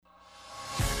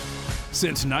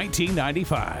Since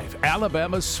 1995,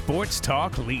 Alabama's sports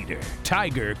talk leader,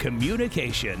 Tiger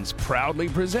Communications, proudly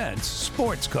presents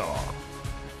Sports Call.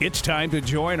 It's time to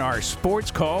join our Sports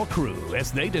Call crew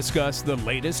as they discuss the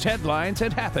latest headlines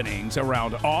and happenings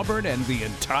around Auburn and the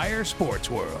entire sports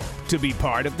world. To be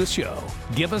part of the show,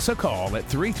 give us a call at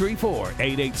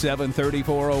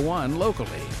 334-887-3401 locally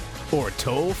or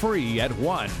toll free at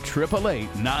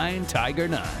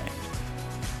 1-888-9-TIGER-9.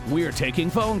 We're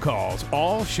taking phone calls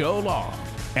all show long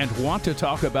and want to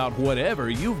talk about whatever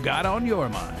you've got on your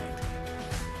mind.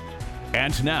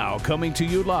 And now, coming to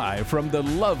you live from the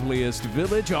loveliest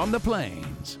village on the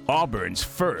plains, Auburn's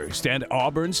first and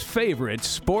Auburn's favorite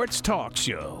sports talk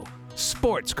show,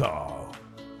 Sports Call.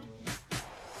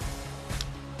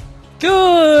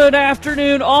 Good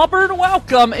afternoon, Auburn.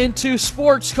 Welcome into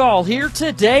Sports Call here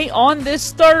today on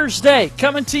this Thursday,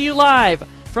 coming to you live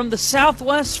from the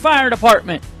Southwest Fire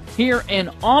Department here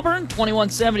in Auburn,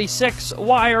 2176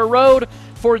 Wire Road,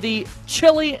 for the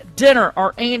Chili Dinner,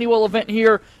 our annual event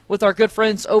here with our good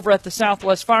friends over at the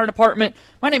Southwest Fire Department.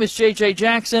 My name is J.J.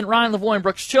 Jackson. Ryan Lavoie and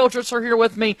Brooks Childress are here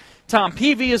with me. Tom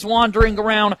Peavy is wandering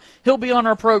around. He'll be on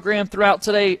our program throughout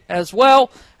today as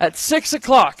well. At 6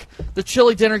 o'clock, the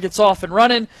Chili Dinner gets off and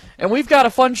running, and we've got a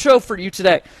fun show for you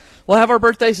today. We'll have our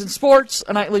birthdays in sports,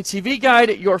 a nightly TV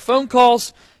guide, your phone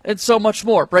calls, and so much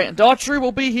more. Brandon Daughtry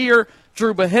will be here.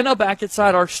 Drew Bahena back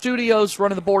inside our studios,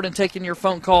 running the board and taking your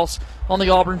phone calls on the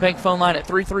Auburn Bank phone line at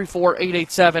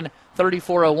 334-887-3401.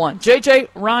 JJ,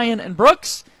 Ryan, and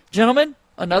Brooks, gentlemen,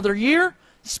 another year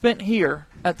spent here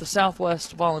at the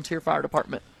Southwest Volunteer Fire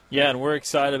Department. Yeah, and we're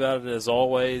excited about it as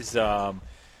always.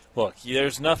 Look,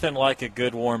 there's nothing like a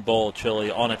good warm bowl of chili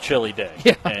on a chilly day.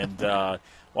 Yeah. And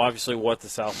obviously what the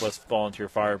Southwest Volunteer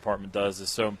Fire Department does is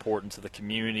so important to the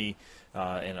community.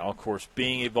 And, of course,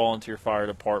 being a volunteer fire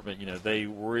department, they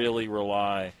really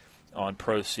rely on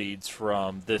proceeds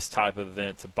from this type of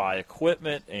event to buy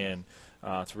equipment and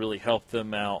to really help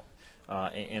them out.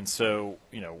 And so,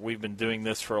 we've been doing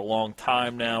this for a long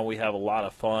time now. We have a lot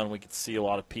of fun. We get to see a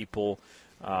lot of people.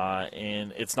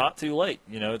 And it's not too late.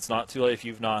 It's not too late if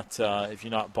you've not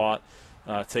bought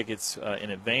tickets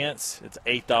in advance. It's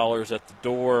 $8 at the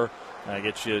door.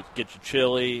 Get you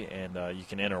chili, and you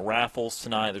can enter raffles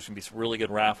tonight. There's going to be some really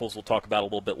good raffles we'll talk about a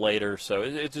little bit later. So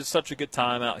it's just such a good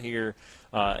time out here,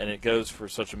 and it goes for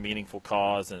such a meaningful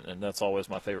cause, and that's always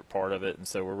my favorite part of it. And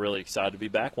so we're really excited to be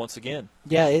back once again.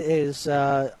 Yeah, it is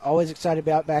always excited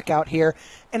about back out here.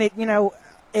 And it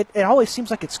always seems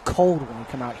like it's cold when we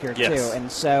come out here, yes, too.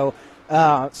 And so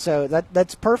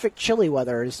that's perfect chili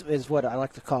weather is what I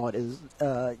like to call it. Is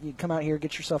you come out here,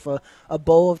 get yourself a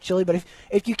bowl of chili. But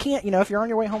if you can't, if you're on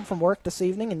your way home from work this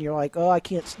evening and you're like, oh, I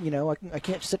can't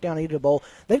sit down and eat a bowl,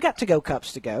 they've got to-go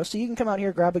cups to go. So you can come out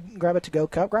here, grab a to-go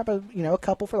cup, grab a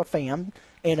couple for the fam,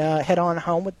 and head on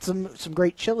home with some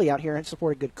great chili out here and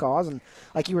support a good cause. And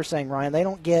like you were saying, Ryan, they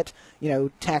don't get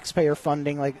taxpayer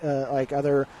funding like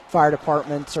other fire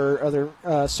departments or other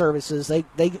services. They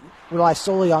rely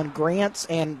solely on grants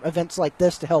and events like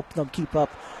this to help them keep up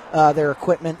their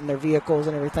equipment and their vehicles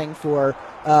and everything for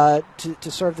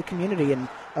to serve the community. And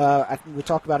we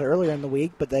talked about it earlier in the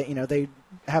week, but they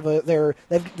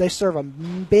serve a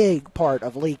big part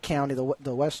of Lee County,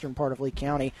 the western part of Lee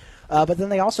County. But then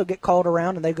they also get called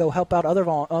around and they go help out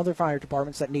other fire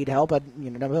departments that need help.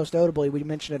 Most notably, we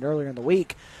mentioned it earlier in the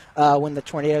week when the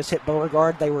tornadoes hit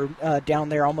Beauregard. They were down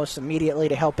there almost immediately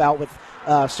to help out with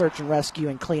search and rescue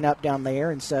and clean up down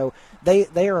there. And so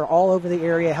they are all over the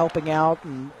area helping out.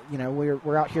 And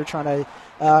we're out here trying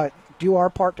to do our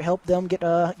part to help them get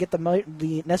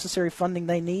the necessary funding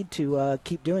they need to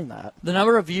keep doing that. The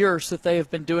number of years that they have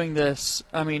been doing this,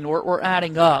 I mean, we're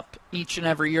adding up each and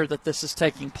every year that this is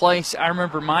taking place. I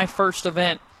remember my first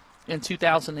event in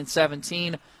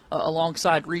 2017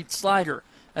 alongside Reed Slider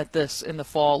at this in the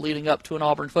fall leading up to an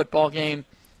Auburn football game.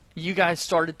 You guys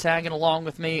started tagging along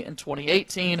with me in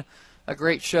 2018, a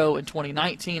great show in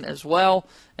 2019 as well,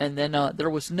 and then there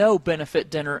was no benefit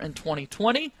dinner in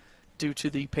 2020 due to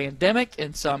the pandemic,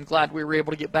 and so I'm glad we were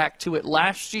able to get back to it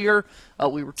last year.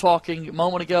 We were talking a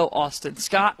moment ago, Austin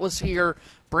Scott was here,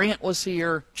 Brant was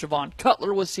here, Javon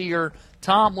Cutler was here,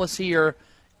 Tom was here,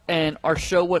 and our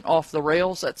show went off the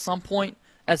rails at some point,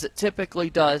 as it typically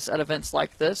does at events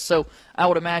like this. So I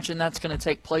would imagine that's going to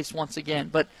take place once again.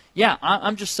 But, yeah,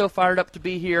 I'm just so fired up to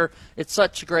be here. It's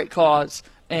such a great cause.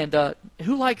 And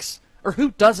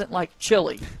who doesn't like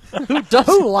chili?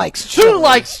 Who likes chili? Who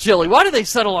likes chili? Why do they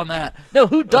settle on that? No,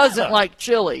 who doesn't like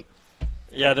chili?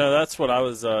 Yeah, no, that's what I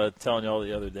was telling y'all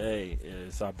the other day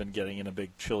is I've been getting in a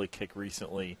big chili kick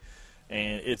recently.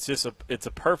 And it's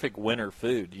a perfect winter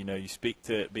food. You know, you speak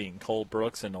to it being cold,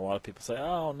 Brooks, and a lot of people say,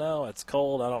 "Oh no, it's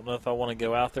cold. I don't know if I want to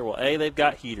go out there." Well, they've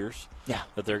got heaters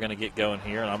that they're going to get going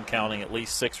here, and I'm counting at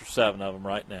least 6 or 7 of them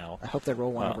right now. I hope they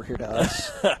roll one over here to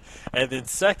us. And then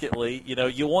secondly, you know,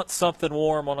 you want something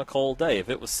warm on a cold day. If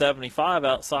it was 75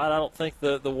 outside, I don't think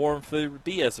the warm food would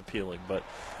be as appealing. But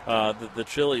the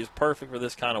chili is perfect for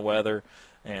this kind of weather.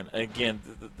 And, again,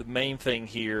 the main thing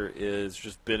here is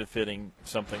just benefiting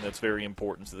something that's very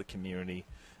important to the community,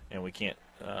 and we can't,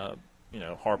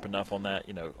 harp enough on that.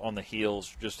 You know, on the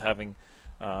heels, just having,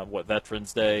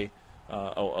 Veterans Day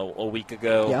a week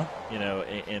ago, you know,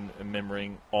 and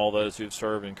remembering all those who've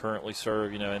served and currently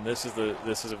serve, you know, and this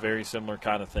is a very similar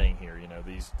kind of thing here. You know,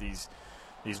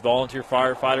 these volunteer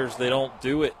firefighters, they don't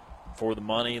do it for the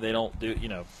money. They don't do, you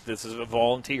know, this is a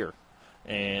volunteer.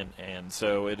 And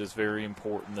so it is very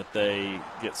important that they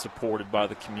get supported by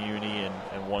the community,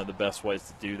 and one of the best ways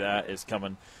to do that is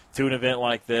coming to an event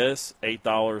like this.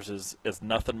 $8 is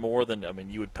nothing more than, I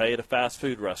mean, you would pay at a fast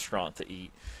food restaurant to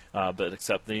eat, but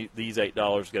except these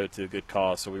 $8 go to a good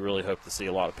cause, so we really hope to see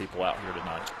a lot of people out here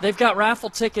tonight. They've got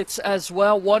raffle tickets as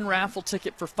well, 1 raffle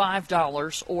ticket for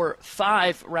 $5 or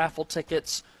 5 raffle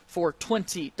tickets for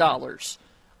 $20.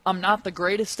 I'm not the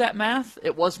greatest at math.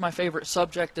 It was my favorite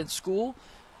subject in school.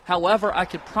 However, I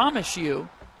could promise you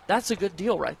that's a good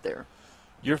deal right there.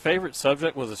 Your favorite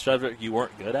subject was a subject you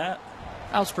weren't good at?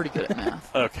 I was pretty good at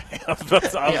math. Okay. I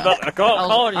was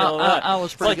calling you on that. I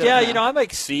was pretty good at math. math. You know, I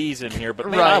make C's in here, but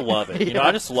man, I love it. You know,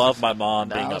 I just love my mom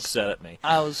being upset at me.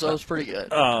 I was pretty good.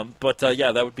 But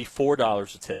that would be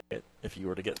 $4 a ticket if you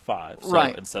were to get 5. So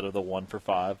instead of the 1 for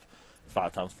 5.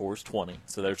 5 times 4 is 20,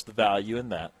 so there's the value in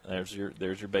that. There's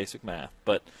your basic math.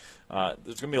 But there's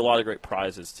going to be a lot of great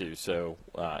prizes too, so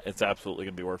it's absolutely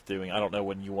going to be worth doing. I don't know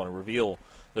when you want to reveal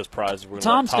those prizes.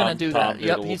 Tom's going to do that.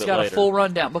 Yep, he's got a full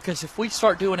rundown, because if we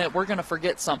start doing it, we're going to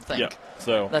forget something. Yeah,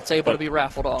 so that's able to be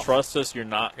raffled off. Trust us, you're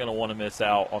not going to want to miss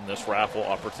out on this raffle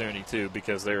opportunity too,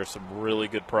 because there are some really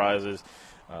good prizes.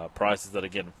 Prices that,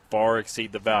 again, far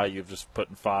exceed the value of just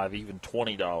putting $5, even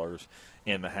 $20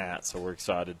 in the hat. So we're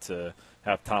excited to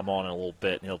have Tom on in a little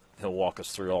bit, and he'll walk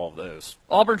us through all of those.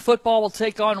 Auburn football will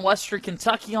take on Western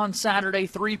Kentucky on Saturday,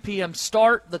 3 p.m.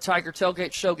 start. The Tiger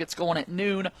Tailgate Show gets going at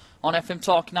noon on FM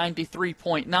Talk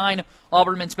 93.9.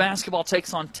 Auburn men's basketball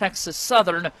takes on Texas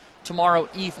Southern tomorrow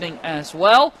evening as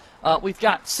well. We've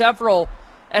got several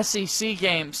SEC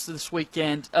games this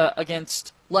weekend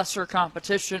against lesser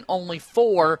competition. Only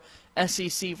 4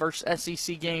 SEC versus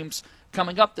SEC games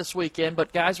coming up this weekend.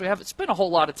 But, guys, we haven't spent a whole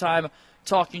lot of time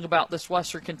talking about this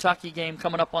Western Kentucky game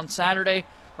coming up on Saturday.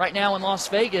 Right now in Las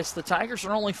Vegas, the Tigers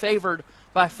are only favored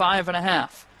by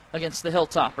 5.5 against the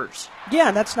Hilltoppers. Yeah,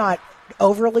 and that's not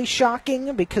overly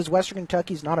shocking, because Western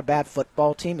Kentucky's not a bad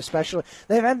football team, especially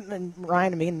they've had me and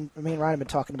Ryan have been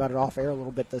talking about it off air a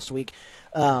little bit this week,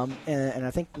 and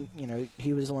I think, you know,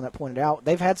 he was the one that pointed out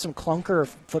they've had some clunker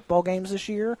football games this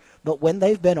year, but when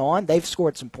they've been on, they've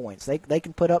scored some points. They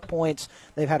can put up points.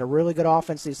 They've had a really good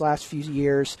offense these last few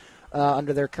years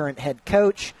under their current head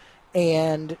coach.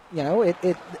 And, you know,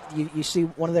 you see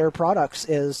one of their products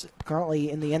is currently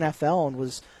in the NFL and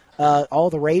was all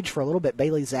the rage for a little bit.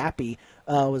 Bailey Zappi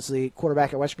was the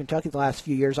quarterback at Western Kentucky the last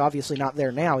few years. Obviously not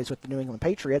there now. He's with the New England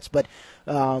Patriots. But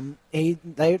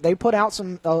they put out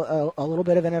a little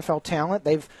bit of NFL talent.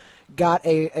 They've got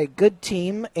a good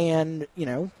team, and, you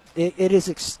know, it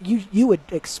is you would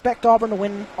expect Auburn to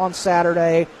win on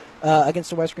Saturday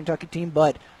against the Western Kentucky team,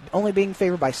 but only being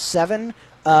favored by 7.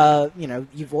 You know,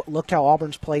 you've looked how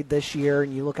Auburn's played this year,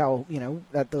 and you look how, you know,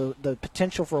 that the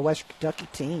potential for a Western Kentucky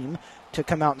team to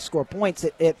come out and score points,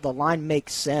 the line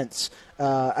makes sense.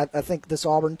 I think this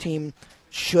Auburn team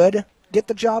should get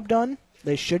the job done.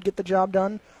 They should get the job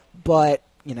done, but,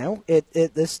 you know,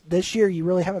 this year you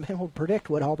really haven't been able to predict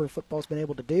what Auburn football's been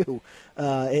able to do.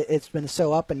 It's been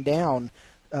so up and down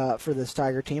for this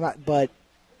Tiger team, but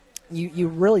you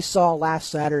really saw last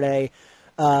Saturday.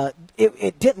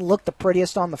 It didn't look the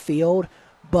prettiest on the field,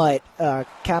 but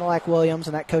Cadillac Williams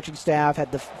and that coaching staff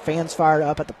had the fans fired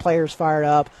up, had the players fired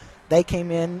up. They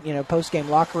came in, you know, post-game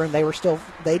locker room. They were still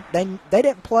they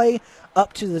didn't play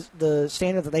up to the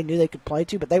standard that they knew they could play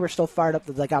to, but they were still fired up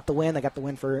that they got the win. They got the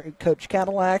win for Coach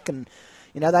Cadillac, and,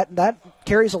 you know, that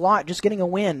carries a lot. Just getting a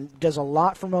win does a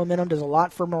lot for momentum, does a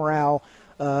lot for morale.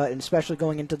 And especially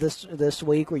going into this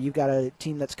week where you've got a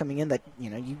team that's coming in that, you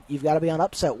know, you've got to be on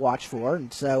upset watch for.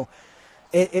 And so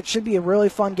it should be a really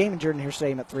fun game in Jordan Hare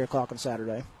Stadium at 3 o'clock on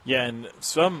Saturday. Yeah, and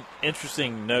some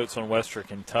interesting notes on Western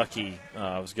Kentucky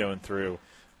I was going through.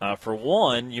 For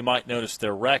one, you might notice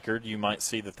their record. You might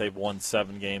see that they've won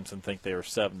 7 games and think they are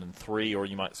 7-3, or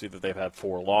you might see that they've had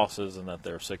 4 losses and that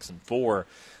they're 6-4.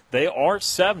 They are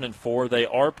 7-4. They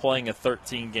are playing a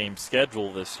 13-game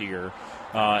schedule this year,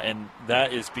 and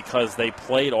that is because they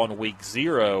played on week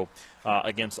 0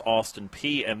 against Austin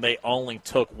Peay, and they only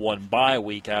took 1 bye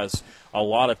week, as a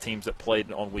lot of teams that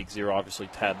played on week 0 obviously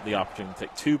had the opportunity to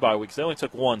take 2 bye weeks. They only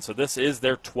took 1, so this is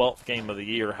their 12th game of the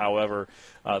year. However,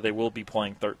 they will be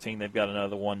playing 13. They've got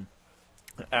another one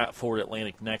at Florida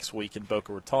Atlantic next week in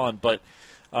Boca Raton. But,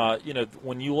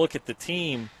 when you look at the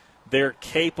team, they're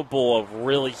capable of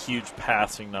really huge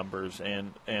passing numbers,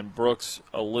 and Brooks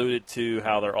alluded to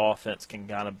how their offense can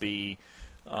kind of be,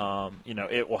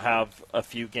 it will have a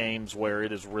few games where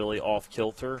it is really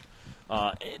off-kilter.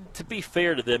 And to be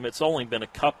fair to them, it's only been a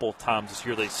couple times this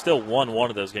year. They still won one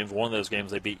of those games. One of those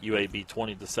games they beat UAB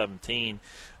 20-17.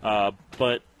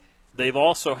 But they've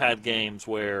also had games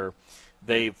where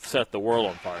they've set the world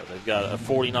on fire. They've got a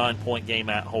 49-point game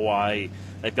at Hawaii.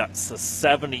 They've got a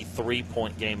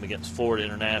 73-point game against Florida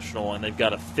International, and they've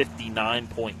got a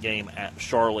 59-point game at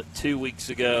Charlotte 2 weeks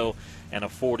ago, and a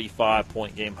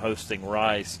 45-point game hosting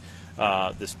Rice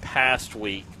this past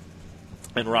week.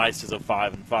 And Rice is a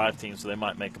 5-5 team, so they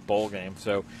might make a bowl game.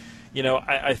 So,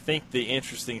 I think the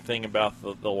interesting thing about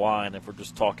the line, if we're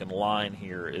just talking line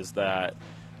here, is that,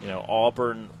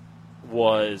 Auburn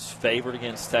was favored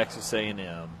against Texas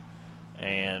A&M,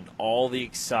 and all the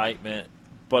excitement,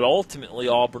 but ultimately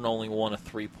Auburn only won a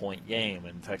 3-point game,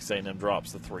 and Texas A&M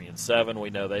drops to 3-7.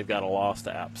 We know they've got a loss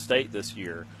to App State this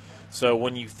year. So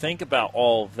when you think about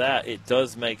all of that, it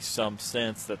does make some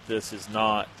sense that this is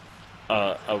not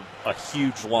a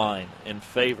huge line in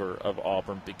favor of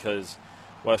Auburn, because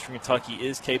Western Kentucky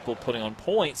is capable of putting on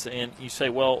points. And you say,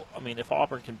 well, if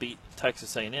Auburn can beat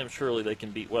Texas A&M, surely they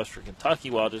can beat Western Kentucky.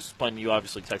 Well, I'll just explain to you,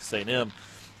 obviously Texas A&M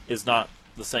is not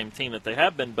the same team that they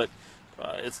have been, but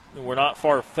we're not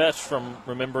far-fetched from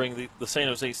remembering the San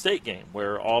Jose State game,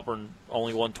 where Auburn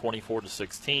only won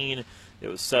 24-16. It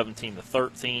was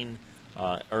 17-13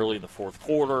 early in the fourth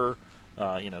quarter.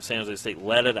 San Jose State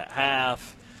led it at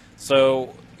half.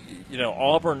 So,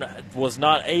 Auburn was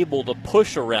not able to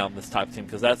push around this type of team,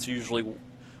 because that's usually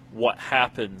what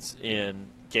happens in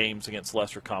games against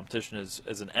lesser competition,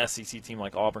 is an SEC team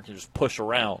like Auburn can just push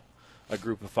around a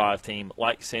group of 5 team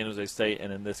like San Jose State,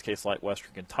 and in this case like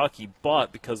Western Kentucky.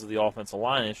 But because of the offensive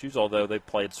line issues, although they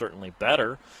played certainly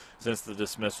better since the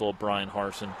dismissal of Brian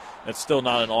Harsin, it's still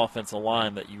not an offensive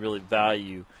line that you really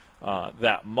value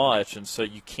that much, and so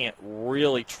you can't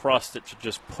really trust it to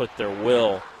just put their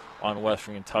will on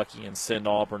Western Kentucky and send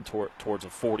Auburn towards a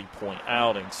 40-point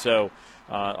outing. So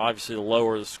obviously the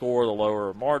lower the score, the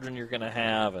lower margin you're going to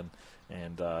have, and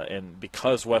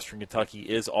because Western Kentucky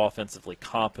is offensively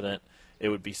competent, it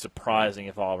would be surprising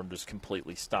if Auburn just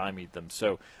completely stymied them.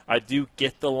 So I do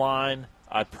get the line.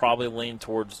 I'd probably lean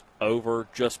towards over,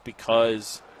 just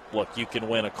because, look, you can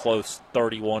win a close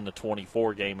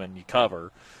 31-24 game and you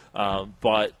cover.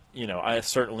 But I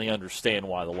certainly understand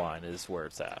why the line is where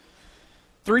it's at.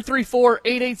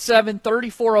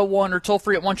 334-887-3401 or toll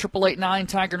free at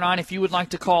 1-888-9-TIGER-9 if you would like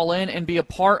to call in and be a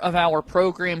part of our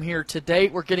program here today.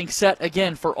 We're getting set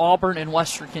again for Auburn and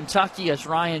Western Kentucky. As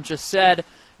Ryan just said,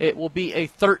 it will be a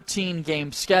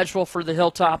 13-game schedule for the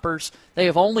Hilltoppers. They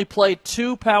have only played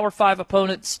 2 Power 5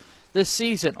 opponents this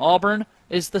season. Auburn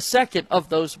is the second of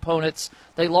those opponents.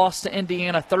 They lost to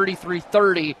Indiana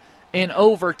 33-30 in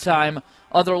overtime.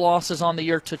 Other losses on the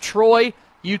year to Troy,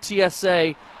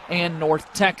 UTSA, and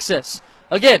North Texas.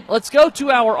 Again, let's go to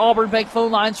our Auburn Bank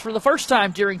phone lines for the first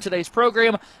time during today's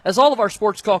program, as all of our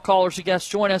Sports Call callers and guests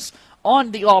join us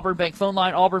on the Auburn Bank phone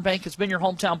line. Auburn Bank has been your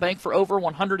hometown bank for over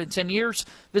 110 years.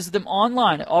 Visit them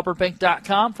online at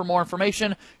auburnbank.com for more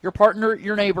information. Your partner,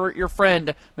 your neighbor, your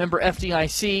friend. Member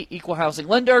FDIC, Equal Housing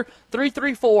Lender,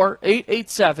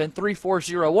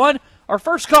 334-887-3401. Our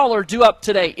first caller due up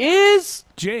today is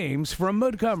James from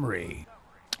Montgomery.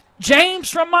 James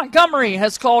from Montgomery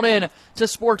has called in to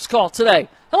Sports Call today.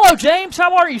 Hello, James.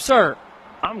 How are you, sir?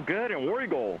 I'm good, and War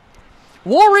Eagle.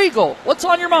 War Eagle, what's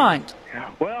on your mind?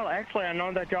 Well, actually, I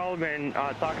know that y'all have been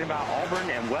talking about Auburn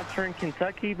and Western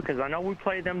Kentucky, because I know we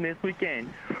played them this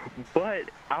weekend. But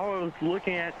I was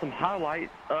looking at some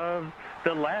highlights of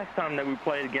the last time that we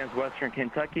played against Western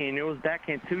Kentucky, and it was back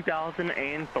in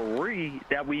 2003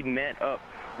 that we met up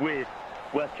with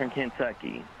Western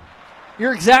Kentucky.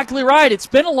 You're exactly right. It's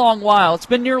been a long while. It's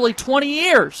been nearly 20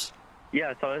 years.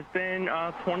 Yeah, so it's been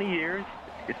 20 years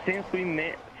since we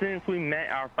met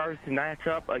our first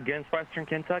matchup against Western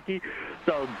Kentucky.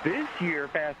 So this year,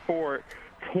 fast forward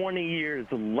 20 years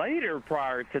later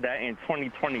prior to that in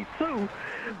 2022,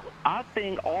 I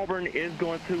think Auburn is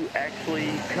going to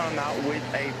actually come out with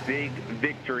a big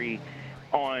victory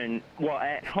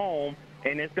at home,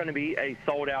 and it's going to be a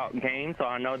sold-out game. So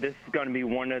I know this is going to be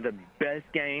one of the best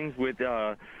games with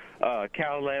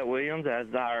Cadillac Williams as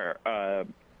our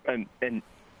an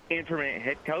interim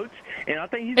head coach, and I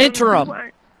think he's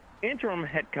interim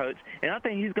head coach, and I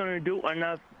think he's going to do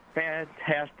another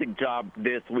fantastic job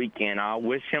this weekend. I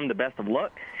wish him the best of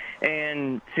luck,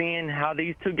 and seeing how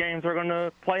these two games are going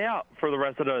to play out for the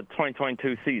rest of the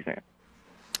 2022 season.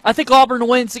 I think Auburn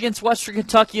wins against Western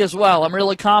Kentucky as well. I'm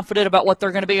really confident about what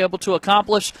they're going to be able to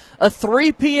accomplish. A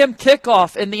 3 p.m.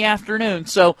 kickoff in the afternoon,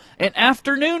 so an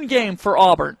afternoon game for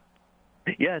Auburn.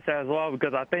 Yes, as well,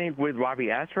 because I think with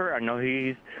Robbie Ashford, I know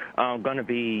he's going to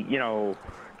be,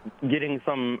 getting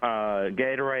some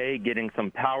Gatorade, getting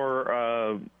some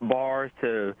power bars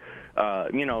to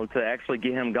actually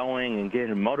get him going and get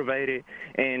him motivated,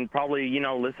 and probably,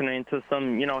 listening to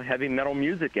some, heavy metal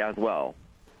music as well.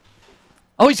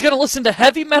 Oh, he's going to listen to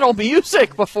heavy metal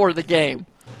music before the game.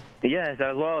 Yes,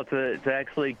 as well, to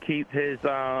actually keep his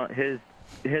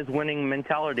winning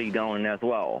mentality going as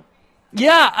well.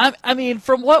 Yeah, I mean,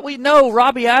 from what we know,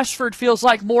 Robbie Ashford feels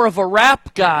like more of a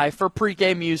rap guy for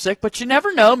pregame music, but you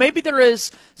never know. Maybe there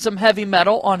is some heavy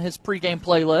metal on his pregame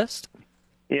playlist.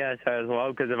 Yes, as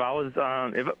well, because if I was,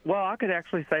 I could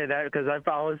actually say that, because if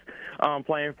I was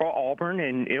playing for Auburn,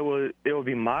 and it would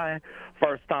be my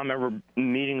first time ever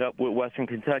meeting up with Western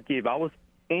Kentucky, if I was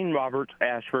in Robert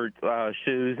Ashford's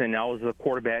shoes and I was a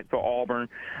quarterback for Auburn,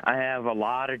 I have a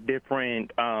lot of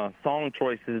different song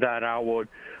choices that I would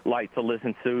like to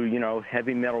listen to,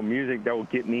 heavy metal music that would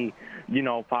get me,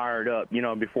 fired up,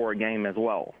 before a game as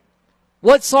well.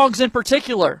 What songs in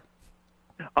particular?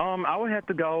 I would have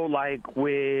to go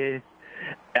with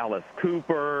Alice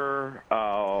Cooper,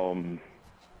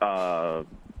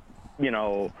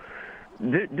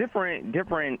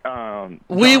 different.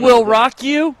 We Will Rock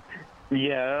You?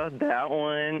 Yeah, that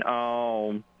one.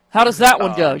 How does that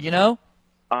one go,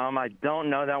 I don't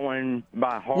know that one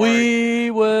by heart.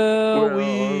 We will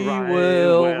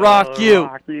rock you.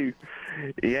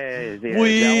 Yeah,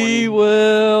 we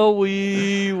will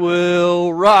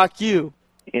rock you.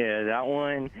 Yeah, that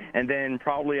one. And then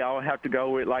probably I'll have to go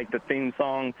with the theme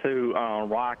song to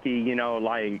Rocky,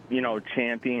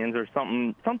 Champions or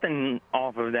something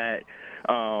off of that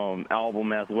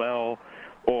album as well.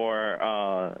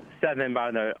 Or 7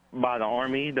 by the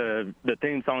Army, the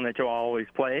theme song that you'll always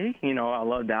play. I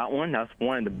love that one. That's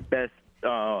one of the best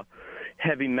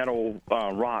heavy metal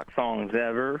rock songs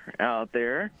ever out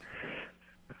there.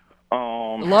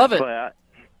 Love it. But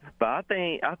I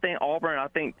think Auburn. I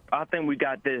think we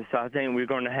got this. I think we're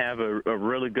going to have a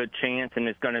really good chance, and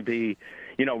it's going to be,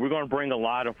 we're going to bring a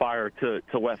lot of fire to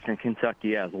Western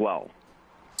Kentucky as well.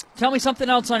 Tell me something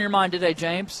else on your mind today,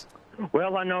 James.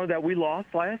 Well, I know that we lost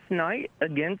last night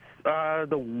against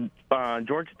the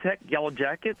Georgia Tech Yellow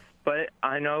Jackets, but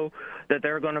I know that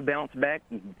they're going to bounce back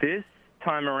this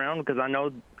time around, because I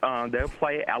know they'll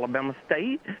play Alabama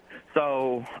State.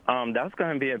 So that's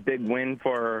going to be a big win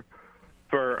for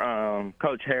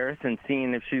Coach Harris, and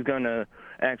seeing if she's going to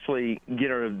actually get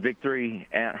her a victory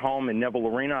at home in Neville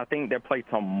Arena. I think they play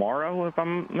tomorrow, if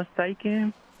I'm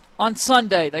mistaken. On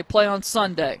Sunday. They play on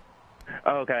Sunday.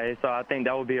 Okay, so I think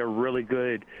that would be a really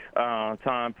good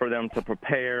time for them to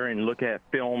prepare and look at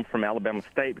film from Alabama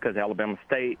State, because Alabama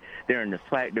State, they're in the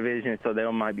SWAC division, so they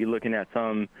might be looking at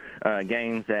some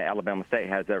games that Alabama State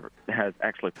has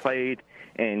actually played,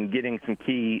 and getting some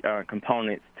key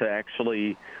components to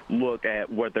actually look at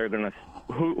what they're going to,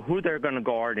 who they're going to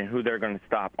guard and who they're going to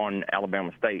stop on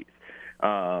Alabama State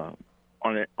on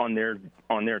their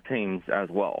teams as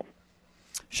well.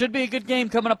 Should be a good game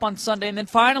coming up on Sunday. And then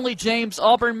finally, James,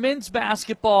 Auburn men's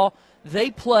basketball,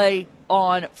 they play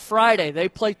on Friday. They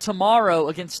play tomorrow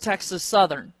against Texas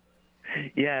Southern.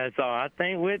 Yeah, so I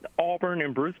think with Auburn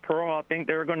and Bruce Pearl, I think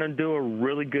they're going to do a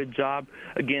really good job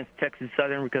against Texas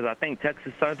Southern, because I think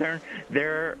Texas Southern,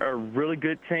 they're a really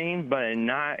good team, but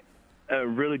not a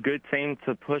really good team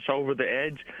to push over the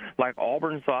edge like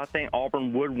Auburn. So I think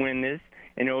Auburn would win this,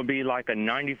 and it would be like a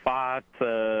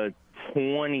 95-26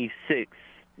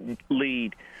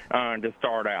 lead to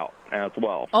start out as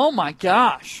well. Oh, my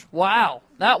gosh. Wow.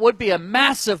 That would be a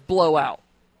massive blowout.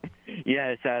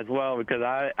 Yes, as well, because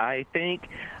I think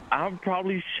I'll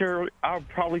probably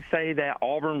say that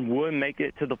Auburn would make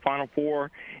it to the Final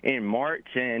Four in March,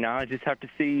 and I just have to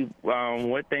see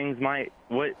what things might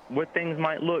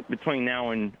look between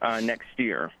now and next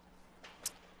year.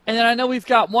 And then I know we've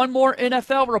got one more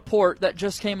NFL report that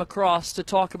just came across to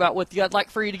talk about with you. I'd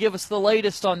like for you to give us the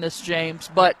latest on this,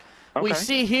 James. But we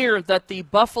see here that the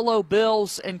Buffalo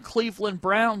Bills and Cleveland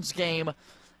Browns game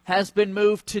has been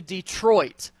moved to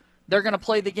Detroit. They're going to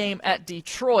play the game at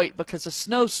Detroit because a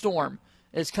snowstorm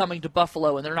is coming to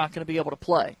Buffalo, and they're not going to be able to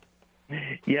play.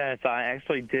 Yes, I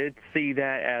actually did see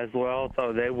that as well.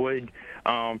 So they would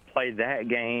play that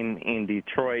game in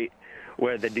Detroit,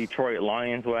 where the Detroit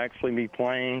Lions will actually be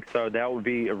playing. So that would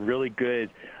be a really good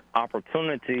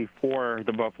opportunity for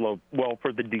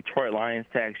for the Detroit Lions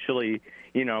to actually,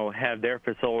 have their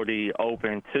facility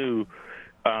open to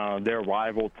their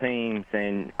rival teams.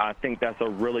 And I think that's a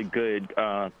really good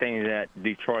thing that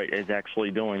Detroit is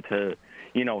actually doing to,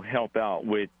 help out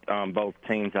with both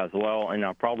teams as well. And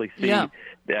I'll probably see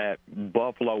that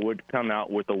Buffalo would come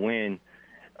out with a win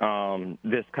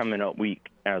this coming up week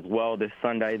as well. This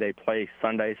Sunday, they play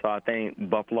Sunday, so I think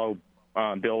Buffalo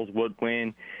Bills would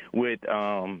win with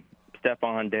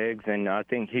Stephon Diggs, and I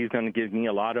think he's going to give me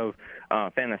a lot of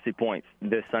fantasy points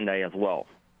this Sunday as well.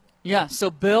 Yeah, so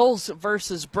Bills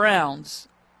versus Browns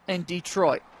in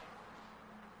Detroit.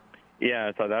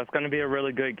 Yeah, so that's going to be a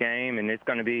really good game, and it's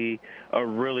going to be a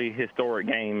really historic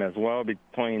game as well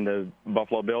between the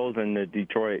Buffalo Bills and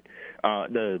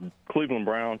the Cleveland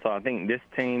Browns. So I think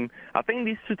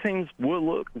these two teams will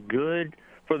look good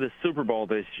for the Super Bowl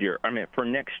for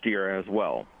next year as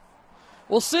well.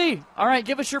 We'll see. All right,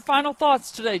 give us your final thoughts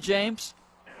today, James.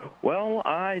 Well,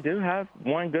 I do have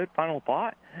one good final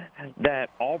thought,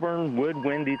 that Auburn would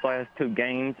win these last two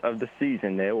games of the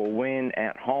season. They will win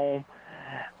at home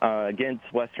against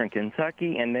Western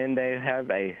Kentucky, and then they have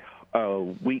a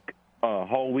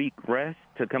whole week rest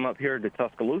to come up here to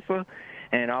Tuscaloosa,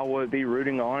 and I would be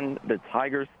rooting on the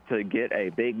Tigers to get a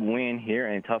big win here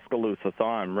in Tuscaloosa. So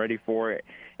I'm ready for it,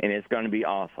 and it's going to be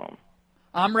awesome.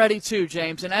 I'm ready too,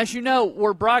 James. And as you know,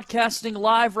 we're broadcasting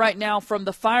live right now from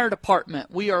the fire department.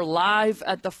 We are live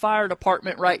at the fire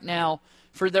department right now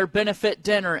for their benefit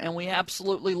dinner, and we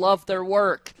absolutely love their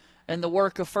work and the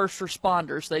work of first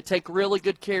responders. They take really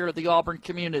good care of the Auburn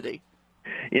community.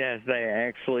 Yes, they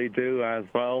actually do as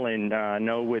well. And I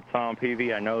know with Tom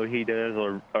Peavy, I know he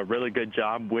does a really good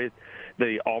job with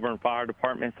the Auburn Fire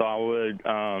Department. So I would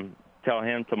tell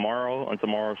him tomorrow on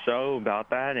tomorrow's show about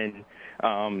that. And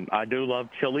I do love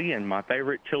chili, and my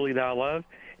favorite chili that I love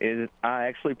is I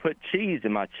actually put cheese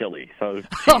in my chili. So cheese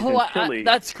and chili.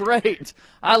 That's great.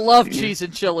 I love cheese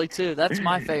and chili too. That's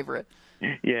my favorite.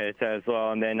 Yes, as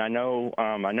well. And then I know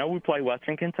we play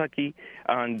Western Kentucky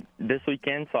this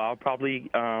weekend, so I'll probably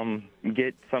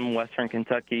get some Western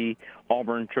Kentucky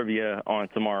Auburn trivia on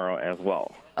tomorrow as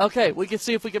well. Okay, we can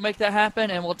see if we can make that happen,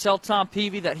 and we'll tell Tom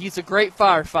Peavy that he's a great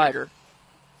firefighter.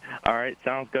 All right,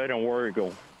 sounds good. And War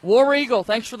Eagle. War Eagle,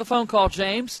 thanks for the phone call,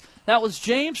 James. That was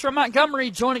James from Montgomery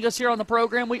joining us here on the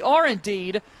program. We are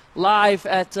indeed live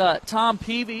at Tom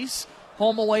Peavy's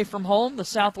Home Away from Home, the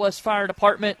Southwest Fire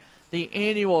Department, the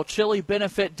annual chili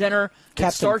benefit dinner.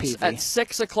 It starts Peavy. at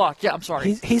 6 o'clock. Yeah, I'm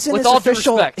sorry. He's in With his all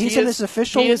official. due respect, He's in his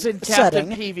official he is in Captain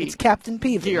setting. Peavy. It's Captain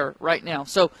Peavy Here right now.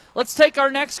 So let's take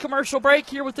our next commercial break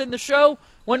here within the show.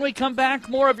 When we come back,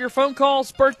 more of your phone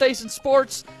calls, birthdays, and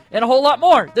sports, and a whole lot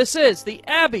more. This is the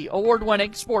Abby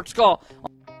Award-winning Sports Call.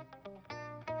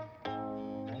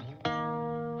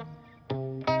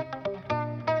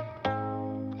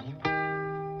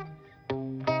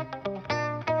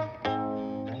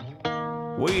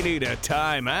 We need a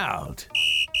timeout.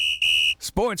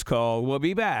 Sports Call will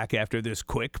be back after this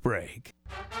quick break.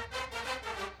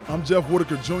 I'm Jeff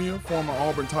Whitaker Jr., former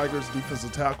Auburn Tigers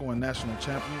defensive tackle and national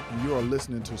champion, and you are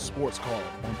listening to Sports Call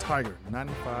on Tiger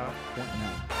 95.9.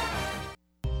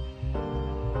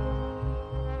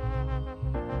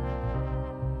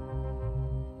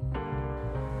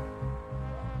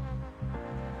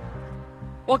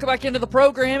 Welcome back into the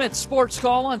program. It's Sports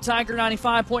Call on Tiger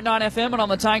 95.9 FM and on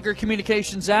the Tiger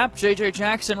Communications app. J.J.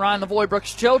 Jackson, Ryan Lavoie,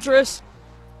 Brooks Childress,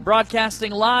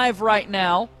 broadcasting live right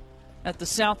now at the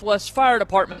Southwest Fire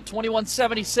Department,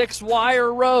 2176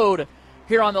 Wire Road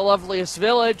here on the loveliest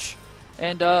village.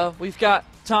 And we've got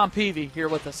Tom Peavy here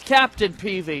with us. Captain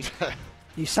Peavy.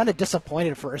 You sounded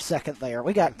disappointed for a second there.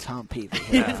 We got Tom Peavy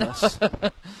here with us.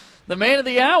 The man of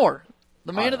the hour.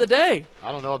 The man of the day.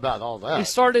 I don't know about all that. We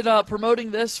started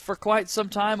promoting this for quite some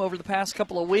time over the past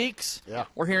couple of weeks. Yeah.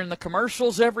 We're hearing the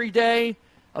commercials every day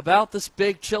about this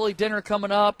big chili dinner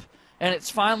coming up, and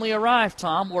it's finally arrived,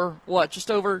 Tom. We're,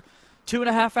 just over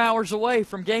 2.5 hours away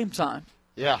from game time.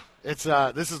 Yeah. It's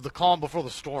this is the calm before the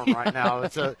storm right now.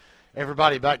 It's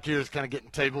everybody back here is kind of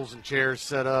getting tables and chairs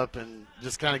set up and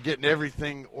just kind of getting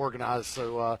everything organized.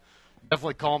 So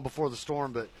definitely calm before the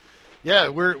storm, but Yeah,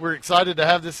 we're excited to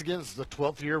have this again. This is the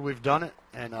 12th year we've done it,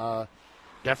 and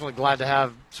definitely glad to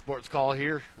have Sports Call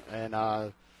here. And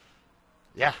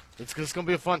yeah, it's going to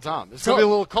be a fun time. It's going to be a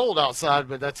little cold outside,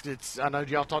 but I know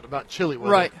y'all talked about chilly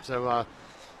weather, right? So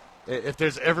if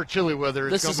there's ever chilly weather,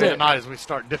 it's going to be tonight as we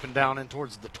start dipping down in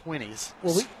towards the 20s.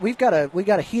 Well, we got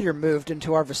a heater moved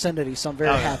into our vicinity, so I'm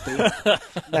very happy.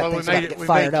 Well, we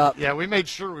fired up. Yeah, we made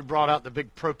sure we brought out the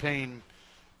big propane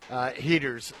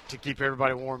heaters to keep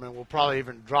everybody warm, and we'll probably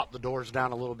even drop the doors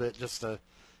down a little bit just to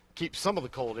keep some of the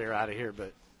cold air out of here.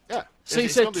 But yeah. So you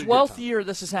said 12th year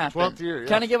this has happened. 12th year. Yeah.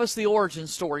 Kind of give us the origin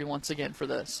story once again for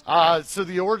this. So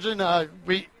the origin,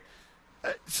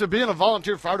 so being a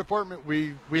volunteer fire department,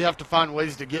 we have to find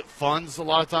ways to get funds. A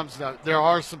lot of times there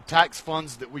are some tax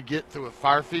funds that we get through a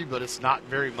fire fee, but it's not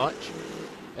very much.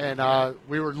 And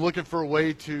we were looking for a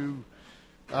way to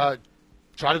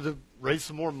try to raise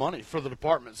some more money for the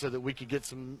department so that we could get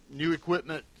some new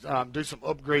equipment, do some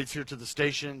upgrades here to the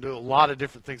station, do a lot of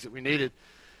different things that we needed.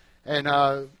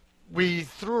 And we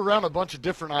threw around a bunch of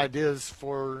different ideas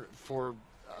for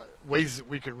ways that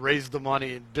we could raise the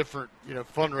money in different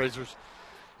fundraisers.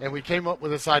 And we came up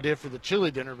with this idea for the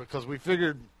chili dinner because we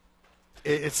figured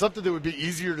it's something that would be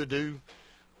easier to do.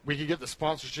 We could get the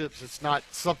sponsorships. It's not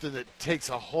something that takes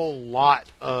a whole lot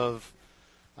of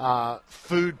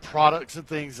food products and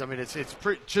things. I mean,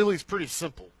 chili's pretty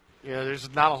simple.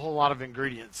 There's not a whole lot of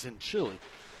ingredients in chili.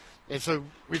 And so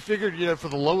we figured, for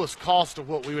the lowest cost of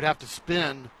what we would have to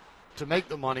spend to make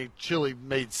the money, chili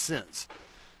made sense.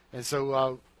 And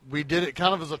so we did it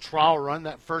kind of as a trial run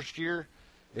that first year.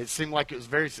 It seemed like it was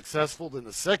very successful. Then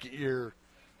the second year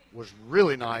was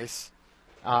really nice.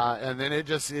 And then it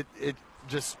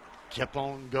just kept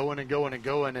on going and going and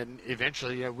going. And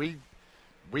eventually,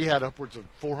 we had upwards of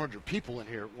 400 people in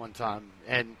here at one time.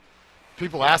 And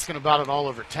people asking about it all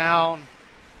over town.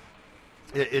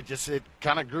 It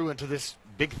kind of grew into this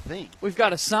big thing. We've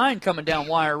got a sign coming down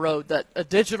Wire Road, a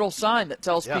digital sign that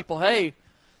tells people, hey,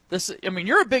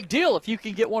 you're a big deal if you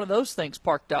can get one of those things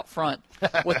parked out front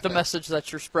with the message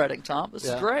that you're spreading, Tom. This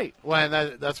is great. Well,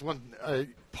 and that's one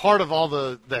part of all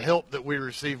the help that we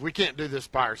receive. We can't do this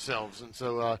by ourselves. And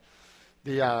so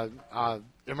the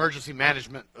emergency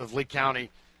management of Lee County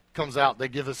comes out. They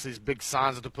give us these big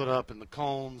signs to put up and the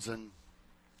cones, and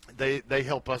they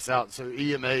help us out. So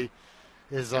EMA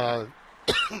is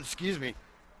excuse me,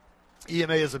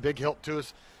 EMA is a big help to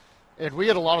us. And we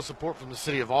had a lot of support from the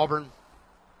city of Auburn.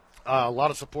 A lot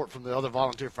of support from the other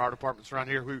volunteer fire departments around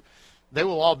here who they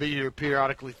will all be here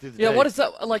periodically through the day. Yeah, what is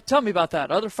that like? Tell me about that.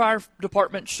 Other fire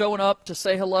departments showing up to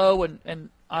say hello and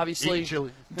obviously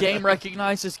game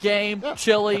recognizes game,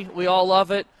 chili. We all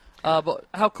love it. But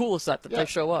how cool is that they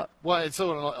show up? Well, and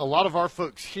so a lot of our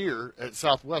folks here at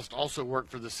Southwest also work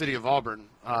for the city of Auburn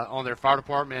on their fire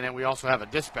department, and we also have a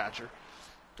dispatcher.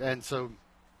 And so,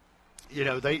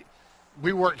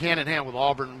 we work hand in hand with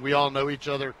Auburn. We all know each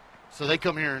other. So they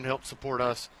come here and help support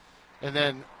us. And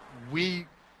then we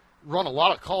run a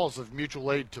lot of calls of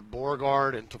mutual aid to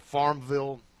Beauregard and to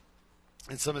Farmville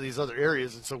and some of these other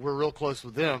areas. And so we're real close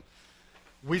with them.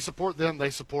 We support them. They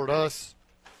support us.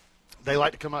 They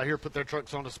like to come out here, put their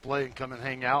trucks on display, and come and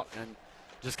hang out. And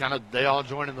just they all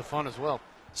join in the fun as well.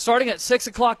 Starting at 6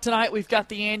 o'clock tonight, we've got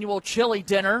the annual chili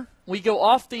dinner. We go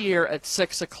off the air at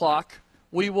 6 o'clock.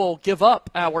 We will give up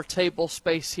our table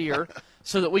space here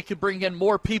so that we can bring in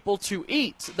more people to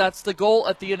eat. That's the goal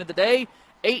at the end of the day.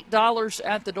 $8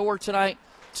 at the door tonight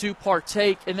to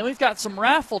partake. And then we've got some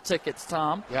raffle tickets,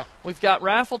 Tom. Yeah. We've got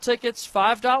raffle tickets,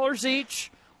 $5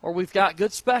 each, or we've got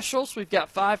good specials. We've got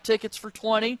 5 tickets for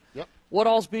 $20. Yep. What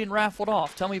all's being raffled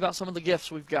off? Tell me about some of the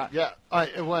gifts we've got. Yeah.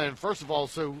 And first of all,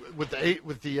 so with the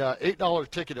 $8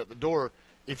 ticket at the door,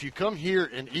 if you come here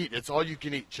and eat, it's all you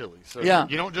can eat chili. So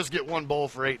you don't just get one bowl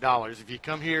for $8. If you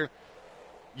come here,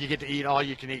 you get to eat all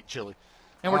you can eat chili.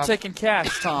 And we're taking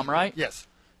cash, Tom, right? Yes.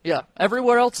 Yeah.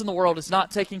 Everywhere else in the world is not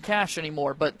taking cash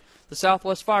anymore, but the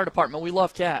Southwest Fire Department, we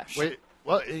love cash.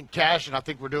 Well, in cash, and I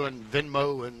think we're doing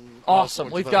Venmo and awesome.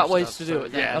 We've got ways to do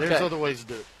it. Yeah, there's other ways to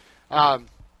do it.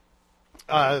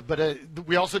 But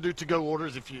we also do to-go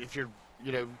orders. If you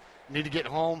need to get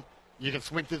home, you can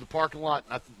swing through the parking lot.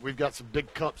 We've got some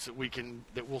big cups that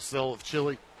we'll sell of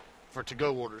chili for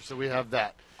to-go orders. So we have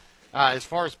that. As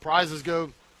far as prizes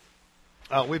go,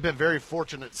 we've been very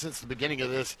fortunate since the beginning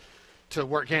of this to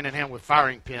work hand in hand with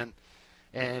Firing Pin,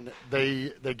 and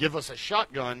they give us a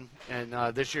shotgun. And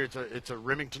this year it's a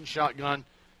Remington shotgun.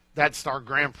 That's our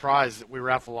grand prize that we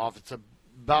raffle off. It's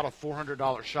about a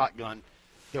 $400 shotgun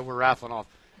that we're raffling off.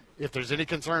 If there's any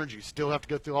concerns, you still have to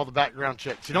go through all the background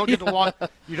checks. You don't get to walk.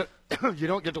 You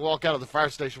don't get to walk out of the fire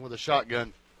station with a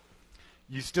shotgun.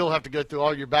 you still have to go through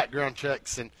all your background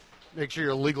checks and make sure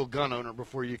you're a legal gun owner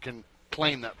before you can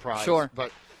claim that prize. Sure.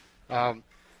 But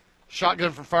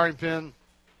shotgun from Firing Pin.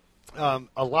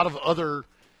 A lot of other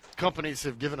companies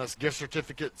have given us gift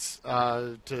certificates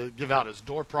to give out as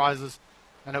door prizes.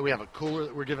 I know we have a cooler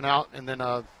that we're giving out. And then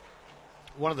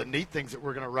one of the neat things that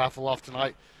we're going to raffle off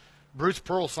tonight, Bruce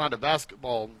Pearl signed a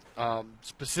basketball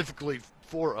specifically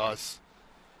for us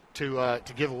to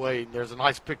give away. There's a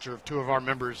nice picture of 2 of our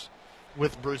members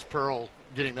with Bruce Pearl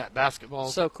getting that basketball.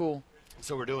 So cool.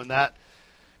 So we're doing that.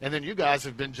 And then you guys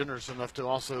have been generous enough to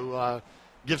also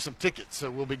give some tickets. So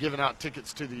we'll be giving out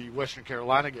tickets to the Western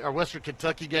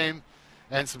Kentucky game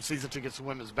and some season tickets to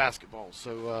women's basketball.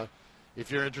 So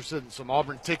if you're interested in some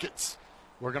Auburn tickets,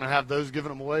 we're going to have those giving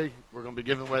them away. We're going to be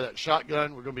giving away that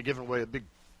shotgun. We're going to be giving away a big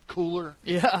cooler.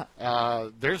 Yeah.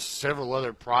 There's several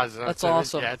other prizes. That's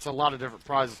awesome. Yeah, it's a lot of different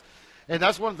prizes. And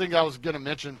that's one thing I was going to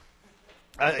mention.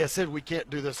 I said we can't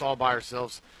do this all by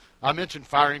ourselves. I mentioned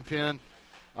Firing Pin,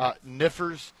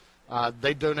 Niffers.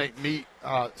 They donate meat.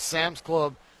 Sam's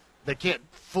Club, they can't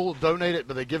full donate it,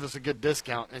 but they give us a good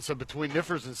discount. And so between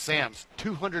Niffers and Sam's,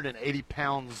 280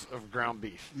 pounds of ground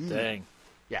beef. Dang.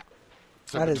 Yeah.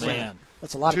 So That is Man.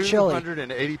 that's a lot of chili.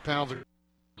 280 pounds of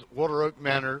Water Oak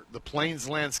Manor, the Plains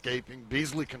Landscaping,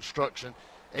 Beasley Construction,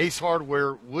 Ace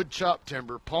Hardware, Wood Chop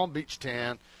Timber, Palm Beach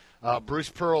Tan, Bruce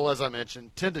Pearl, as I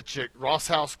mentioned, Tenda Chick, Ross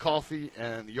House Coffee,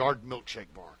 and Yard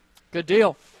Milkshake Bar. Good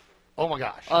deal. Oh, my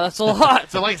gosh. That's a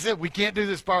lot. So, like I said, we can't do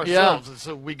this by ourselves. And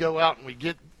so we go out and we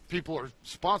get people who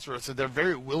sponsor us, and they're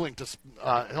very willing to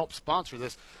help sponsor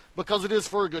this because it is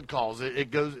for a good cause. It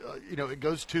goes, it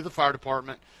goes to the fire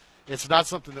department. It's not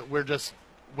something that we're just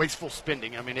wasteful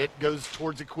spending. I mean, it goes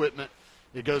towards equipment.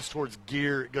 It goes towards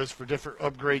gear. It goes for different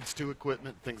upgrades to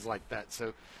equipment, things like that.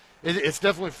 So it's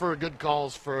definitely for a good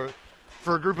cause for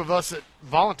a group of us that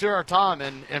volunteer our time,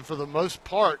 and for the most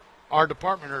part, our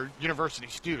department are university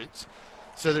students.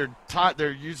 So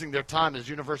they're using their time as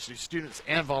university students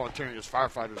and volunteering as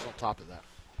firefighters on top of that.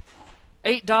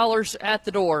 $8 at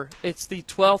the door. It's the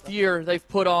 12th year they've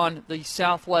put on the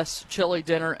Southwest Chili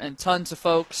Dinner, and tons of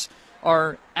folks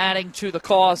are adding to the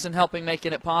cause and helping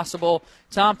making it possible.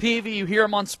 Tom Peavy, you hear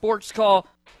him on Sports Call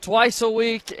twice a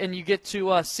week, and you get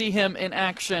to see him in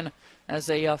action as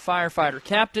a firefighter.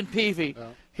 Captain Peavy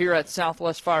here at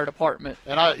Southwest Fire Department.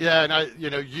 And I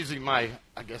using my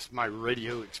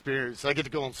radio experience, I get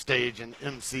to go on stage and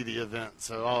MC the event.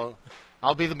 So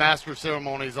I'll be the master of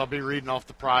ceremonies. I'll be reading off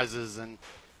the prizes and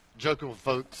joking with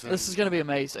folks. And, this is going to be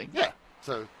amazing. Yeah.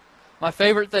 So my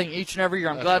favorite thing each and every year.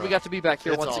 I'm glad we got to be back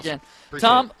here It's once awesome. again. Appreciate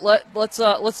Tom,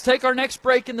 it. let's take our next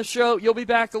break in the show. You'll be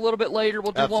back a little bit later.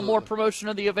 We'll do one more Absolutely. promotion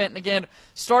of the event, and again,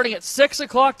 starting at 6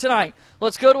 o'clock tonight.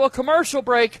 Let's go to a commercial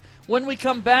break. When we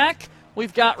come back,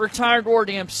 we've got retired War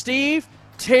Dam Steve.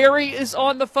 Terry is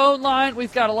on the phone line.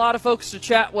 We've got a lot of folks to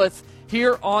chat with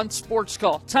here on Sports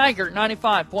Call. Tiger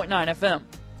 95.9 FM.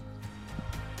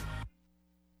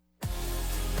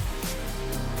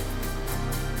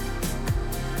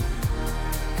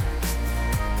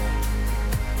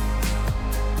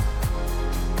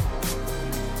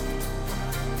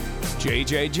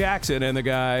 JJ Jackson and the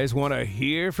guys want to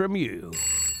hear from you.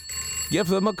 Give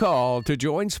them a call to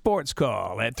join Sports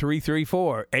Call at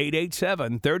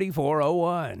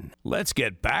 334-887-3401. Let's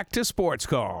get back to Sports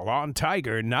Call on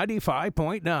Tiger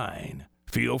 95.9.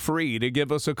 Feel free to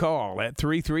give us a call at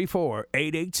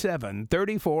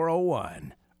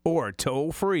 334-887-3401 or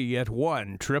toll free at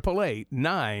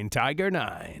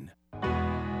 1-888-9-TIGER-9.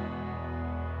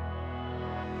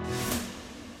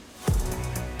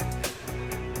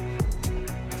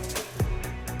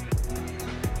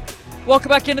 Welcome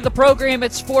back into the program.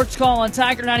 It's Sports Call on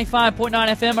Tiger 95.9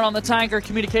 FM and on the Tiger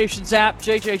Communications app.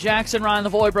 JJ Jackson, Ryan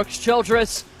Lavoie, Brooks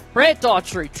Childress, Brant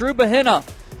Daughtry, Drew Bahena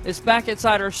is back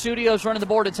inside our studios running the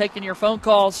board and taking your phone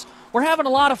calls. We're having a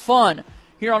lot of fun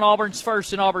here on Auburn's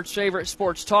first and Auburn's favorite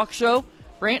sports talk show.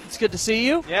 Brant, it's good to see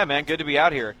you. Yeah, man, good to be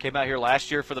out here. Came out here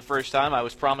last year for the first time. I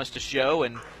was promised a show,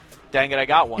 and dang it, I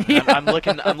got one. Yeah. I'm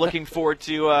looking forward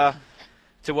to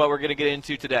what we're going to get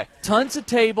into today. Tons of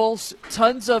tables,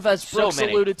 tons of, as Brooks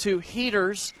many. alluded to,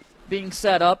 heaters being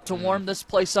set up to warm this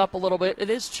place up a little bit.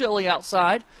 It is chilly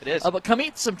outside. It is. But come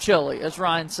eat some chili, as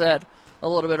Ryan said a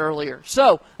little bit earlier.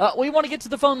 So we want to get to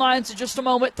the phone lines in just a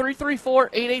moment.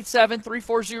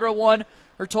 334-887-3401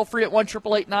 or toll free at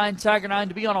 1-888-9-TIGER-9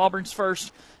 to be on Auburn's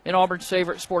first and Auburn's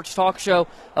favorite sports talk show.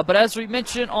 But as we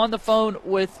mentioned on the phone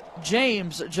with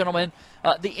James, gentlemen,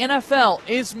 the NFL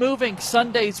is moving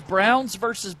Sunday's Browns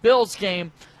versus Bills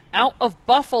game out of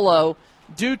Buffalo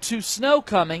due to snow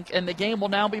coming, and the game will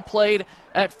now be played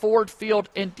at Ford Field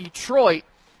in Detroit.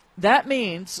 That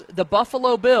means the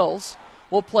Buffalo Bills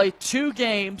will play 2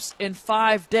 games in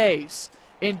 5 days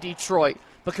in Detroit,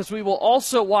 because we will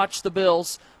also watch the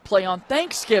Bills play on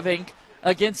Thanksgiving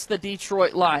against the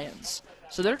Detroit Lions.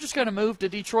 So they're just going to move to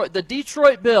Detroit. The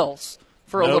Detroit Bills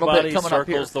for a little bit coming up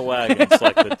here. Nobody circles the wagons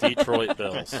like the Detroit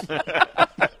Bills.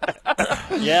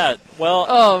 Yeah, well,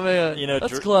 oh man,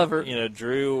 that's clever.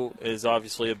 Drew is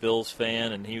obviously a Bills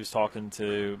fan, and he was talking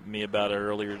to me about it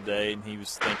earlier today, and he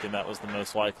was thinking that was the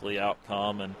most likely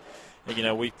outcome. And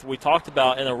we talked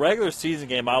about in a regular season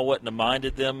game, I wouldn't have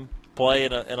minded them play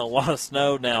in a lot of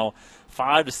snow. Now,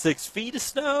 5 to 6 feet of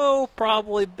snow,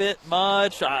 probably a bit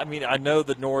much. I mean, I know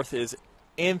the North is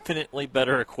infinitely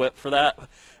better equipped for that.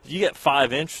 If you get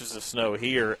 5 inches of snow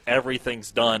here,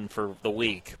 everything's done for the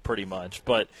week, pretty much.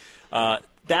 But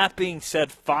that being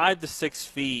said, 5 to 6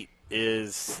 feet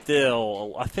is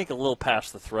still, I think, a little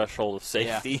past the threshold of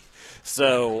safety. Yeah.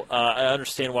 So I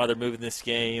understand why they're moving this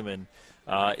game, and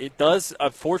it does,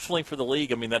 unfortunately for the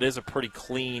league, I mean, that is a pretty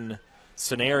clean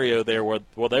scenario there where,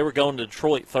 well, they were going to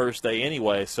Detroit Thursday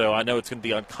anyway, so I know it's going to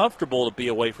be uncomfortable to be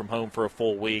away from home for a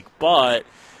full week, but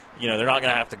they're not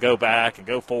going to have to go back and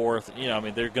go forth. I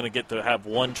mean, they're going to get to have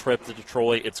one trip to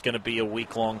Detroit. It's going to be a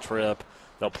week-long trip.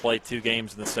 They'll play 2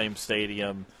 games in the same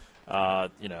stadium,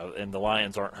 and the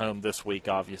Lions aren't home this week,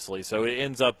 obviously. So it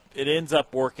ends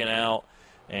up working out,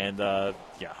 and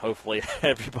hopefully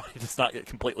everybody does not get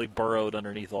completely burrowed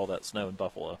underneath all that snow in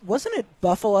Buffalo. Wasn't it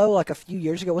Buffalo like a few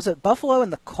years ago? Was it Buffalo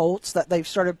and the Colts that they've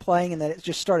started playing, and then it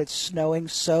just started snowing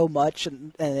so much,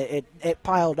 and it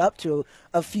piled up to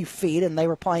a few feet, and they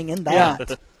were playing in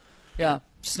that? Yeah,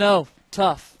 snow,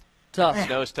 tough.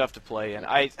 Snow is tough to play in.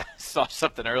 I saw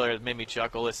something earlier that made me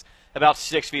chuckle. It's about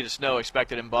 6 feet of snow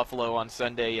expected in Buffalo on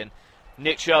Sunday, and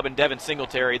Nick Chubb and Devin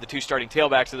Singletary, the 2 starting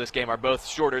tailbacks of this game, are both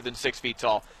shorter than 6 feet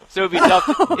tall. So it'd be tough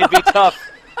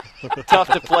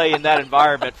to play in that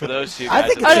environment for those 2 guys. I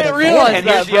didn't realize and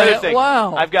that. Here's the other thing.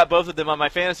 Wow. I've got both of them on my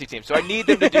fantasy team, so I need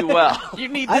them to do well. You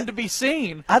need them to be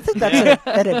seen. I think that's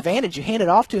an advantage. You hand it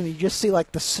off to him, you just see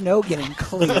like the snow getting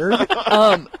cleared.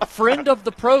 Friend of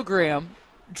the program,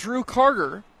 Drew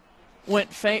Carter, went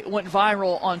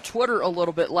viral on Twitter a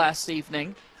little bit last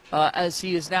evening, as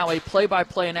he is now a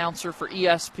play-by-play announcer for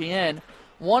ESPN.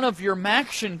 One of your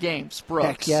Maction games, Brooks,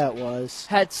 heck yeah, it was,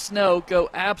 had snow go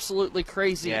absolutely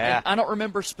crazy. Yeah. And I don't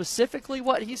remember specifically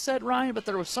what he said, Ryan, but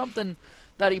there was something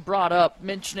that he brought up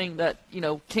mentioning that,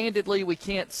 candidly, we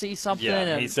can't see something. Yeah,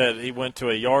 and he said he went to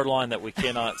a yard line that we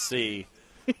cannot see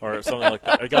or something like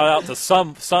that. It got out to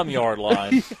some yard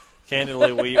line.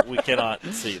 Candidly, we cannot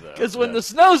see that. Because when the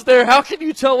snow's there, how can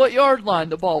you tell what yard line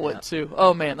the ball went to?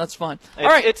 Oh, man, that's fun. All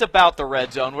right. It's about the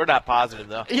red zone. We're not positive,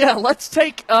 though. Yeah, let's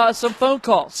take some phone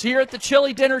calls. Here at the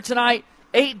Chili Dinner tonight,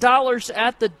 $8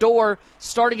 at the door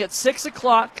starting at 6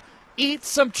 o'clock. Eat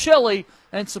some chili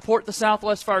and support the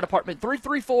Southwest Fire Department.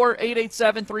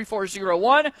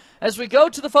 334-887-3401. As we go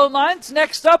to the phone lines,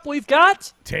 next up we've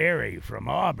got Terry from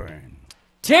Auburn.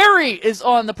 Terry is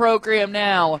on the program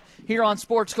now here on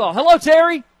Sports Call. Hello,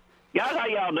 Terry. Guys, how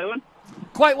y'all doing?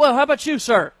 Quite well. How about you,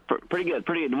 sir? Pretty good,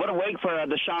 pretty good. What a week for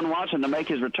Deshaun Watson to make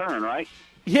his return, right?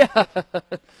 Yeah.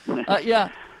 Yeah.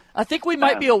 I think we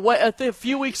might be a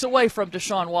few weeks away from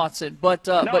Deshaun Watson, but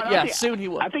soon he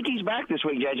will. I think he's back this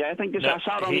week, JJ. I think I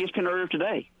saw it on ESPN earlier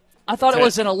today. I thought it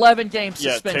was an 11-game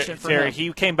suspension for Terry, him.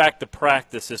 he came back to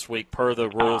practice this week per the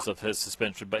rules of his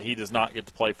suspension, but he does not get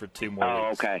to play for 2 more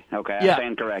weeks. Okay. Yeah. I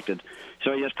stand corrected.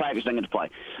 So he just practiced, doesn't get to play.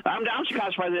 I'm kind of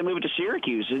surprised they moved it to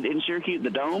Syracuse. In Syracuse,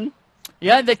 the Dome?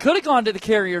 Yeah, they could have gone to the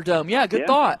Carrier Dome. Yeah, good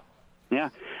thought. Yeah.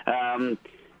 Guys,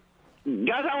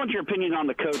 I want your opinion on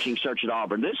the coaching search at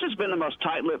Auburn. This has been the most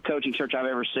tight-lipped coaching search I've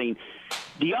ever seen.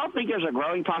 Do y'all think there's a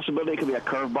growing possibility it could be a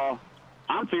curveball?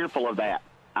 I'm fearful of that.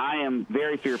 I am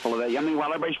very fearful of that. I mean, while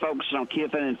everybody's focusing on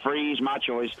Kiffin and Freeze, my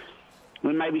choice,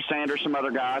 and maybe Sanders, some other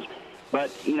guys,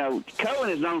 but, Cohen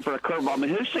is known for a curveball. I mean,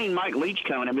 who's seen Mike Leach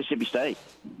coming at Mississippi State?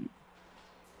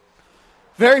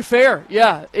 Very fair.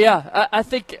 Yeah. I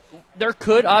think there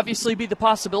could obviously be the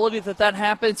possibility that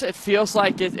happens. It feels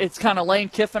like it's kind of Lane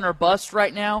Kiffin or bust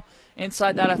right now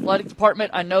inside that athletic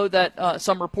department. I know that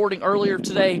some reporting earlier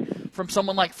today from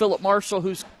someone like Philip Marshall,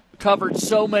 who's covered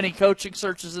so many coaching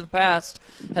searches in the past,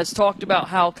 has talked about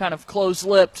how kind of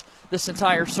close-lipped this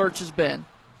entire search has been.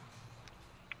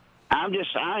 I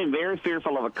am very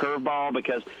fearful of a curveball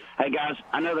because, hey, guys,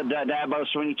 I know that Dabo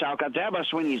Swinney talk up. Dabo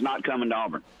Swinney is not coming to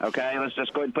Auburn, okay? Let's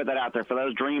just go ahead and put that out there. For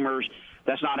those dreamers,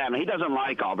 that's not happening. He doesn't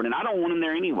like Auburn, and I don't want him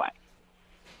there anyway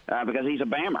because he's a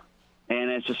Bammer. And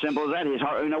it's as simple as that. His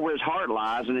heart, where his heart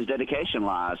lies and his dedication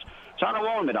lies. So I don't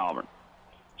want him at Auburn.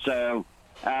 So,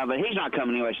 but he's not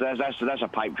coming anyway, so that's a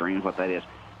pipe dream, what that is.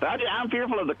 But I'm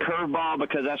fearful of the curveball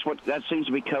because that seems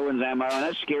to be Cohen's ammo, and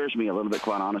that scares me a little bit,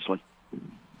 quite honestly.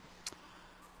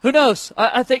 Who knows?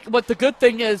 I think what the good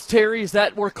thing is, Terry, is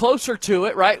that we're closer to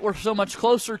it, right? We're so much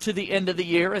closer to the end of the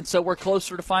year, and so we're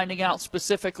closer to finding out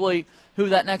specifically who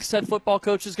that next head football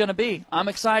coach is going to be. I'm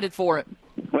excited for it.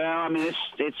 Well, I mean,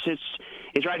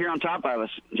 it's right here on top of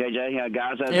us, JJ.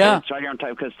 Guys, yeah. It's right here on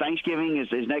top because Thanksgiving is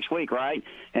next week, right?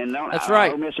 And that's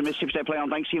right. Ole Miss and Mississippi State play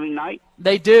on Thanksgiving night.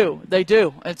 They do.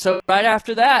 And so right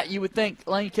after that, you would think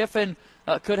Lane Kiffin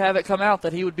could have it come out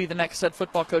that he would be the next head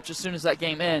football coach as soon as that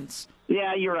game ends.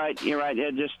 Yeah, you're right.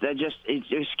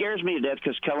 It scares me to death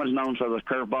because Cohen's known for the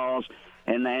curveballs,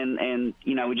 and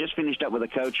we just finished up with a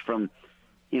coach from,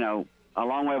 a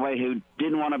long way away who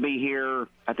didn't want to be here.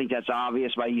 I think that's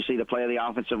obvious by you see the play of the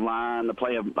offensive line, the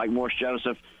play of like Morris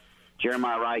Joseph,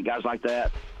 Jeremiah Wright, guys like that.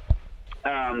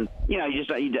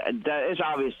 It's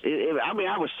obvious.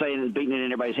 I was saying and beating it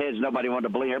in everybody's heads. Nobody wanted to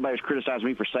believe. Everybody was criticizing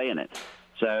me for saying it.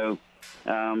 So,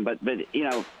 I'm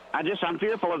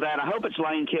fearful of that. I hope it's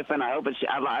Lane Kiffin. I was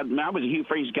a Hugh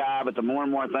Freeze guy, but the more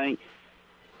and more I think,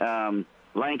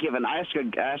 Lane Kiffin. I asked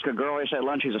a girl yesterday at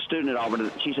lunch who's a student at Auburn.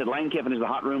 She said Lane Kiffin is the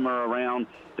hot rumor around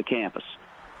the campus.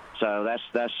 So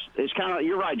it's kind of,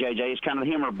 you're right, JJ. It's kind of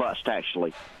him or bust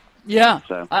actually. Yeah,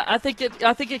 so. I think it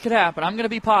could happen. I'm going to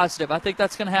be positive. I think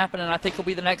that's going to happen, and I think he'll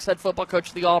be the next head football coach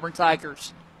of the Auburn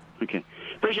Tigers. Okay,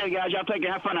 appreciate it, guys. Y'all take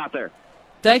care. Have fun out there.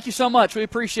 Thank you so much. We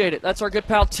appreciate it. That's our good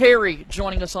pal Terry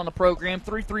joining us on the program.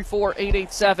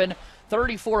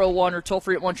 334-887-3401 or toll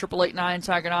free at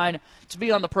 1-888-9-TIGER-9 to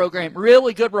be on the program.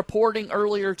 Really good reporting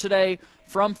earlier today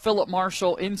from Philip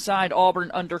Marshall inside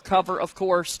Auburn undercover, of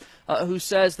course, who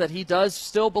says that he does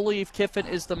still believe Kiffin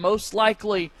is the most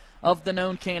likely of the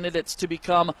known candidates to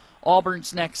become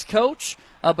Auburn's next coach.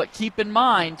 But keep in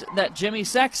mind that Jimmy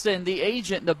Sexton, the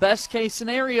agent, the best case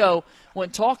scenario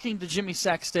when talking to Jimmy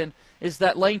Sexton is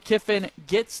that Lane Kiffin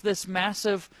gets this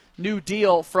massive new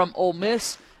deal from Ole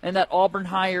Miss and that Auburn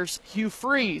hires Hugh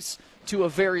Freeze to a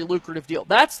very lucrative deal.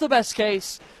 That's the best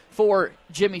case for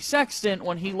Jimmy Sexton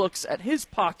when he looks at his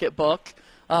pocketbook.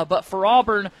 But for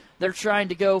Auburn, they're trying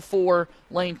to go for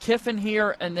Lane Kiffin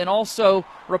here, and then also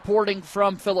reporting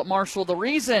from Philip Marshall. The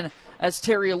reason, as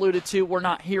Terry alluded to, we're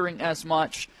not hearing as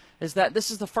much is that this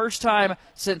is the first time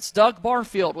since Doug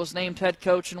Barfield was named head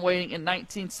coach in waiting in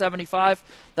 1975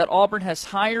 that Auburn has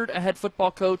hired a head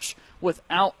football coach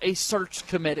without a search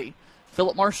committee.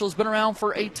 Philip Marshall has been around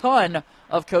for a ton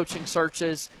of coaching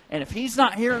searches, and if he's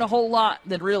not hearing a whole lot,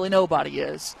 then really nobody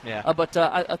is. Yeah. But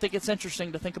I think it's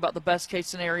interesting to think about the best-case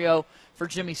scenario for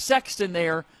Jimmy Sexton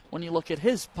there when you look at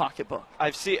his pocketbook.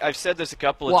 I've said this a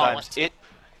couple of times.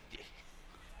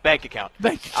 Bank account.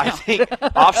 I think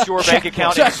offshore bank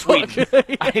account in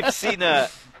Sweden.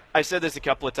 I've said this a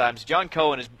couple of times. John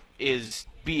Cohen is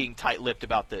being tight-lipped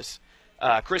about this.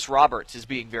 Chris Roberts is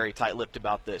being very tight-lipped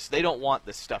about this. They don't want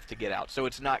this stuff to get out, so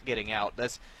it's not getting out.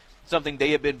 That's something they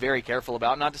have been very careful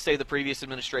about. Not to say the previous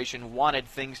administration wanted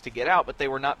things to get out, but they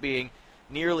were not being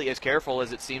nearly as careful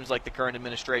as it seems like the current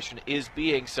administration is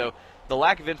being. So the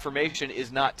lack of information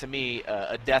is not, to me,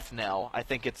 a death knell. I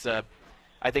think it's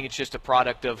just a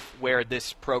product of where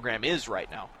this program is right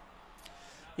now.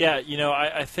 Yeah,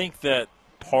 I think that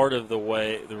part of the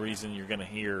reason you're going to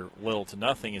hear little to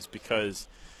nothing is because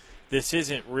this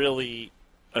isn't really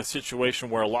a situation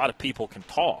where a lot of people can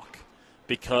talk,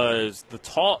 because the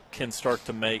talk can start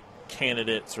to make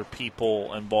candidates or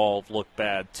people involved look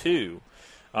bad too,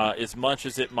 as much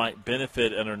as it might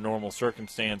benefit in a normal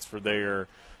circumstance for there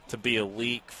to be a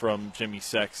leak from Jimmy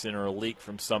Sexton or a leak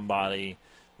from somebody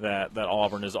that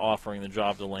Auburn is offering the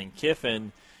job to Lane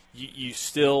Kiffin. You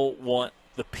still want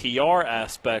the PR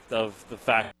aspect of the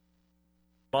fact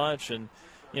much, and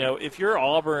if you're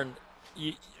Auburn,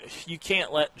 you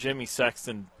can't let Jimmy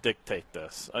Sexton dictate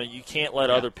this. You can't let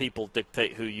other people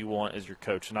dictate who you want as your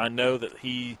coach. And I know that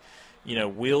he,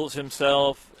 wheels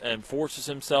himself and forces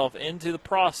himself into the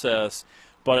process.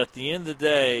 But at the end of the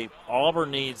day,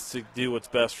 Auburn needs to do what's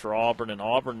best for Auburn, and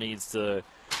Auburn needs to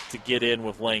get in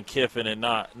with Lane Kiffin and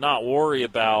not worry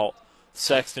about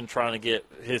Sexton trying to get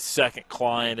his second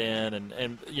client in.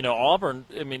 And Auburn,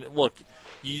 I mean, look,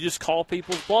 you just call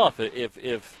people's bluff. If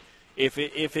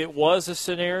it was a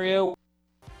scenario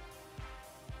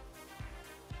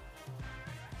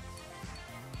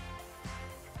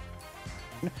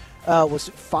was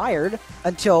fired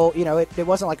until, it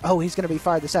wasn't like, oh, he's going to be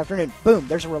fired this afternoon. Boom,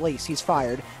 there's a release. He's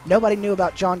fired. Nobody knew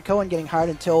about John Cohen getting hired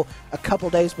until a couple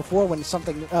days before when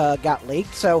something got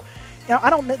leaked. So, I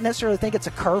don't necessarily think it's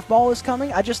a curveball is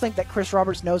coming. I just think that Chris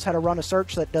Roberts knows how to run a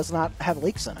search that does not have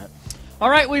leaks in it. All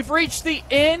right, we've reached the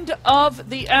end of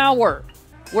the hour.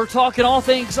 We're talking all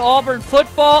things Auburn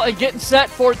football and getting set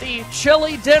for the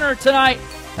chili dinner tonight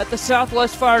at the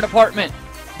Southwest Fire Department.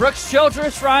 Brooks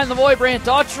Childress, Ryan Lavoie, Brant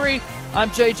Daughtry. I'm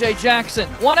J.J. Jackson.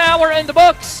 1 hour in the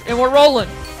books, and we're rolling.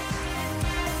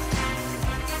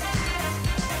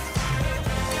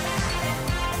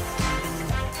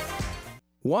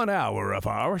 One hour of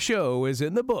our show is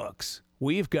in the books.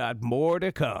 We've got more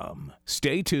to come.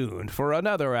 Stay tuned for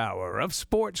another hour of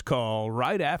Sports Call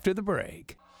right after the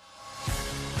break.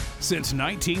 Since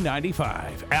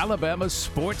 1995, Alabama's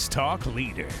sports talk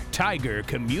leader, Tiger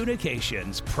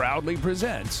Communications, proudly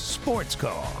presents Sports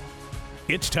Call.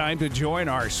 It's time to join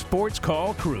our Sports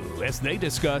Call crew as they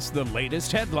discuss the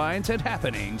latest headlines and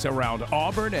happenings around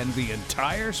Auburn and the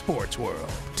entire sports world.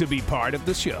 To be part of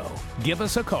the show, give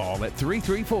us a call at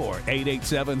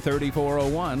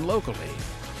 334-887-3401 locally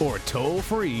or toll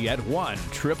free at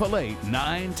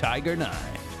 1-888-9-TIGER-9.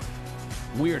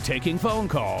 We're taking phone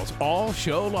calls all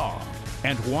show long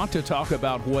and want to talk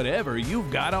about whatever you've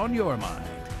got on your mind.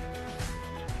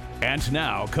 And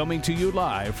now, coming to you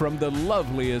live from the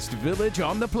loveliest village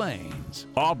on the plains,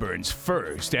 Auburn's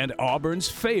first and Auburn's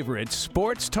favorite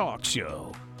sports talk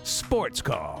show, Sports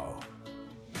Call.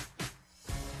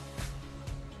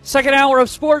 Second hour of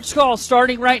Sports Call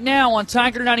starting right now on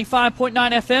Tiger 95.9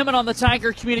 FM and on the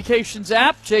Tiger Communications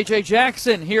app. J.J.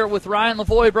 Jackson here with Ryan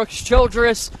Lavoie, Brooks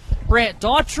Childress, Brant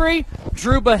Daughtry.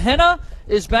 Drew Bahena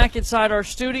is back inside our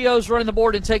studios running the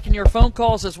board and taking your phone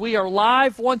calls as we are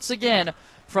live once again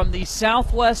from the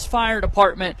Southwest Fire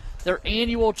Department. Their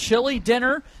annual chili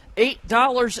dinner,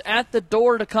 $8 at the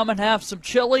door to come and have some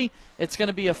chili. It's going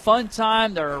to be a fun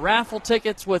time. There are raffle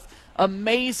tickets with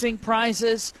amazing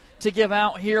prizes to give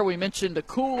out here. We mentioned a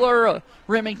cooler, a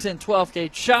Remington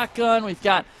 12-gauge shotgun. We've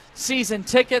got season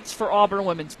tickets for Auburn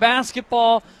women's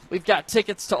basketball. We've got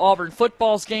tickets to Auburn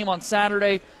football's game on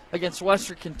Saturday against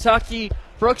Western Kentucky.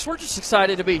 Brooks, we're just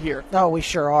excited to be here. Oh, we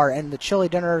sure are. And the chili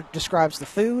dinner describes the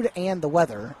food and the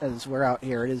weather as we're out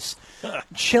here. It is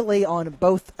chilly on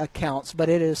both accounts, but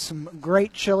it is some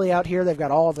great chili out here. They've got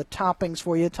all the toppings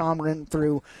for you. Tom ran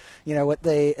through, what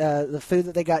they the food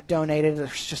that they got donated.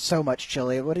 There's just so much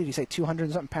chili. What did he say?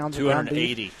 200-something pounds of ground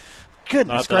beef? 280.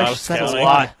 Goodness gracious, that is a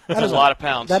lot. That is a lot of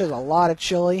pounds. That is a lot of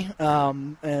chili.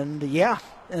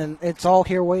 And it's all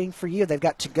here waiting for you. They've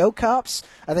got to-go cups.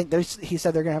 I think he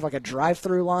said they're going to have like a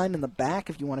drive-through line in the back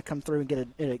if you want to come through and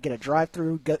get a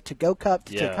drive-through to-go cup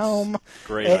to take home.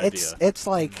 Great idea. It's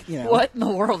like, What in the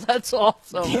world? That's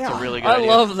awesome. Yeah. That's a really good idea.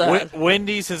 I love that.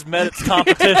 Wendy's has met its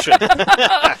competition.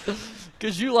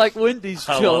 Because you like Wendy's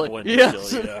chili. I love Wendy's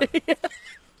chili, yeah.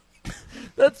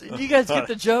 You guys get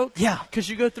the joke? Yeah. Because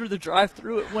you go through the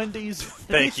drive-through at Wendy's.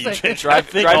 Thank you.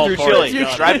 Drive-through chili.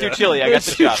 Drive-through chili. I got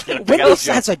the job. Wendy's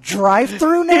has a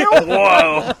drive-through now?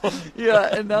 Whoa.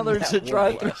 Yeah, and now there's a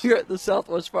drive-through here at the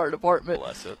Southwest Fire Department.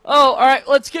 Bless it. Oh, all right.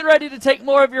 Let's get ready to take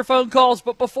more of your phone calls.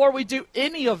 But before we do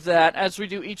any of that, as we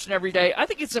do each and every day, I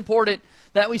think it's important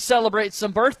that we celebrate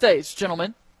some birthdays,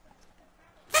 gentlemen.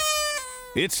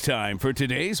 It's time for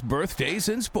today's Birthdays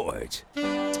in Sports.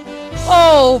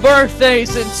 Oh,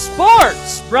 birthdays in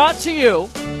sports, brought to you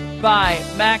by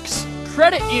Max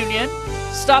Credit Union.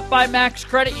 Stop by Max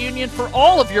Credit Union for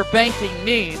all of your banking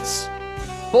needs.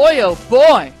 Boy, oh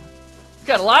boy, we've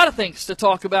got a lot of things to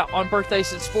talk about on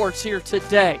birthdays in sports here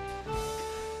today.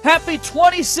 Happy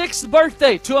 26th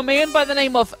birthday to a man by the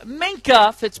name of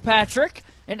Minkah Fitzpatrick,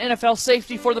 an NFL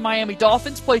safety for the Miami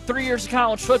Dolphins. Played 3 years of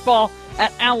college football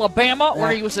at Alabama,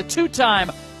 where he was a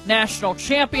two-time national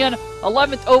champion,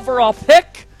 11th overall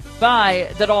pick by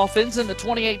the Dolphins in the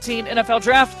 2018 NFL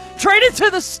Draft, traded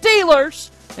to the Steelers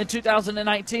in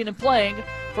 2019 and playing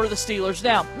for the Steelers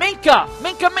now.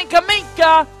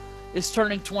 Minkah is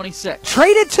turning 26.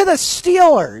 Traded to the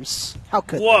Steelers. How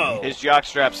could Whoa. His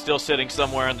jockstrap's still sitting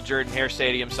somewhere on the Jordan Hare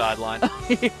Stadium sideline.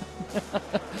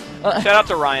 Shout out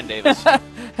to Ryan Davis.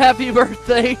 Happy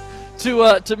birthday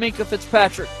to Minkah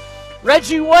Fitzpatrick.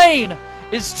 Reggie Wayne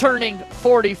is turning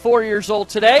 44 years old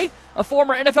today, a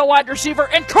former NFL wide receiver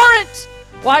and current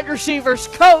wide receivers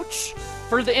coach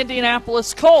for the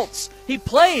Indianapolis Colts. He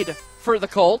played for the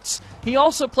Colts. He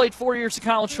also played 4 years of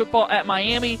college football at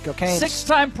Miami. Go Canes.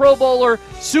 Six-time Pro Bowler,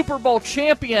 Super Bowl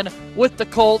champion with the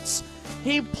Colts.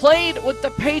 He played with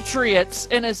the Patriots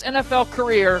in his NFL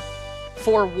career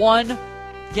for one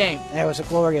game. It was a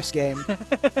glorious game.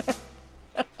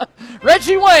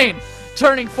 Reggie Wayne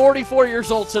turning 44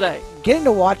 years old today. Getting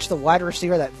to watch the wide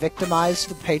receiver that victimized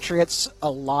the Patriots a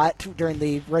lot during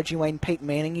the Reggie Wayne, Peyton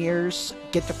Manning years,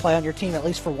 get to play on your team at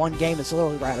least for one game is a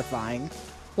little gratifying.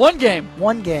 One game,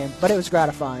 but it was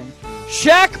gratifying.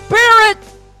 Shaq Barrett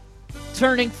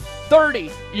turning 30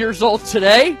 years old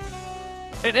today.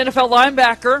 an NFL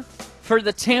linebacker for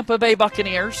the Tampa Bay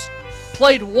Buccaneers.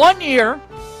 Played 1 year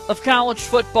of college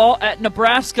football at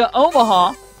Nebraska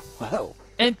Omaha. Wow.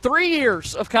 And 3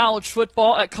 years of college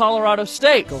football at Colorado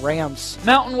State. Go Rams.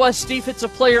 Mountain West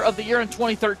Defensive Player of the Year in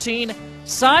 2013.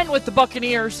 Signed with the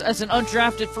Buccaneers as an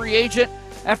undrafted free agent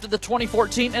after the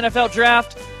 2014 NFL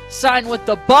Draft. Signed with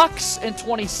the Bucs in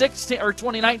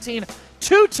 2019.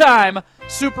 Two-time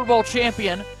Super Bowl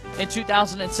champion in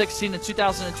 2016 and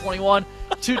 2021.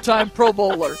 Two-time Pro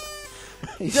Bowler.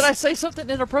 Did I say something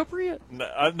inappropriate?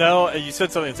 No, you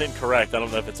said something that's incorrect. I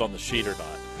don't know if it's on the sheet or not.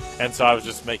 And so I was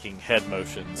just making head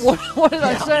motions. What did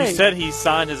I say? You said he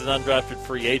signed as an undrafted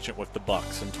free agent with the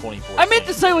Bucs in 2014. I meant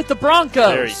to say with the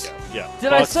Broncos. There you go. Yeah.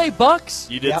 Did Bucs. I say Bucs?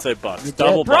 You did say Bucs. You did.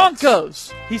 Double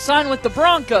Broncos. He signed with the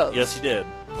Broncos. Yes, he did.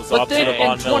 Was But opposite then of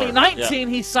Von in Miller. 2019,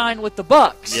 he signed with the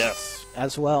Bucs. Yes.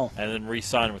 As well. And then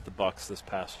re-signed with the Bucs this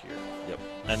past year. Yep.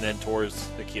 And then tore his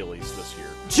Achilles this year.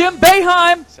 Jim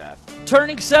Boeheim, Sad.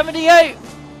 turning 78.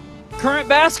 Current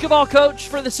basketball coach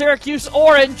for the Syracuse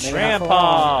Orange. Maybe not for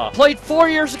Grandpa. Played 4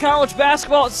 years of college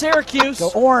basketball at Syracuse. Go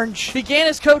Orange. Began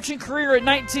his coaching career in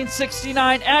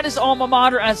 1969 at his alma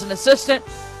mater as an assistant.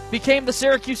 Became the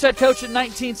Syracuse head coach in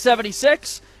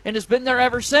 1976 and has been there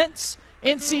ever since.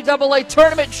 NCAA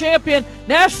tournament champion,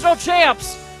 national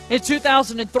champs in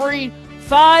 2003.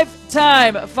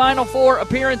 5-time Final Four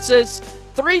appearances.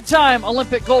 3-time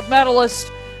Olympic gold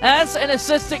medalist as an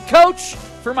assistant coach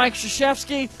for Mike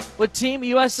Krzyzewski with Team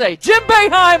USA. Jim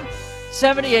Boeheim,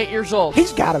 78 years old.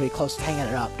 He's got to be close to hanging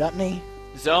it up, doesn't he?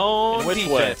 Zone In which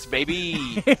defense,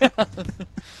 baby.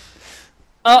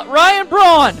 Ryan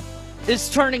Braun is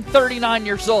turning 39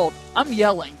 years old. I'm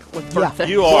yelling with birthday.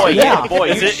 You are. Yeah. Boy,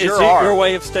 you Is it sure are. your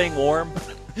way of staying warm?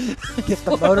 Get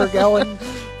the motor going.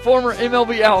 Former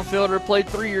MLB outfielder, played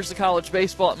 3 years of college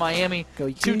baseball at Miami. Go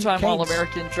you, Two-time Canes.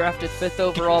 All-American, drafted 5th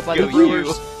overall by Go the Brewers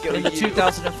you. Go in the you.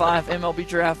 2005 MLB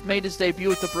draft. Made his debut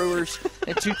with the Brewers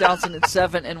in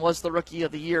 2007 and was the Rookie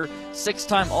of the Year.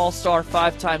 6-time All-Star,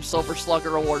 5-time Silver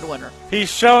Slugger Award winner.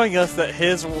 He's showing us that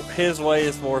his way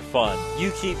is more fun. You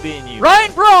keep being you.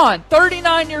 Ryan Braun,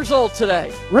 39 years old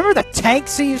today. Remember the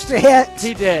tanks he used to hit?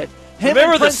 He did. Him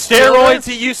Remember and the Prince steroids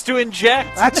Fielder? he used to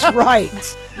inject? That's right.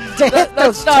 To hit That's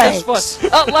those not tanks. as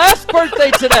fun. Last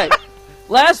birthday today.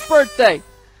 Last birthday.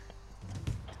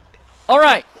 All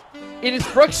right. It is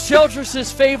Brooks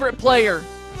Childress' favorite player.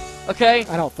 Okay?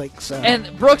 I don't think so.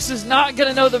 And Brooks is not going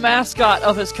to know the mascot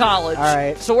of his college. All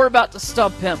right. So we're about to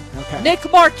stump him. Okay. Nick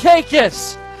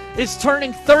Markakis is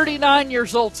turning 39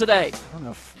 years old today. I don't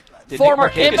know if Did Former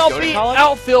Nick Markakis go to MLB college?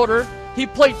 outfielder. He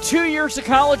played 2 years of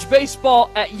college baseball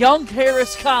at Young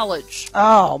Harris College.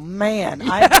 Oh, man.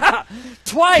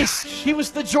 Twice, he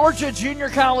was the Georgia Junior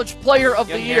College Player of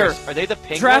Young the Year. Harris. Are they the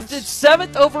Penguins? Drafted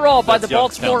 7th overall by That's the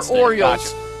Baltimore Youngstown State.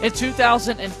 Orioles in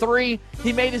 2003.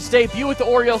 He made his debut with the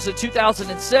Orioles in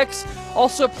 2006.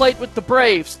 Also played with the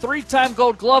Braves. 3-time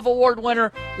Gold Glove Award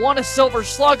winner. Won a Silver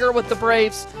Slugger with the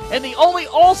Braves. And the only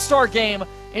All-Star game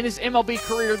in his MLB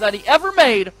career that he ever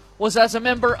made was as a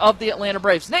member of the Atlanta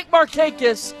Braves. Nick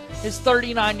Markakis is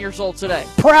 39 years old today.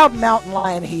 proud mountain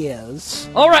lion he is.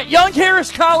 All right, Young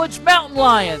Harris College Mountain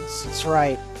Lions. That's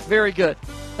right. Very good.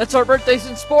 That's our Birthdays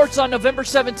in Sports on November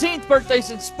 17th.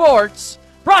 Birthdays in Sports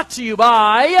brought to you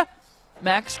by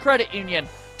Max Credit Union.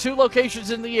 2 locations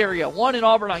in the area. One in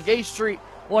Auburn on Gay Street.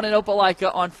 One in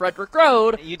Opelika on Frederick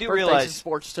Road. You do Birthdays realize in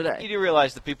Sports today. You do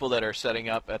realize the people that are setting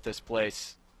up at this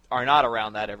place are not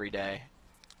around that every day.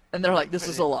 And they're like, this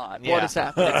is a lot. Yeah. What is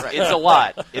happening right It's now? a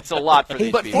lot. It's a lot for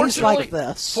these But people. He's like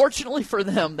this. Fortunately for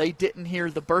them, they didn't hear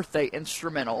the birthday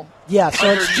instrumental. Yeah,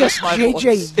 so it's just my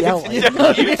JJ yelling. You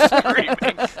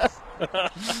screaming.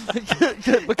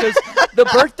 Because the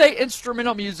birthday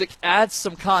instrumental music adds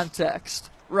some context,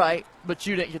 right? But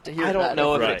you didn't get to hear I that. don't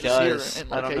know if Right. it does. Here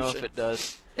in I don't know if location. it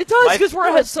does. It does My- because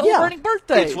we're celebrating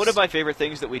birthdays. It's one of my favorite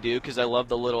things that we do because I love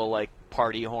the little like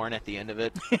party horn at the end of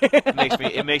it.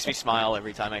 It makes me smile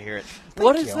every time I hear it.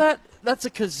 What Thank is you. that? That's a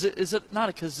kazoo. Is it not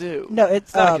a kazoo? No,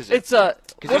 it's not a kazoo. It's a.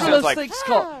 Kazoo What are sounds those like- things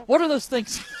called? What are those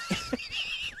things?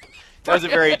 That was a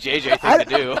very JJ thing to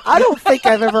do. I don't think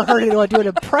I've ever heard anyone do an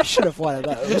impression of one of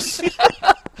those.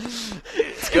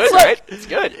 It's good, like- right? It's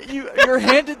good. You're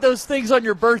handed those things on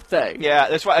your birthday. Yeah,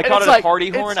 that's why I And call it's it a like- party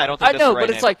it's- horn. I don't think I that's know, the right but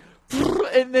it's name. like,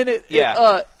 and then it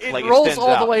Yeah, it like it rolls spins all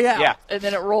the out. way out, Yeah. and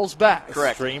then it rolls back.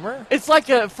 Correct. Streamer? It's like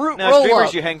a fruit No, roll streamers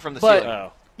up. you hang from the but ceiling.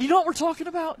 Oh. you know what we're talking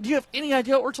about? Do you have any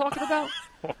idea what we're talking about?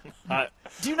 I,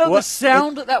 Do you know the What-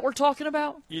 sound that we're talking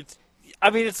about? I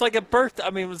mean, it's like a birthday. I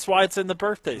mean, that's why it's in the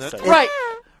birthday section.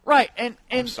 Right, and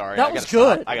sorry, that I was gotta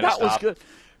good. stop. I gotta That was stop. good.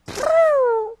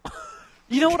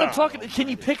 You know what I'm talking? Can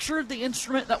you picture the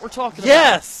instrument that we're talking about?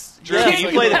 Yes. Drew, Yes. can you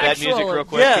play the bed music real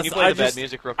quick? Yes, Can you play I the bed just-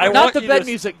 music real I quick? Not want the you bed to-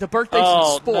 music. The birthdays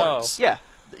Oh, and sports. Yeah,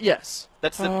 Yes.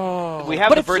 that's the. Oh. We have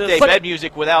But the it's birthday just- but bed it-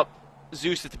 music without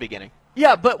Zeus at the beginning.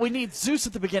 Yeah, but we need Zeus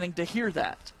at the beginning to hear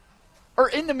that. Or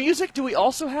in the music, do we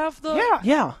also have the?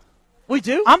 Yeah. We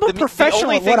do? I'm a The professional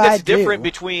only at thing what that's I do. different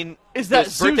between Is that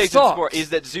those Zeus birthdays talks. and sport is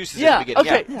that Zeus is Yeah. at the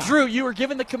beginning. Okay, Yeah. Drew, you were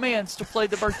given the commands to play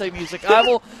the birthday music. I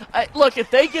will. Look,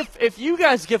 if you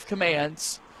guys give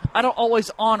commands, I don't always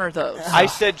honor those. I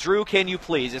said, Drew, can you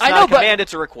please? It's I not know, a but- command;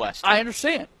 it's a request. I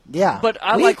understand. Yeah. But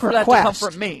I We like for that to come request.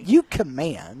 from me. You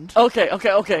command. Okay.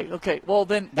 Well,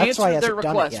 then That's why he answer their hasn't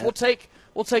done it request. yet.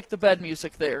 We'll take the bed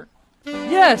music there.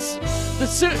 Yes, the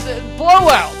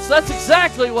blowouts. That's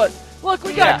exactly what. Look,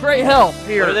 we got Yeah. great help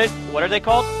here. What are they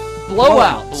called?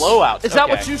 Blowouts. Blowouts, Is that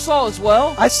okay. what you saw as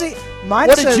well? I see. Mine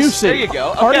What says did you see? There you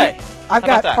go. Party, Okay. I've How about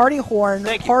got that? party horn,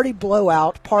 Thank you. party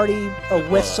blowout, party a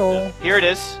whistle. Here it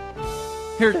is.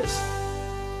 Here it is.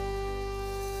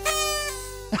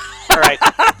 All right.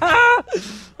 You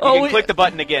Oh, can we- click the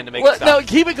button again to make Well, it stop. no,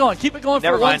 keep it going. Keep it going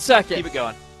Never for mind. 1 second. Keep it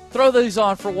going. Throw these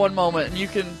on for 1 moment, and you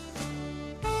can.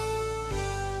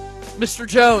 Mr.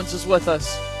 Jones is with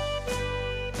us.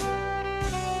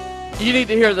 You need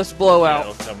to hear this blowout.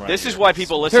 It'll come right This is here. why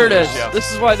people listen Here it to is. this show.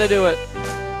 This is why they do it.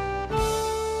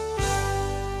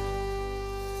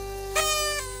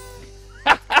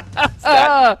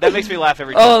 That makes me laugh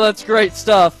every time. Oh, that's great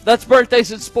stuff. That's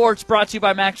Birthdays in Sports, brought to you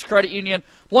by Max Credit Union.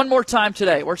 One more time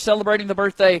today, we're celebrating the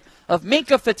birthday of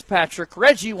Minka Fitzpatrick,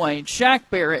 Reggie Wayne, Shaq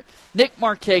Barrett, Nick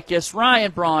Markakis,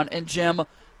 Ryan Braun, and Jim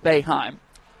Boeheim.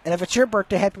 And if it's your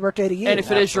birthday, happy birthday to you. And if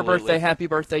it is your Absolutely. birthday, happy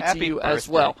birthday to Happy you as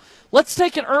birthday. well. Let's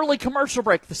take an early commercial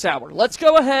break this hour. Let's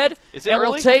go ahead Is it and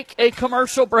early? we'll take a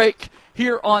commercial break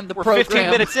here on the We're program. 15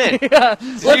 minutes in. Yeah.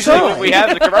 It's Let's usually go. when we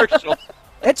have the commercial.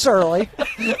 It's early.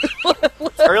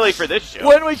 It's early for this show.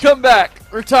 When we come back,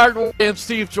 retired William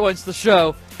Steve joins the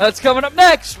show. That's coming up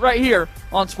next right here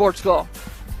on Sports Call.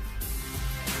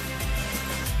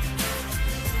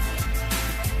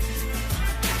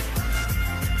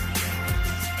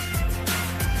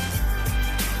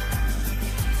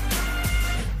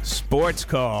 Sports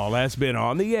Call has been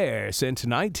on the air since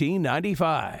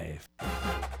 1995.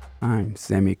 I'm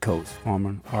Sammy Coates,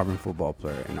 former Auburn football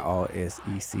player and all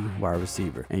SEC wide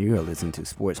receiver, and you are listening to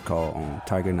Sports Call on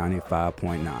Tiger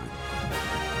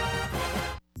 95.9.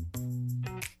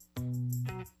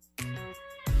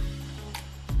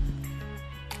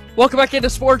 Welcome back into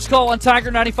Sports Call on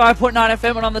Tiger 95.9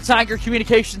 FM and on the Tiger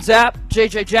Communications app.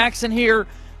 JJ Jackson here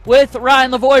with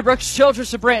Ryan Lavoie, Brooks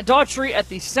Childress, and Brant Daughtry at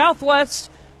the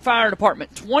Southwest Fire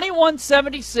Department,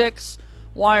 2176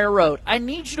 Wire Road. I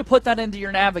need you to put that into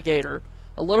your navigator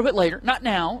a little bit later. Not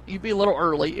now. You'd be a little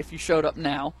early if you showed up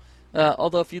now.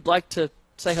 Although if you'd like to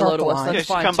say Start hello to the us, line. that's Yeah, just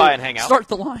fine come too. by and hang out. Start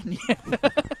the line. Yeah.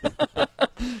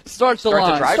 Start the Start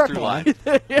line. the drive-through Start line.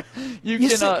 You You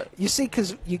can. see,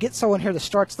 because you get someone here that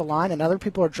starts the line, and other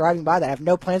people are driving by that have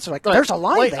no plans. They're like, Right. "There's a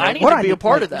line Wait, there. I need What to do be a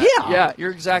part of that. Yeah,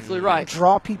 You're exactly right.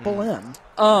 Draw people in.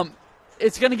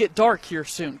 It's going to get dark here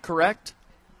soon, correct?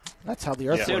 That's how the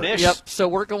earth works. Soonish. Yep. So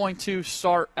we're going to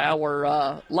start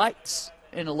our lights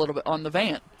in a little bit on the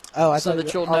van. Oh, I So thought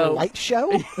that you'll our know. light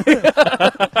show.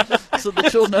 So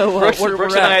that you'll know Brooks, where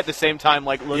Brooks we're and I at. at the same time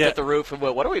looked Yeah. at the roof and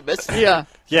went, what are we missing? Yeah.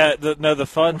 Yeah, the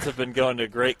funds have been going to a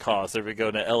great cause. They've been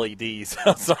going to LEDs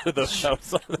outside of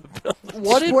the building.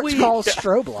 What did Sports we call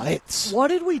strobe lights. What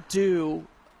did we do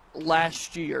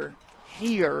last year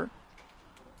here?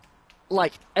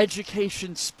 Like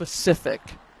education specific.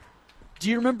 Do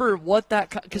you remember what that?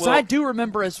 Because Well, I do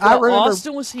remember as I well. remember-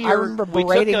 Austin was here. I remember We took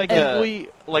berating.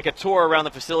 like a tour around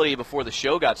the facility before the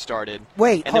show got started.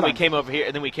 Wait, and hold then we on. came over here,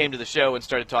 and then we came to the show and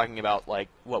started talking about like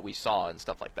what we saw and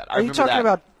stuff like that. I Are you remember talking that.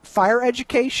 about fire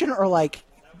education or like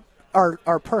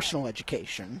our personal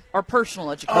education? Our personal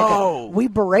education. Oh. We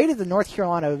berated the North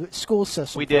Carolina school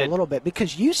system We for a did. little bit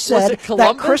because you said it that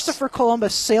Columbus? Christopher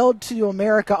Columbus sailed to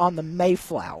America on the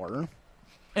Mayflower.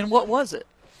 And what was it?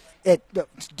 It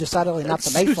decidedly not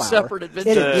That's the two Mayflower. separate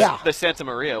adventures. Yeah. The Santa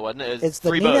Maria, wasn't it? It's the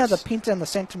three Nina, boats. the Pinta, and the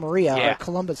Santa Maria Yeah. are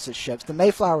Columbus's ships. The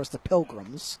Mayflower was the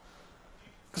Pilgrims.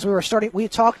 Because we were starting, we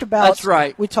talked about. That's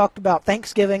right. We talked about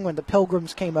Thanksgiving when the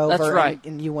Pilgrims came over. That's right.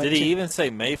 And you went. Did he to, even say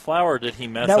Mayflower, or did he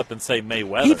mess Nope. up and say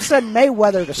Mayweather? He said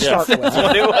Mayweather to start with. That's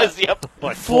what it was. Yep.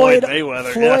 like Floyd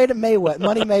Mayweather. Floyd Mayweather,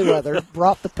 Money Mayweather,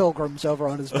 brought the Pilgrims over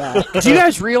on his back. Do you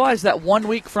guys realize that 1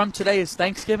 week from today is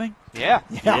Thanksgiving? Yeah.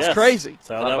 Yeah. It's crazy. That's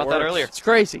how Thought that about that works. earlier. It's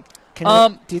crazy. Do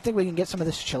you think we can get some of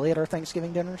this chili at our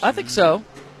Thanksgiving dinners? I think so.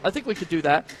 I think we could do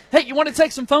that. Hey, you want to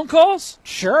take some phone calls?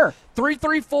 Sure.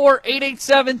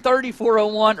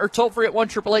 334-887-3401 or toll free at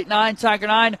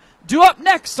 1-888-9-TIGER-9. Due up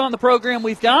next on the program,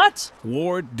 we've got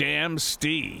Ward Dam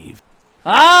Steve.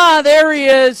 There he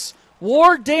is.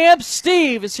 Ward Dam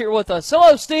Steve is here with us.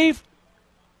 Hello, Steve.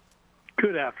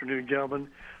 Good afternoon, gentlemen.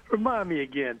 Remind me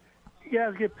again, you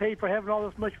guys get paid for having all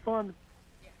this much fun?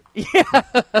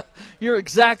 Yeah, you're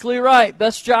exactly right.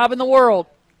 Best job in the world.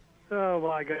 Oh,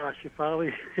 my gosh, if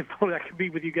only I could be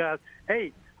with you guys.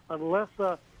 Hey, unless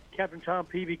Captain Tom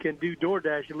Peavy can do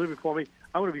DoorDash delivery for me,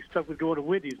 I'm going to be stuck with going to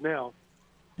Wendy's now.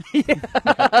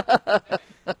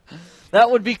 That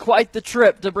would be quite the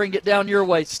trip to bring it down your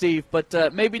way, Steve,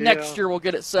 but maybe next year we'll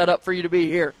get it set up for you to be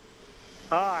here.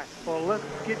 All right, well, let's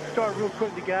get started real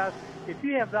quickly, guys. If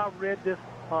you have not read this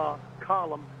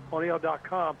column on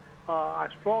AL.com, I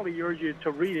strongly urge you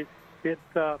to read it. It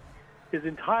is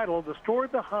entitled "The Story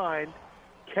Behind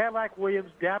Cadillac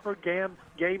Williams' Dapper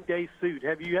Game Day Suit."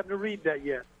 Have you happened to read that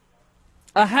yet?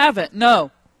 I haven't,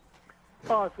 no.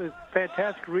 Oh, it's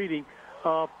fantastic reading.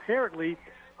 Apparently,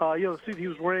 the suit he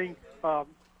was wearing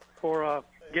for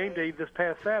game day this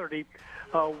past Saturday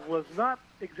was not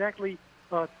exactly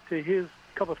to his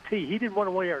cup of tea. He didn't want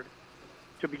to wear it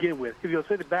to begin with. He was going to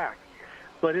send it back.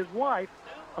 But his wife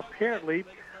apparently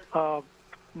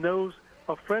knows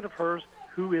a friend of hers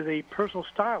who is a personal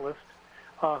stylist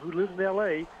who lives in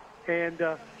L.A., and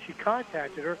she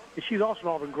contacted her. And she's also an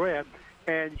Auburn grad,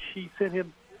 and she sent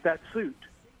him that suit.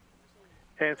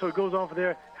 And so it goes on from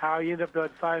there, how he ended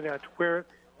up deciding to wear it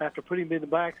after putting him in the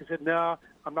box. He said, no,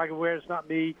 I'm not going to wear it. It's not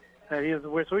me. And he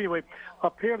doesn't wear it. So anyway,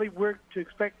 apparently we're to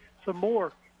expect some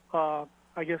more,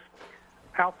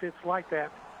 outfits like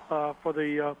that for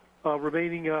the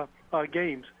remaining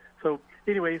games. So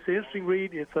anyway, it's an interesting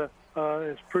read.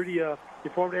 It's pretty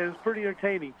informative, and it's pretty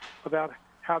entertaining about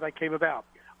how that came about.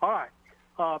 All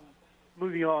right,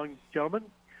 moving on, gentlemen.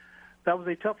 That was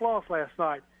a tough loss last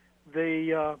night.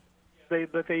 They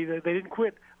didn't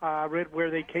quit. I read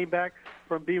where they came back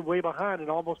from being way behind and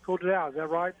almost pulled it out. Is that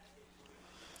right?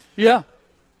 Yeah.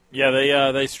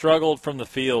 Yeah, they struggled from the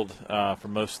field for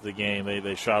most of the game.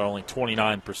 They shot only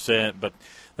 29%, but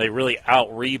they really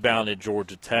out-rebounded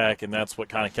Georgia Tech, and that's what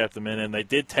kind of kept them in. And they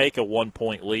did take a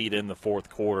 1-point lead in the fourth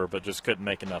quarter, but just couldn't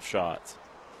make enough shots.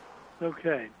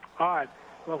 Okay. All right.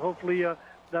 Well, hopefully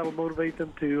that'll motivate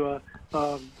them to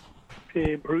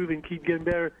improve and keep getting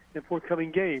better in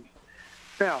forthcoming games.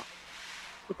 Now,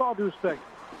 with all due respect,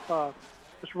 Mr.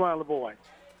 Ryan LeBoy.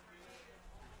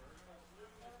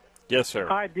 Yes,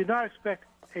 sir. I did not expect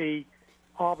a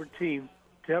Auburn team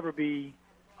to ever be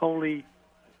only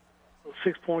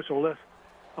 6 points or less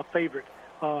a favorite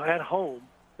at home,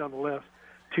 nonetheless,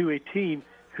 to a team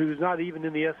who's not even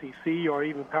in the SEC or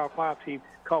even Power 5 team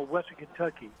called Western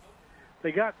Kentucky.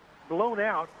 They got blown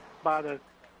out by the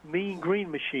Mean Green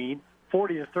Machine,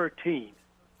 40-13.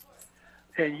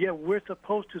 And yet we're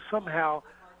supposed to somehow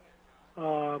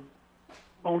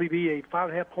only be a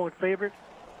 5.5-point favorite.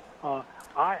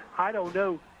 I don't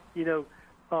know,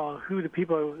 who the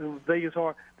people in Vegas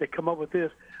are that come up with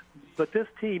this, but this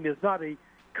team is not a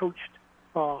coached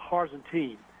Harsin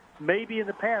team. Maybe in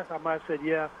the past I might have said,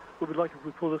 yeah, we'll be lucky if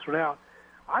we pull this one out.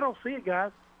 I don't see it,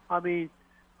 guys. I mean,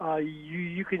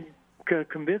 you can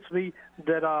convince me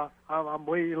that I'm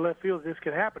way in left field this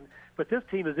could happen, but this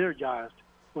team is energized.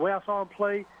 The way I saw them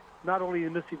play, not only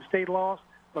in the Mississippi State loss,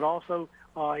 but also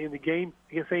in the game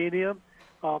against A&M,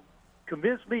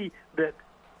 convinced me that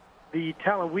the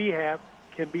talent we have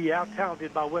can be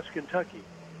out-talented by West Kentucky.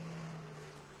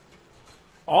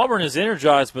 Auburn is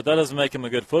energized, but that doesn't make them a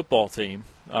good football team.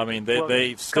 I mean,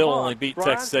 they still only beat Brian,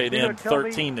 Texas A&M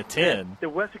 13-10. That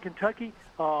Western Kentucky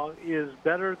is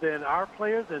better than our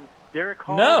players and Derek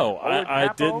Hall. No,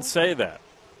 I didn't say that.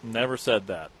 Never said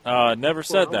that. Never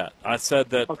said that. I said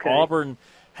that Auburn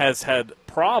has had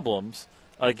problems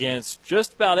against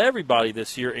just about everybody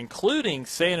this year, including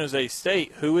San Jose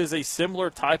State, who is a similar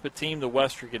type of team to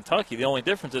Western Kentucky. The only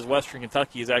difference is Western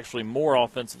Kentucky is actually more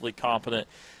offensively competent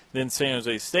than San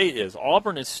Jose State is.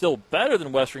 Auburn is still better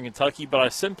than Western Kentucky, but I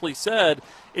simply said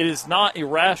it is not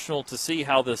irrational to see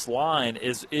how this line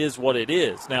is what it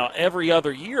is. Now, every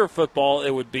other year of football,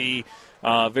 it would be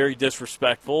very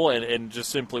disrespectful and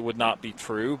just simply would not be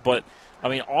true. But, I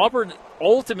mean, Auburn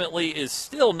ultimately is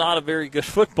still not a very good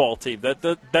football team.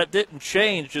 That didn't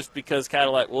change just because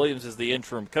Cadillac Williams is the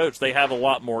interim coach. They have a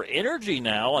lot more energy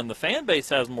now, and the fan base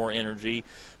has more energy.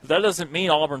 But that doesn't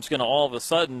mean Auburn's going to all of a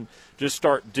sudden just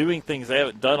start doing things they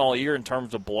haven't done all year in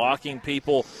terms of blocking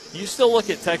people. You still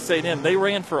look at Texas A&M. They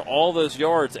ran for all those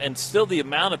yards, and still the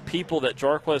amount of people that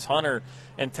Jarquez Hunter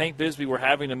and Tank Bisbee were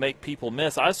having to make people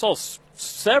miss. I saw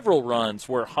several runs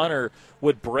where Hunter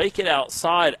would break it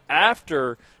outside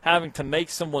after having to make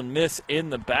someone miss in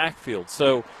the backfield.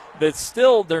 So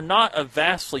they're not a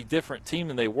vastly different team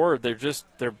than they were.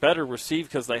 They're better received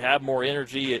because they have more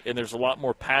energy and there's a lot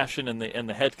more passion in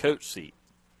the head coach seat.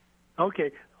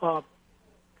 Okay, I'll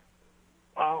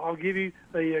give you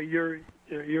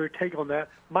your take on that.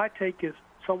 My take is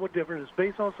somewhat different. It's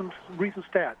based on some recent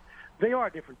stats. They are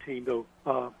a different team, though.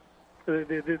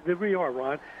 They really are,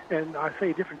 Ron. And I say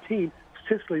a different team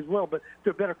statistically as well, but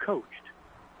they're better coached.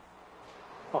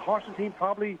 A Harsin team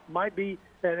probably might be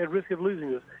at risk of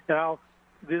losing this. And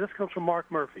this comes from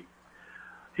Mark Murphy.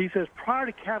 He says, prior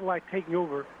to Cadillac taking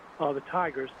over the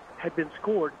Tigers, had been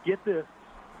scored, get this,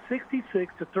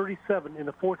 66-37 in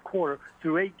the fourth quarter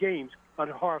through 8 games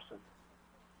under Harsin.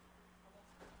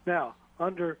 Now,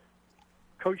 under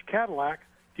Coach Cadillac,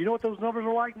 do you know what those numbers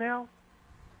are like now?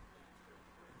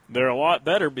 They're a lot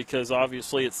better because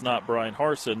obviously it's not Brian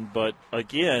Harsin, but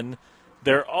again,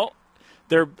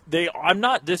 I'm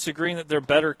not disagreeing that they're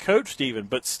better coached even,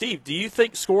 but Steve, do you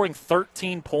think scoring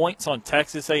 13 points on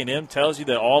Texas A&M tells you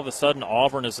that all of a sudden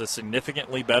Auburn is a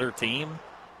significantly better team?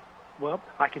 Well,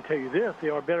 I can tell you this. They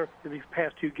are better in these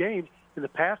past 2 games. In the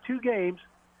past 2 games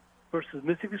versus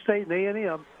Mississippi State and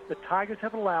A&M, the Tigers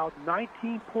have allowed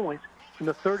 19 points in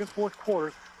the third and fourth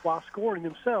quarters while scoring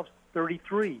themselves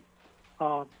 33.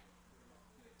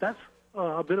 That's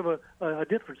a bit of a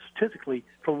difference statistically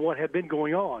from what had been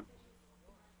going on.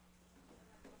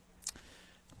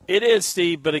 It is,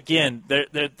 Steve, but again,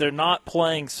 they're not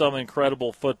playing some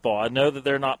incredible football. I know that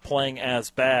they're not playing as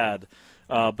bad,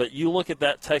 but you look at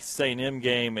that Texas A&M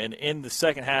game, and in the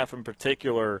second half in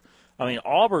particular, I mean,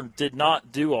 Auburn did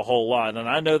not do a whole lot, and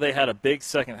I know they had a big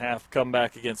second half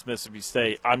comeback against Mississippi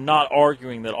State. I'm not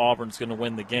arguing that Auburn's going to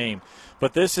win the game,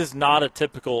 but this is not a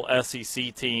typical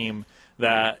SEC team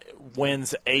that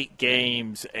wins 8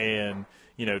 games and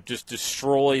just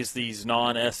destroys these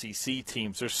non-SEC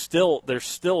teams. They're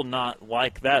still not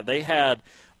like that. They had,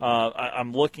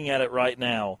 I'm looking at it right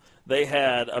now, they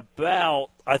had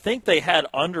I think they had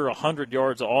under 100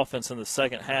 yards of offense in the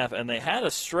second half, and they had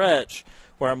a stretch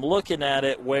where I'm looking at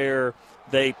it where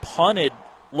they punted,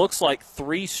 looks like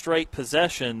 3 straight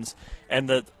possessions, and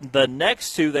the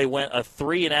next 2 they went a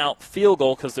 3-and-out field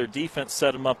goal because their defense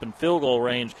set them up in field goal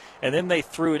range, and then they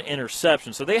threw an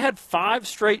interception. So they had 5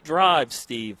 straight drives,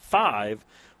 Steve, 5,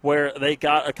 where they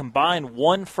got a combined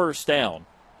 1 first down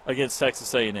against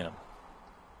Texas A&M.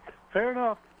 Fair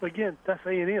enough. Again, that's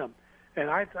A&M. And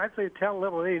I'd say the talent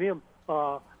level of A&M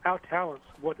out-talents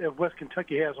what West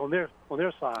Kentucky has on their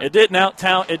side. It didn't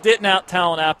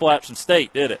out-talent Appalachian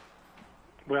State, did it?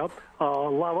 Well, a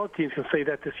lot of other teams can say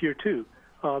that this year, too,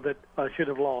 that should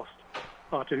have lost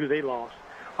to who they lost.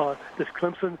 Does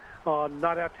Clemson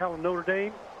not out-talent Notre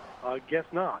Dame? Guess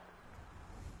not.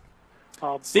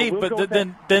 Steve, but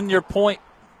then your point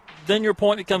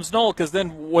becomes null, because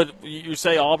then what you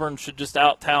say Auburn should just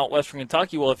out-talent Western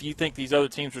Kentucky. Well, if you think these other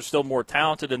teams are still more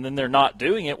talented and then they're not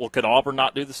doing it, well, could Auburn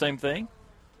not do the same thing?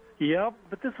 Yeah,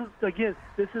 but this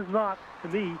is not, to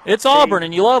me. It's Auburn,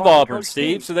 and you love Auburn,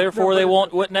 Steve, so therefore they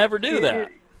would never do that.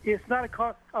 It's not a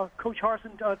Coach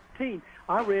Harsin team.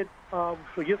 I read, from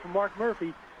Mark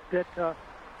Murphy, that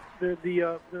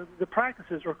the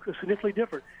practices are significantly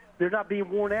different. They're not being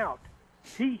worn out.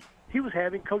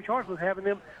 Coach Harsin was having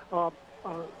them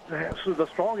the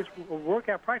strongest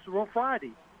workout practice on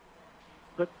Friday.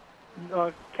 But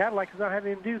Cadillac is not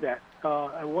having him do that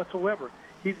whatsoever.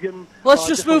 He's getting. Let's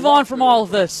just move on from all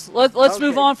of this. Let's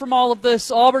move on from all of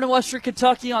this. Auburn and Western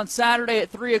Kentucky on Saturday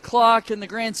at 3 o'clock. In the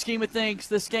grand scheme of things,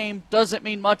 this game doesn't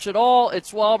mean much at all.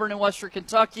 It's Auburn and Western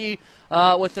Kentucky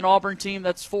with an Auburn team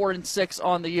that's 4-6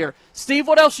 on the year. Steve,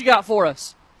 what else you got for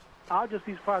us? I'll just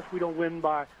be surprised if we don't win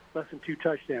by less than 2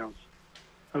 touchdowns.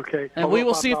 Okay. And we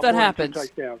will see if that happens.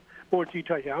 More than 2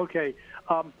 touchdowns. Okay.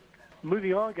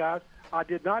 Moving on, guys. I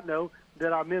did not know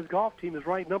that our men's golf team is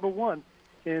ranked number 1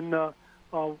 in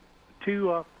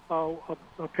 2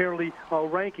 apparently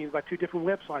rankings by 2 different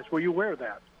websites. Were you aware of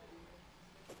that?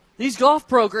 These golf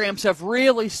programs have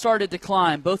really started to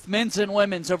climb, both men's and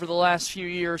women's, over the last few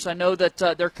years. I know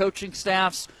that their coaching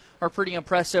staffs are pretty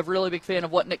impressive. Really big fan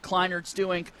of what Nick Kleinert's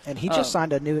doing. And he just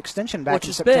signed a new extension back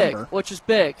in September. Which is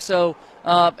big. So,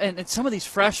 and some of these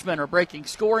freshmen are breaking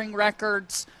scoring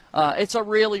records. It's a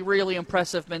really, really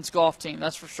impressive men's golf team,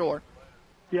 that's for sure.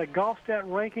 Yeah, Golf Stat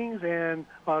Rankings, and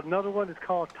another one is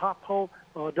called Top Hole,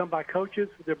 done by coaches.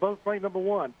 They're both ranked number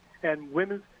 1. And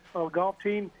women's golf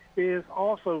team is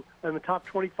also in the top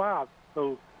 25.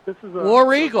 So this is a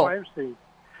War Eagle. Team.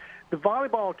 The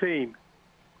volleyball team,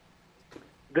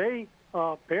 they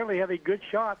apparently have a good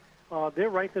shot. They're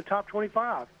ranked in the top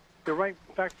 25. They're ranked,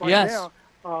 in fact, right now,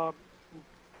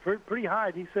 pretty high.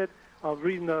 And he said, I was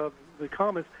reading the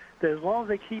comments, that as long as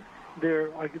they keep their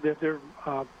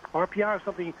RPI or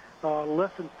something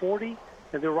less than 40,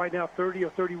 and they're right now 30 or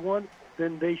 31,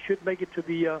 then they should make it to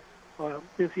the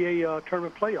NCAA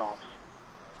tournament playoffs.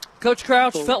 Coach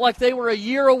Crouch felt like they were a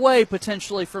year away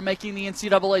potentially from making the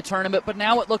NCAA tournament, but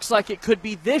now it looks like it could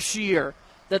be this year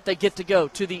that they get to go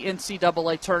to the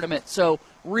NCAA tournament. So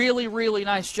really, really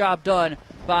nice job done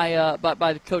by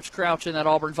Coach Crouch and that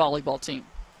Auburn volleyball team.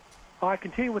 I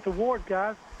continue with the award,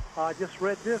 guys. I just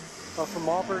read this from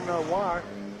Auburn Wire.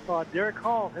 Derek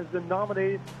Hall has been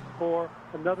nominated for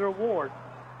another award,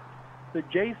 the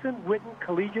Jason Witten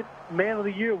Collegiate Man of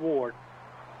the Year Award.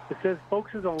 It says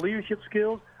focuses on leadership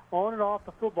skills on and off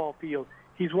the football field.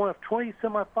 He's one of 20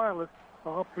 semifinalists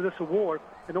for this award,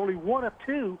 and only one of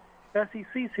 2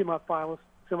 SEC semifinalists.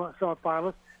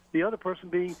 The other person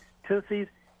being Tennessee's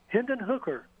Hendon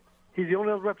Hooker. He's the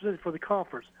only other representative for the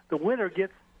conference. The winner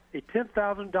gets a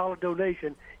 $10,000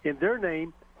 donation in their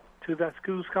name to that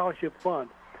school scholarship fund.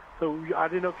 So I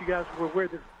didn't know if you guys were aware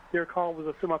that Derek Hall was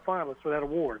a semifinalist for that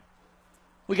award.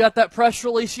 We got that press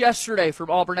release yesterday from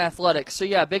Auburn Athletics. So,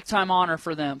 yeah, big-time honor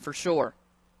for them, for sure.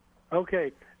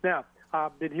 Okay. Now,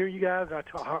 I've been hearing you guys.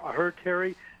 I heard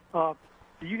Terry. Do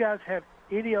you guys have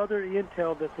any other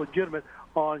intel that's legitimate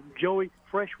on Joey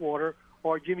Freshwater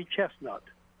or Jimmy Chestnut?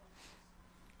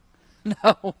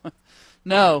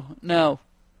 No.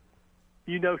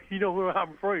 You know who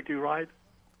I'm referring to, right?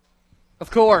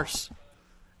 Of course.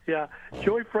 Yeah.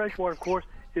 Joey Freshwater, of course,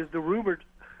 is the rumored,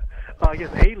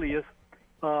 alias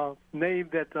name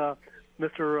that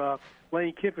Mr.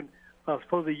 Lane Kiffin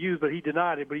supposedly used, but he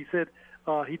denied it. But he said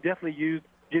he definitely used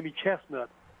Jimmy Chestnut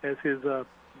as his,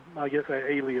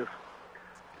 alias.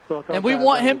 So and we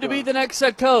want him to be the next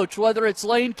head coach, whether it's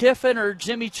Lane Kiffin or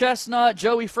Jimmy Chestnut,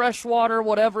 Joey Freshwater,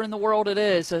 whatever in the world it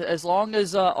is. As long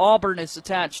as Auburn is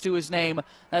attached to his name,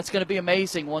 that's going to be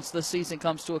amazing once the season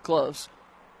comes to a close.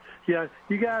 Yeah,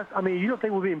 you guys, you don't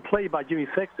think we're being played by Jimmy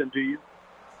Sexton, do you?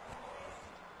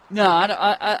 No,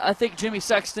 I think Jimmy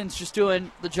Sexton's just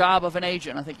doing the job of an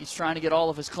agent. I think he's trying to get all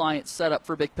of his clients set up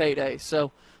for big payday.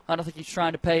 So I don't think he's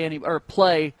trying to play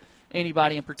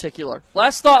anybody in particular.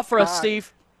 Last thought for us,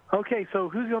 Steve. Okay, so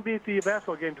who's going to be at the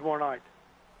basketball game tomorrow night?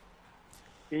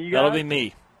 That'll be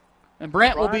me. And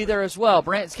Brant will be there as well.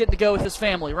 Brant's getting to go with his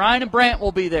family. Ryan and Brant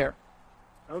will be there.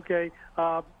 Okay.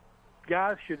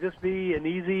 Guys, should this be an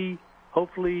easy,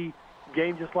 hopefully,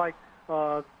 game just like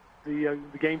the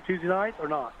game Tuesday night or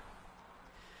not?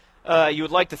 You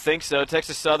would like to think so.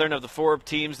 Texas Southern, of the 4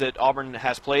 teams that Auburn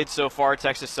has played so far,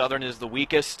 Texas Southern is the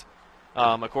weakest,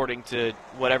 according to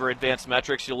whatever advanced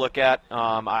metrics you look at.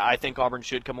 I think Auburn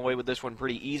should come away with this one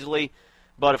pretty easily.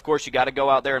 But, of course, you got to go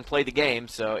out there and play the game.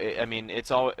 So,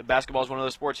 basketball is one of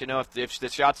those sports, if the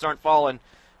shots aren't falling,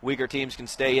 weaker teams can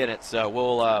stay in it. So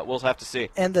we'll have to see.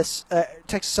 And this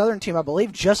Texas Southern team, I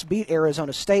believe, just beat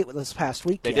Arizona State this past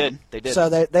weekend. They did. So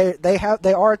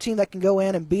they are a team that can go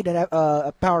in and beat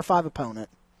a Power 5 opponent.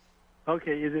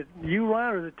 Okay, is it you,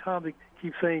 Ryan, or is it Tom that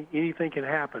keeps saying anything can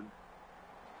happen?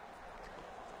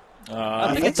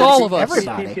 I think it's all of us.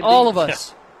 Everybody. All of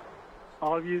us.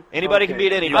 All of you? Anybody can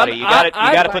beat anybody. You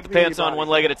got to put the pants on one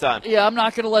leg at a time. Yeah, I'm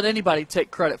not going to let anybody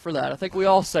take credit for that. I think we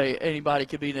all say anybody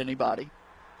can beat anybody.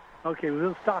 Okay,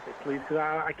 well, stop it, please, because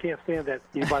I can't stand that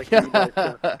anybody can beat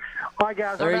anybody. All right,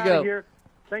 guys, there I'm you out go. of here.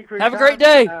 Thanks for your Have time. a great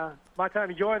day. My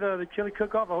time. Enjoy the chili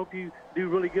cook-off. I hope you do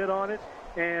really good on it.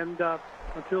 And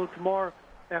until tomorrow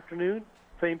afternoon,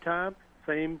 same time,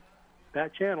 same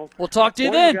that channel. We'll talk to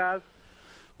you Morning, then. guys.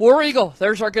 War Eagle,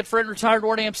 there's our good friend, retired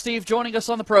War Am Steve, joining us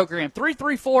on the program.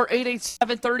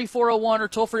 334-887-3401 or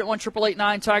toll free at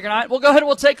 1-888-9-TIGER-9. We'll go ahead and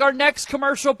we'll take our next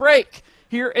commercial break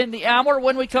here in the hour.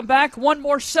 When we come back, one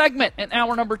more segment in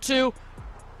hour number 2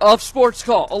 of Sports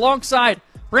Call. Alongside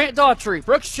Brant Daughtry,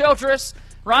 Brooks Childress,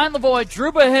 Ryan Lavoie,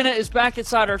 Drew Bahena is back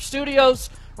inside our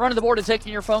studios, running the board and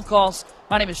taking your phone calls.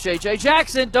 My name is J.J.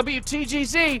 Jackson,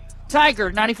 WTGZ, Tiger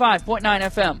 95.9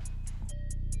 FM.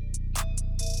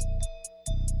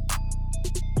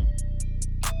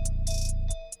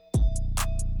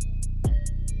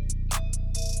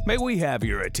 May we have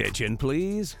your attention,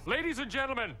 please? Ladies and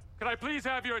gentlemen, can I please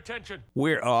have your attention?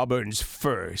 We're Auburn's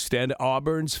first and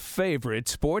Auburn's favorite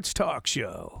sports talk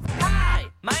show. Hi,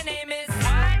 my name is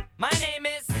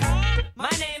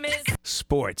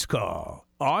Sports Call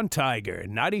on Tiger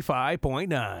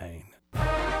 95.9.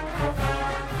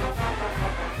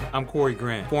 I'm Corey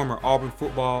Grant, former Auburn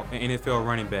football and NFL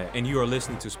running back, and you are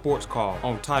listening to Sports Call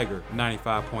on Tiger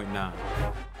 95.9.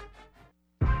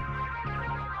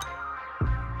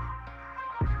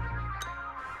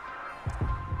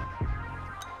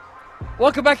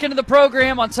 Welcome back into the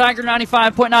program on Tiger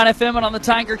 95.9 FM and on the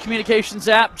Tiger Communications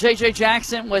app. J.J.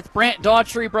 Jackson with Brant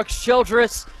Daughtry, Brooks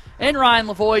Childress, and Ryan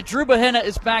Lavoie. Drew Bahena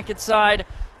is back inside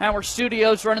our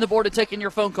studios, running the board and taking your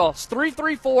phone calls.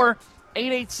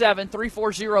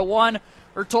 334-887-3401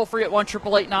 or toll free at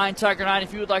 1-888-9-TIGER-9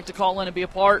 if you would like to call in and be a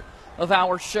part of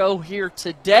our show here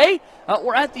today.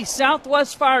 We're at the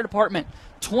Southwest Fire Department,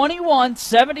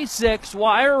 2176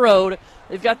 Wire Road.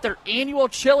 They've got their annual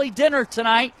chili dinner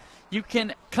tonight. You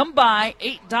can come by,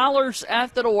 $8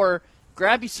 at the door,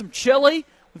 grab you some chili.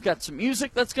 We've got some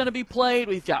music that's going to be played.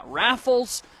 We've got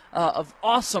raffles of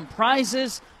awesome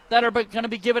prizes that are going to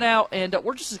be given out, and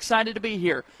we're just excited to be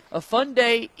here. A fun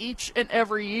day each and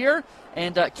every year,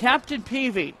 and Captain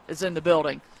Peavy is in the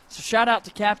building. So shout out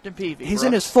to Captain Peavy. He's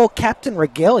in his full captain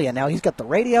regalia now. He's got the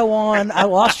radio on. I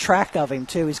lost track of him,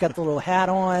 too. He's got the little hat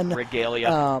on. Regalia.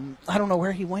 I don't know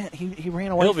where he went. He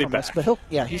ran away He'll from be us. back.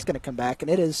 But he's going to come back,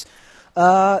 and it is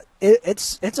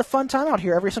it's a fun time out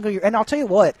here every single year. And I'll tell you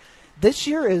what, this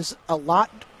year is a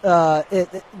lot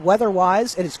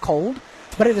weather-wise, it is cold.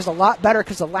 But it is a lot better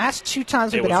because the last two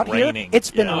times we've been out raining. here, it's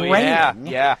been raining.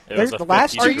 Yeah. The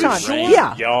last two times. Rain.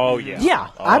 Yeah. Oh, yeah. Yeah.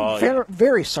 Oh, I'm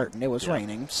very certain it was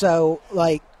raining. So,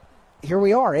 here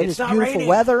we are. It's beautiful raining.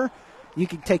 weather. You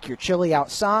can take your chili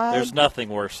outside. There's nothing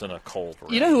worse than a cold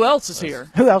rain. You know who else is here?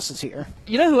 Who else is here?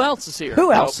 You know who else is here?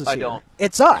 Who else is I here? don't.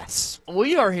 It's us.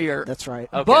 We are here. That's right.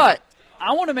 Okay. But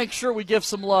I want to make sure we give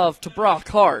some love to Brock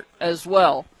Hart as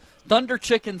well. Thunder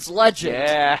Chicken's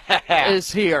legend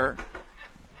is here.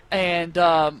 And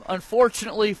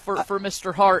unfortunately for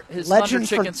Mr. Hart, his Legend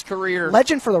Thunder Chicken's career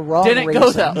legend for the wrong didn't reasons.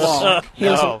 go that long.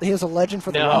 He is a legend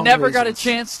for the wrong Never reasons. got a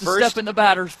chance to step in the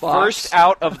batter's box. First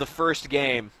out of the first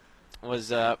game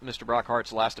was Mr. Brock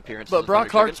Hart's last appearance. But as the Brock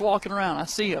Thunder Hart's Chicken. walking around. I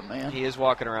see him, man. He is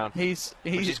walking around. He's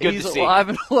is good to see. alive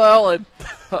and well, and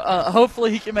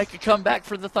hopefully he can make a comeback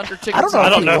for the Thunder Chickens. I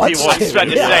don't know if he I wants was about to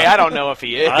to. say, I don't know if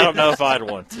he is. I don't know if I'd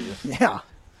want to. Yeah.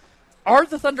 Are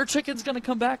the Thunder Chickens going to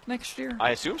come back next year?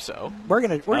 I assume so. We're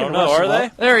gonna I don't know. wrestle Are they?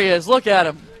 up. There he is. Look at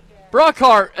him. Brock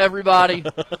Hart, everybody,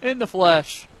 in the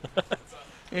flesh.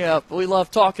 Yeah, we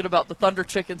love talking about the Thunder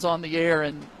Chickens on the air,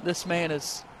 and this man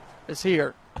is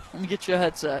here. Let me get you a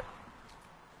headset.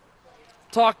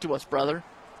 Talk to us, brother.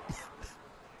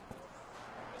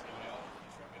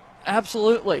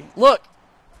 Absolutely. Look,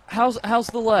 how's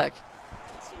the leg?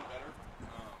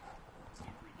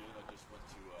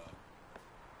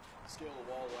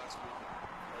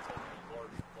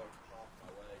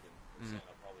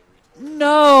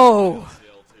 No.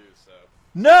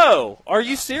 No. Are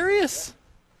you serious?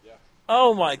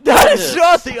 Oh, my That goodness. is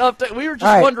not the update. We were just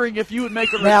All right. wondering if you would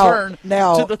make a Now- return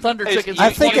now- to the Thunder Chickens. I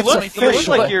in think it's 2023. You look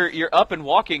official. like you're up and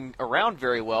walking around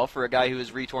very well for a guy who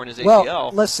has retorn his Well,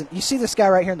 ACL. listen, you see this guy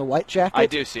right here in the white jacket? I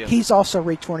do see him. He's also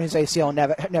retorn his ACL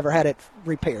and never had it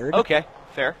repaired. Okay,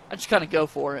 fair. I just kind of go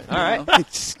for it. All you right. know?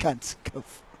 Just kind of go.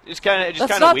 Just kind of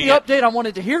That's not wing the it. update I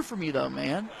wanted to hear from you, though,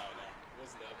 man.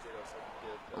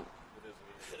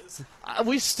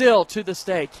 We still, to this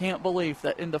day, can't believe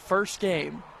that in the first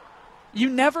game, you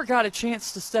never got a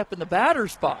chance to step in the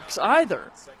batter's box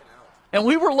either. And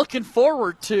we were looking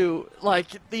forward to,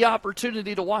 the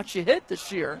opportunity to watch you hit this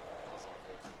year.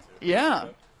 Yeah.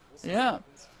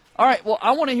 All right, well,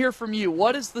 I want to hear from you.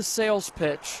 What is the sales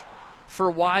pitch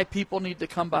for why people need to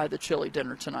come by the chili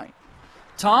dinner tonight?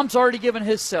 Tom's already given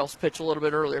his sales pitch a little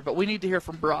bit earlier, but we need to hear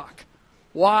from Brock.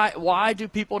 Why do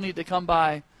people need to come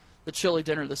by the chili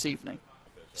dinner this evening?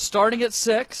 Starting at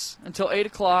 6 until 8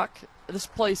 o'clock, this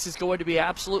place is going to be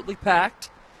absolutely packed,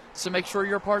 so make sure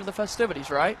you're a part of the festivities,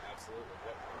 right?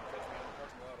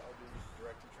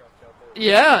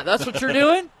 Yeah, that's what you're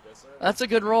doing? That's a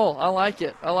good role. I like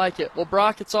it. Well,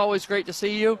 Brock, it's always great to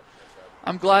see you.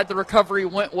 I'm glad the recovery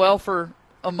went well for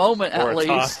a moment at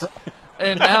least.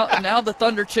 And now the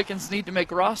Thunder Chickens need to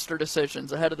make roster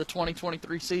decisions ahead of the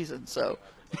 2023 season. So,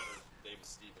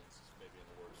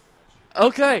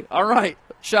 okay, all right.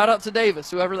 Shout out to Davis,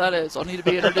 whoever that is. I'll need to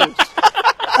be introduced.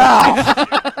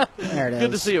 There it is.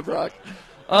 Good to see you, Brock.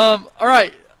 All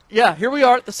right. Yeah, here we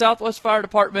are at the Southwest Fire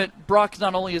Department. Brock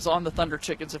not only is on the Thunder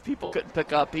Chickens, if people couldn't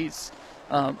pick up, he's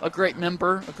a great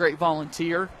member, a great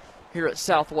volunteer here at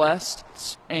Southwest,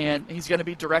 and he's going to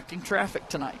be directing traffic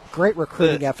tonight. Great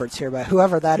recruiting efforts here by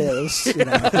whoever that is. You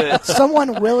know.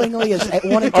 Someone willingly is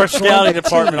wanting to Our join scouting the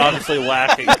department team. obviously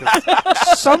lacking.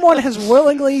 Someone has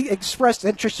willingly expressed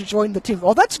interest to join the team.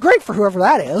 Well, that's great for whoever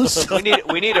that is.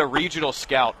 we need a regional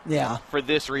scout. Yeah. For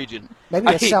this region. Maybe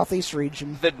a southeast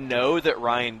region. The no that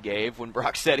Ryan gave when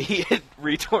Brock said he had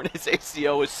retorn his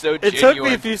ACL was so It genuine. took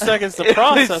me a few seconds to It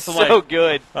process. was I'm so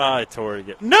good. I tore it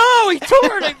again. No, he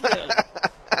tore it again.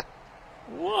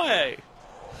 Why?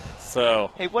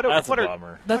 So hey, that's a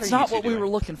bummer. That's not what we were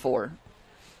looking for.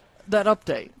 That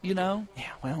update, you know.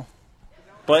 Yeah, well.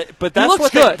 But that's he looks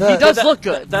what good. He does look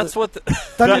good. That's what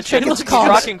he's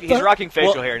rocking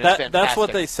facial hair. And that's fantastic. That's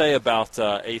what they say about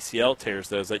ACL tears,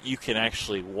 though, is that you can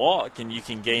actually walk and you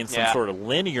can gain some sort of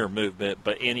linear movement,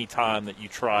 but any time that you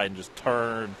try and just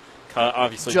turn,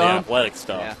 obviously the athletic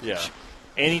stuff,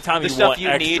 anytime the you stuff want you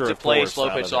extra need to play force slow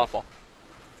out pitch of it. softball.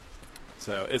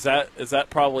 So is that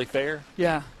probably fair?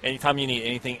 Yeah. Anytime you need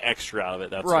anything extra out of it,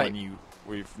 that's when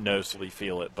we noticeably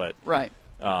feel it. But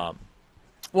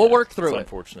we'll work through it.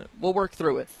 Unfortunate. We'll work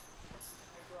through it.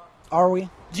 Are we?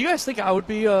 Do you guys think I would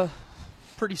be a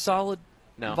pretty solid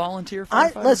volunteer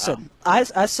firefighter? Listen, I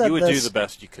said you would this, do the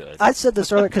best you could. I said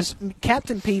this earlier because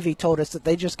Captain Peavy told us that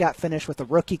they just got finished with a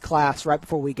rookie class right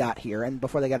before we got here and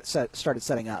before they started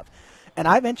setting up. And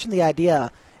I mentioned the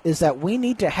idea is that we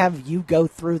need to have you go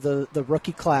through the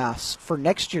rookie class for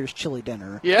next year's chili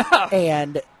dinner. Yeah.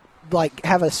 And like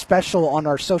have a special on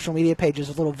our social media pages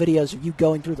with little videos of you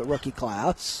going through the rookie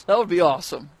class. That would be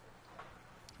awesome.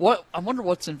 I wonder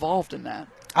what's involved in that.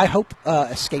 I hope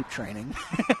escape training.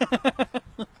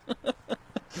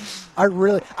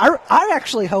 I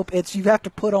actually hope it's you have to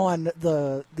put on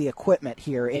the equipment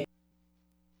here.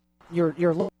 Your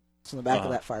little in the back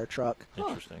of that fire truck.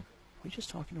 Interesting. Are we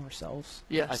just talking to ourselves?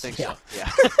 Yes. I think so. Yeah.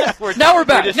 Now we're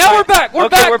back. We're back. We're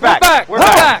back. We're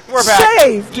back.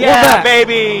 Saved. Yeah, we're back.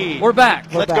 baby. We're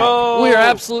back. Let's go. We are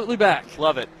absolutely back.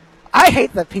 Love it. I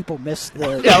hate that people miss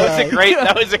the.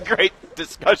 That was a great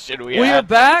discussion we had. We are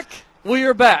back. We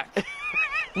are back.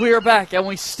 We are back, and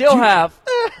we still have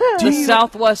the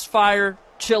Southwest Fire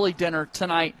Chili Dinner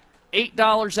tonight.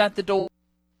 $8 at the door,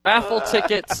 raffle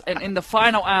tickets, and in the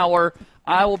final hour,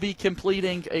 I will be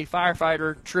completing a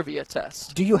firefighter trivia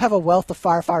test. Do you have a wealth of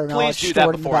firefighter knowledge Please do that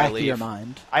stored in the before I back of leave. your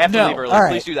mind? I have to leave early. All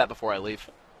right. Please do that before I leave.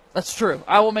 That's true.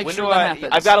 I will make sure that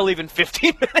happens. I've got to leave in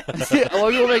 15 minutes. Well,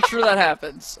 we will make sure that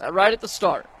happens right at the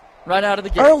start, right out of the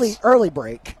gates. Early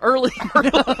break. Early.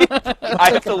 I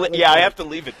have to. I have to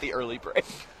leave at the early break.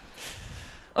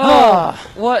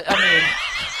 What? I mean,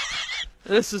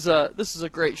 this is a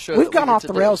great show. We've gone off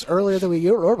the rails earlier than we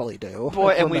normally do.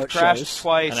 Boy, and we've crashed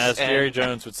twice. And as Jerry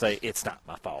Jones would say, it's not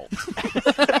my fault.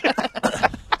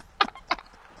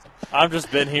 I've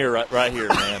just been here, right here,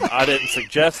 man. I didn't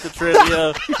suggest the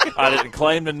trivia. I didn't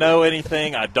claim to know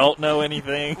anything. I don't know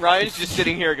anything. Ryan's just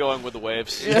sitting here going with the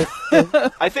waves. Yeah.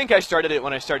 I think I started it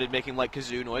when I started making like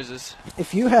kazoo noises.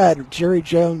 If you had Jerry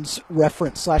Jones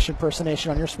reference / impersonation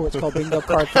on your Sports Call bingo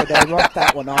card for the day, rock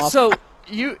that one off. So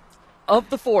of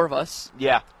the four of us,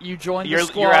 you joined the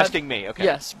squad. You're asking me, okay?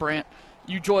 Yes, Brant.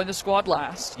 You joined the squad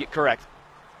last. Yeah, correct.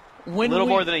 A little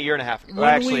more than a year and a half ago.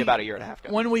 Actually, about a year and a half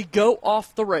ago. When we go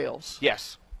off the rails.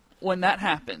 Yes. When that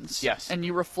happens. Yes. And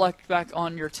you reflect back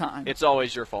on your time. It's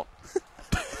always your fault.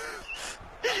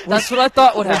 That's what I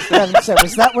thought would happen.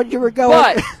 Was that what you were going?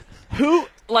 But who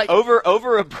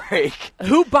over a break?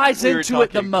 Who buys into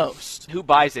it the most? Who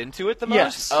buys into it the most?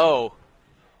 Yes. Oh.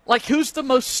 Like who's the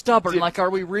most stubborn? Like, are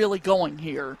we really going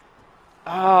here?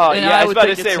 Oh, and yeah. I was about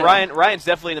to think say it's Ryan's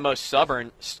definitely the most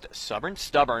stubborn.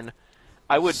 Stubborn.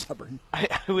 I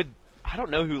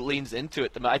don't know who leans into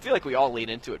it the most. I feel like we all lean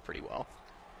into it pretty well.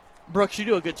 Brooks, you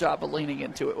do a good job of leaning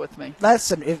into it with me.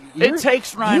 Listen, it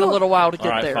takes Ryan a little while to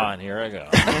get there. All right, fine. Here I go.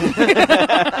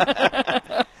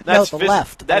 That's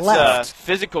left. That's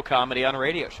physical comedy on a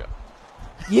radio show.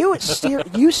 You steer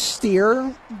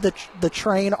the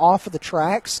train off of the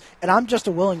tracks, and I'm just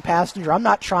a willing passenger. I'm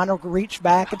not trying to reach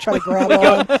back and try to grab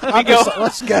on.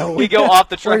 Let's go. We go off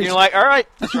the track, and you're like, all right,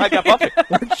 this ride got bumpy.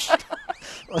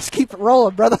 Let's keep it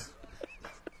rolling, brother.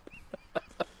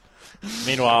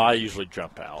 Meanwhile, I usually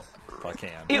jump out if I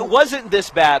can. It wasn't this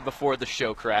bad before the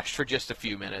show crashed for just a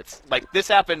few minutes. Like, this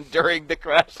happened during the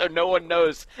crash, so no one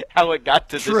knows how it got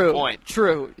to this point.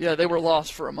 True. Yeah, they were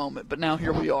lost for a moment, but now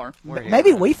here we are.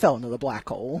 Maybe we fell into the black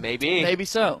hole. Maybe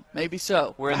so.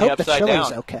 We're in the upside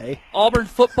down. Okay. Auburn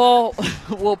football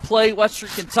will play Western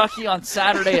Kentucky on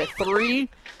Saturday at 3.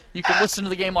 You can listen to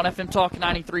the game on FM Talk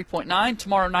 93.9.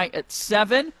 Tomorrow night at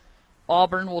 7,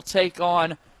 Auburn will take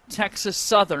on Texas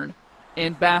Southern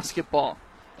in basketball.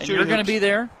 And you're going to be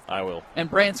there. I will. And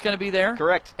Brant's going to be there.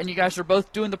 Correct. And you guys are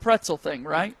both doing the pretzel thing,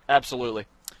 right? Absolutely.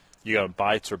 You going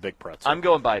bites or big pretzel? I'm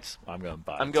going bites. I'm going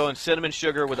bites. I'm going cinnamon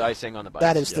sugar with icing on the bites.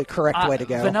 That is the correct way to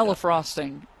go. Vanilla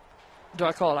frosting. Do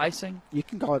I call it icing? You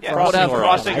can call it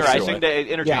frosting or icing. They're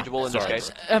interchangeable in this case.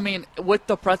 I mean, with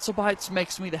the pretzel bites,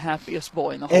 makes me the happiest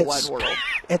boy in the whole wide world.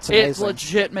 It's amazing. It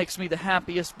legit makes me the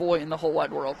happiest boy in the whole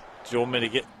wide world. Do you want me to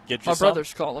get you My some?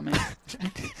 brother's calling me.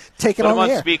 Take it Put on him the on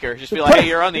air. speaker. Just be like, hey,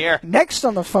 you're on the air. Next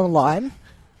on the phone line,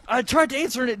 I tried to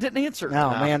answer and it didn't answer. Oh,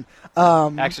 man.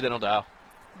 Accidental dial.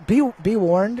 Be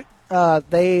warned.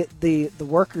 The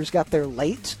workers got there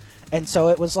late, and so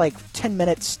it was like 10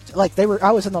 minutes. Like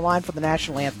I was in the line for the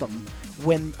national anthem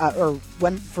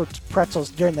for pretzels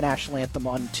during the national anthem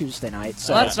on Tuesday night.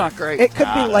 So that's not great. It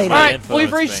could be later. All right,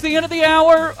 we've reached the end of the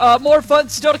hour. More fun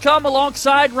still to come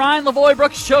alongside Ryan Lavoie,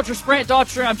 Brooks Childress, Brant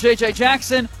Daughtry. I'm JJ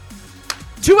Jackson.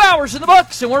 2 hours in the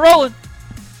books, and we're rolling.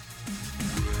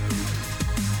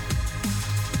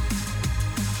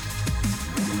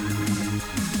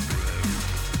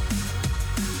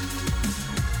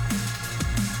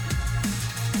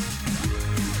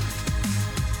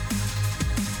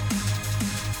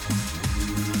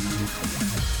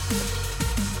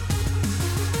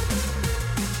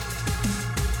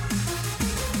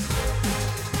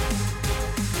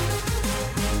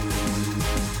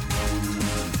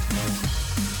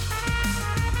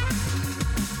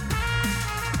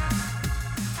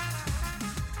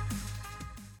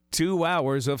 Two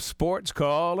hours of Sports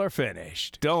Call are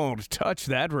finished. Don't touch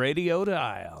that radio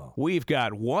dial. We've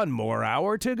got one more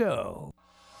hour to go.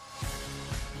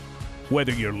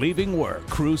 Whether you're leaving work,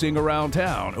 cruising around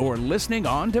town, or listening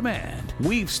on demand,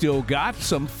 we've still got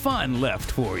some fun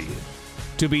left for you.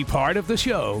 To be part of the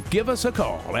show, give us a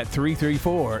call at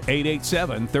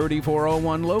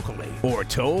 334-887-3401 locally or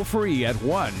toll free at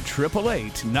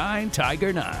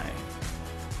 1-888-9-TIGER-9.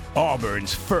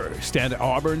 Auburn's first and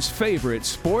Auburn's favorite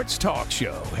sports talk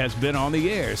show has been on the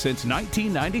air since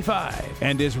 1995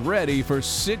 and is ready for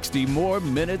 60 more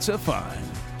minutes of fun.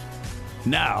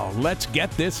 Now, let's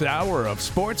get this hour of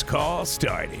Sports Call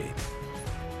started.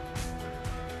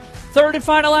 Third and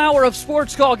final hour of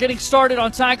Sports Call getting started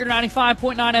on Tiger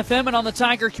 95.9 FM and on the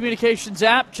Tiger Communications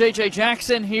app. JJ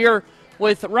Jackson here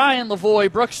with Ryan Lavoie,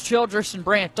 Brooks Childress, and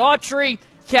Brant Daughtry.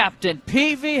 Captain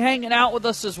Peavy hanging out with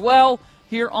us as well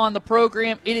here on the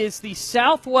program. It is the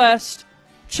Southwest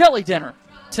Chili Dinner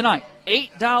tonight.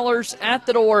 $8 at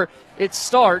the door. It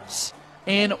starts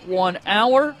in 1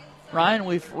 hour. Ryan,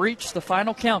 we've reached the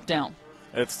final countdown.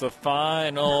 It's the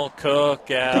final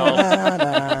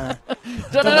cookout.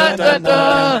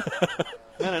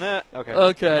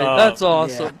 Okay, that's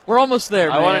awesome. Yeah. We're almost there,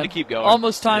 man. I wanted to keep going.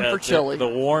 Almost time for chili. The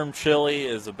warm chili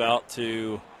is about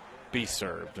to be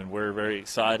served, and we're very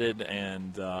excited,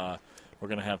 and we're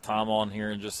going to have Tom on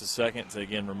here in just a second to,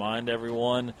 again, remind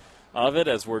everyone of it,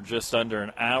 as we're just under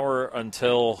an hour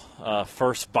until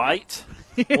first bite,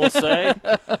 we'll say.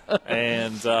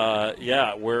 And,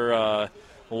 we're a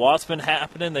lot's been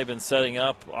happening. They've been setting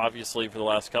up, obviously, for the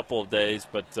last couple of days,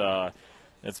 but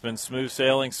it's been smooth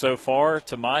sailing so far.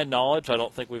 To my knowledge, I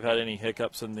don't think we've had any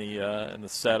hiccups in the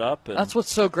setup. And that's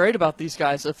what's so great about these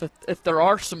guys. If there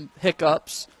are some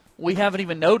hiccups, we haven't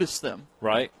even noticed them.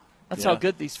 Right. That's how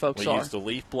good these folks are. We used a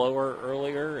leaf blower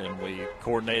earlier, and we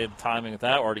coordinated timing with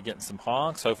that. We're already getting some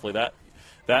honks. Hopefully that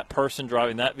person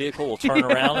driving that vehicle will turn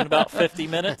around in about 50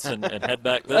 minutes and head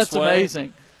back this way. That's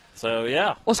amazing. So,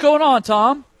 yeah. What's going on,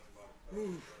 Tom?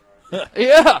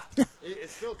 Yeah.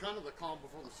 It's still kind of the calm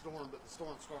before the storm, but the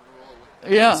storm's starting to roll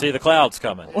away. Yeah. See the clouds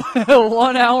coming.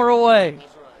 1 hour away.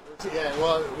 That's right. Yeah,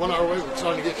 well, 1 hour away, we're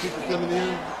starting to get people coming in,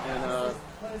 and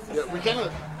we kind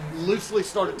of loosely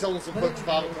started telling some folks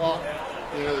 5 o'clock.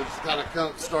 Just kind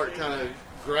of start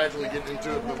gradually getting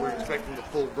into it, but we're expecting the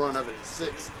full brunt of it at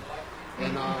 6.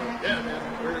 And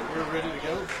man, we're ready to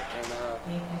go,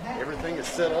 and everything is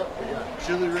set up. We got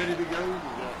chili ready to go. We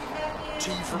got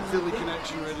tea from Philly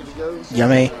Connection ready to go.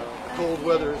 Yummy. The cold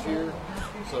weather is here,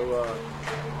 so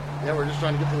we're just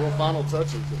trying to get the real final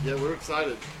touches. But yeah, we're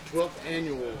excited. 12th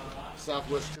annual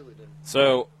Southwest Chili Dinner.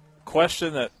 So,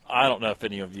 question that I don't know if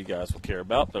any of you guys will care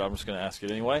about, but I'm just going to ask it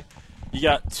anyway. You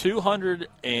got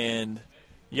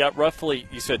roughly,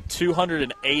 you said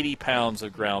 280 pounds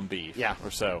of ground beef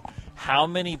or so. How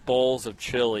many bowls of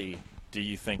chili do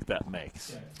you think that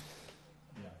makes?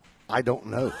 I don't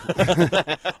know.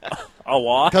 A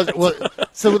lot?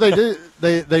 So what they do,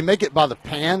 they make it by the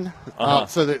pan.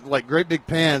 So they're like great big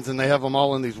pans, and they have them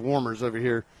all in these warmers over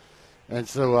here. And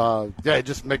so, it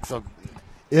just makes a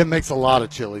lot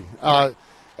of chili.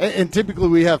 And typically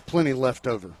we have plenty left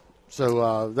over.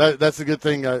 So that's a good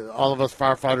thing. All of us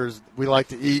firefighters, we like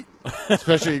to eat,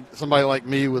 especially somebody like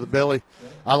me with a belly.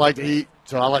 I like to eat,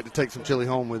 so I like to take some chili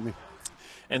home with me.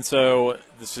 And so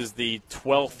this is the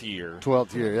 12th year.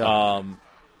 12th year, yeah.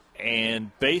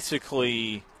 And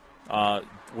basically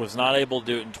was not able to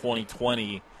do it in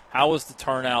 2020. How was the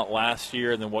turnout last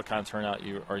year, and then what kind of turnout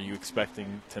are you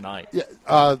expecting tonight? Yeah,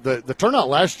 the turnout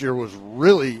last year was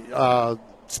really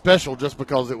special just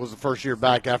because it was the first year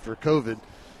back after COVID.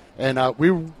 And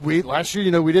we last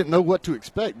year, we didn't know what to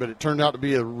expect, but it turned out to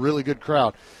be a really good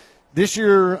crowd. This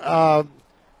year,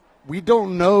 we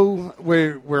don't know.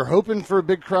 We're hoping for a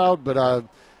big crowd, but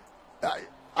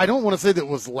I don't want to say that it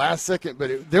was last second,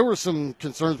 but there were some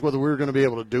concerns whether we were going to be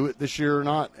able to do it this year or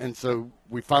not, and so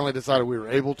we finally decided we were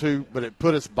able to, but it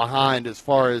put us behind as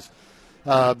far as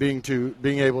being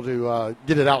able to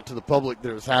get it out to the public that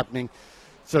it was happening.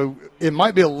 So it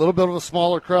might be a little bit of a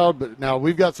smaller crowd, but now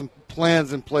we've got some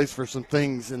plans in place for some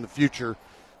things in the future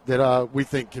that we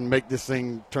think can make this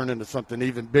thing turn into something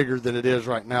even bigger than it is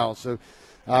right now. So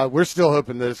we're still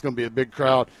hoping that it's going to be a big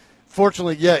crowd.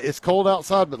 Fortunately, yeah, it's cold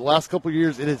outside, but the last couple of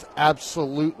years it has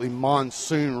absolutely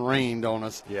monsoon rained on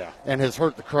us and has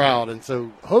hurt the crowd. And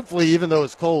so hopefully, even though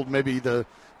it's cold, maybe the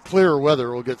clearer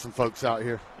weather will get some folks out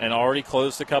here. And already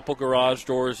closed a couple garage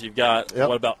doors. You've got,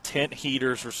 about 10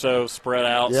 heaters or so spread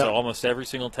out, so almost every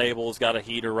single table has got a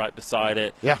heater right beside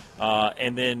it. Yeah.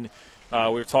 And then we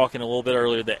were talking a little bit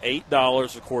earlier, the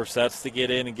 $8, of course, that's to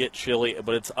get in and get chili,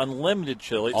 but it's unlimited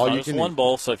chili. It's not just one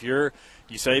bowl, so if you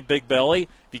say big belly,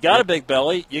 if you got a big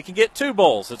belly, you can get 2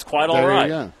 bowls. It's quite all right.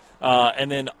 There you go. And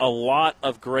then a lot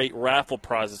of great raffle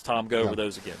prizes. Tom, go over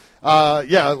those again.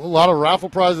 A lot of raffle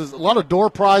prizes, a lot of door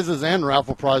prizes and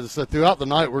raffle prizes. So throughout the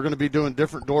night, we're going to be doing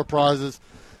different door prizes.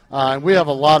 And we have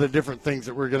a lot of different things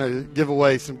that we're going to give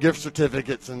away, some gift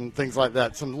certificates and things like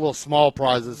that, some little small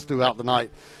prizes throughout the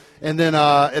night. And then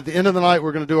at the end of the night,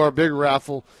 we're going to do our big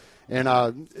raffle. And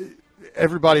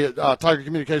everybody at Tiger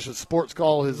Communications Sports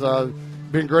Call has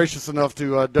been gracious enough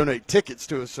to donate tickets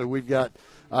to us. So we've got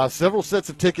several sets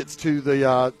of tickets to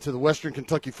the Western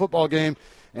Kentucky football game,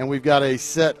 and we've got a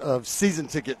set of season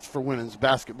tickets for women's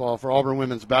basketball, for Auburn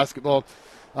women's basketball.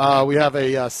 We have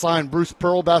a signed Bruce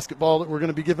Pearl basketball that we're going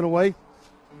to be giving away.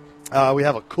 We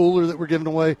have a cooler that we're giving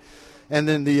away. And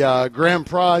then the grand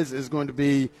prize is going to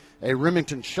be a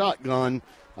Remington shotgun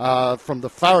from the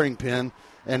firing pin.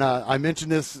 And I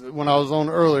mentioned this when I was on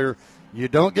earlier. You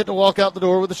don't get to walk out the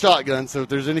door with a shotgun, so if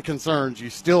there's any concerns, you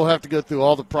still have to go through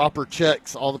all the proper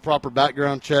checks, all the proper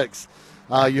background checks.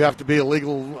 You have to be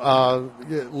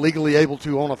legally able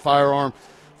to own a firearm.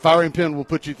 Firing pin will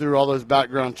put you through all those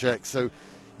background checks. So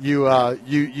you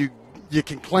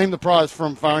can claim the prize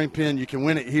from firing pin. You can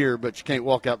win it here, but you can't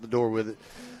walk out the door with it.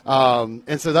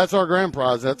 And so that's our grand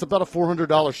prize. That's about a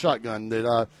 $400 shotgun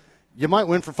that you might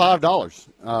win for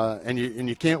 $5, and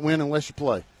you can't win unless you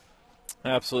play.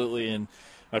 Absolutely, and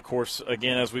of course,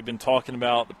 again, as we've been talking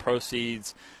about, the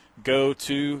proceeds go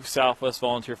to Southwest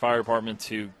Volunteer Fire Department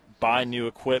to buy new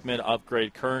equipment,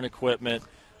 upgrade current equipment,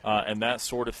 and that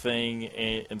sort of thing.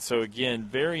 And so, again,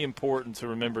 very important to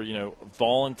remember,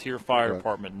 volunteer fire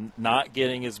department not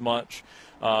getting as much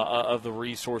of the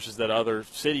resources that other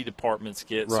city departments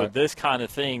get. Right. So this kind of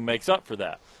thing makes up for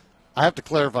that. I have to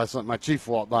clarify something. My chief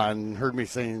walked by and heard me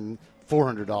saying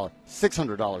 $400,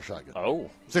 $600 shotgun. Oh,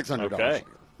 $600. Okay.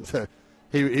 So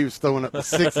he was throwing up the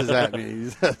sixes at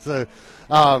me. So,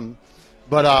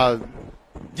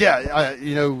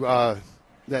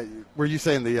 that were you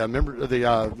saying the member the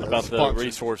about sponsors? The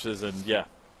resources and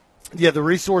the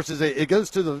resources. It goes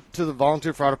to the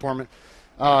volunteer fire department.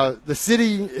 The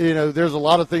city, there's a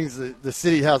lot of things that the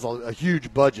city has a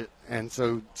huge budget, and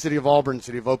so City of Auburn,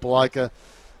 City of Opelika,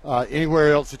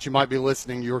 anywhere else that you might be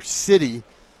listening, your city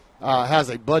has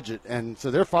a budget, and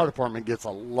so their fire department gets a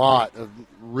lot of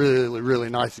really, really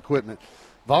nice equipment.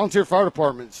 Volunteer fire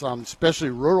departments,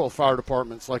 especially rural fire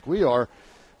departments like we are,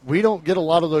 we don't get a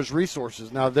lot of those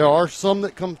resources. Now, there are some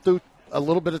that come through a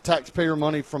little bit of taxpayer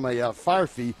money from a fire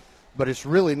fee, but it's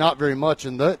really not very much,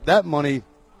 and that money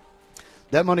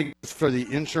is for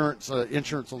the insurance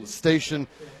on the station,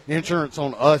 insurance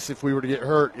on us if we were to get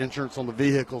hurt, insurance on the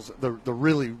vehicles, the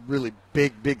really, really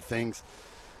big things.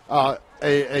 An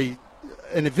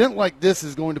event like this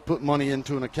is going to put money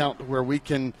into an account where we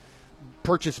can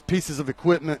purchase pieces of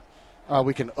equipment,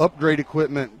 we can upgrade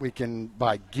equipment, we can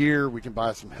buy gear, we can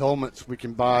buy some helmets, we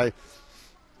can buy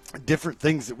different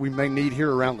things that we may need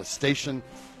here around the station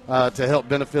to help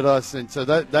benefit us, and so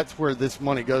that's where this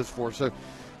money goes for. So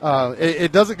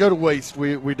it doesn't go to waste.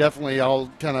 We definitely all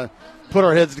kind of put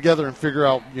our heads together and figure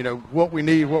out what we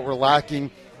need, what we're lacking,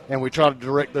 and we try to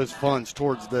direct those funds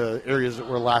towards the areas that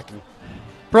we're lacking.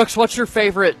 Brooks, what's your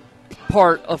favorite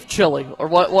part of chili, or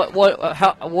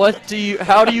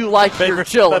how do you like your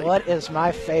chili? What is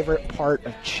my favorite part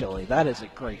of chili? That is a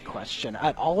great question.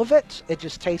 All of it. It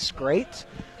just tastes great.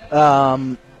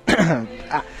 I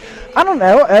don't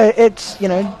know. It's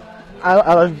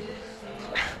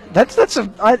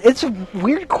it's a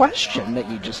weird question that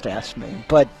you just asked me,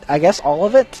 but I guess all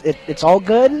of it. It's all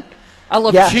good. I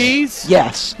love cheese.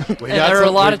 Yes. And there are a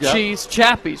lot of cheese.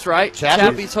 Chappies, right?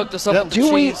 Chappies hooked us up with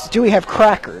cheese. Do we have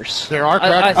crackers? There are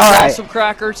crackers. I saw some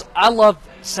crackers. I love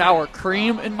sour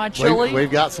cream in my chili.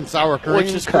 We've got some sour cream,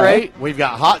 which is great. We've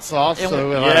got hot sauce. And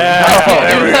So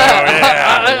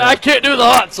I can't do the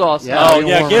hot sauce. Yeah, Oh, you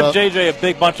yeah, warm give up. JJ a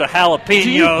big bunch of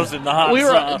jalapenos in the hot we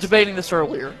were sauce. debating this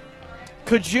earlier.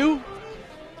 Could you,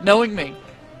 knowing me,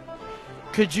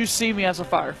 could you see me as a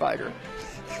firefighter?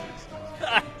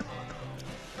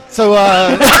 So,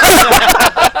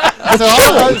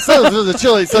 so the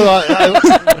chili. So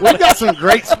we've got some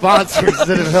great sponsors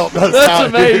that have helped us That's out.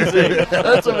 amazing.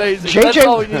 That's amazing. That's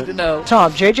all we need to know.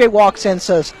 Tom, JJ walks in and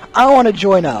says, I want to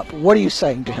join up. What are you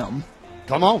saying to him?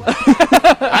 Come on.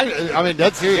 I mean,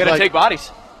 that's serious. You got to take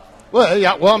bodies. Well,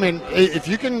 yeah. Well, I mean, if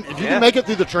you can make it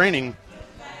through the training,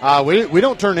 we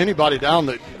don't turn anybody down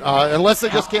that unless they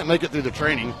just can't make it through the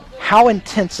training. How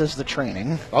intense is the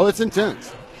training? Oh, it's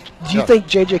intense. Do you think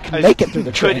JJ can make it through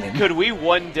the training? Could we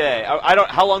one day? I don't.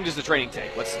 How long does the training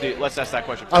take? Let's ask that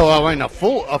question. Oh, I mean, a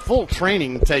full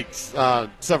training takes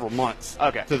several months.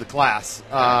 Okay. To the class.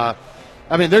 I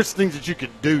mean, there's things that you could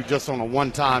do just on a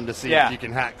one time to see if you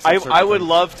can hack. I would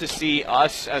love to see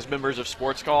us as members of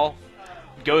Sports Call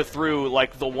go through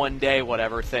like the 1 day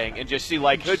whatever thing and just see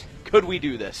like could we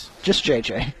do this? Just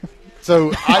JJ.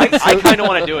 So I kind of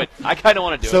want to do it.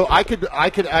 So I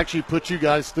could actually put you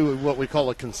guys through what we call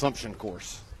a consumption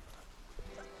course.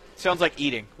 Sounds like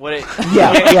eating. What? It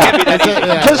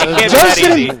Doesn't involve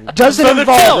chili. It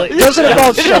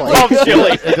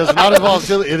does not involve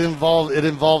chili. It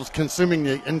involves consuming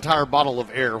the entire bottle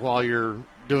of air while you're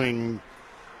doing.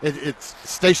 It's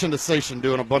station to station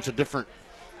doing a bunch of different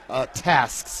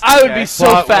tasks. I would be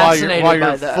so fascinated while you're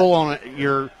by that. full on it.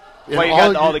 Well, you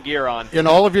got all the gear on. In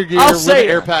all of your gear I'll with say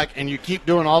the air it. pack, and you keep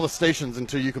doing all the stations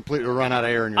until you completely run out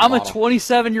of air in your I'm bottle. a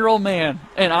 27-year-old man,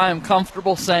 and I am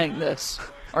comfortable saying this.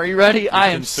 Are you ready? I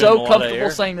am consume a so lot of comfortable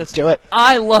air? saying this. Do it.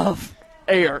 I love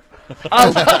air. I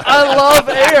love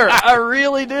air. I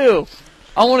really do.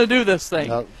 I want to do this thing.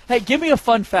 Yep. Hey, give me a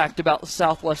fun fact about the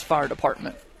Southwest Fire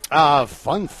Department.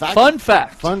 Fun fact.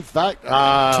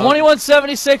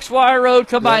 2176 Wire Road.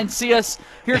 Come by and see us.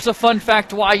 Here's a fun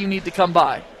fact why you need to come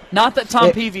by. Not that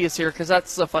Tom Peavy is here, because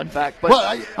that's a fun fact. But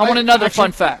I want another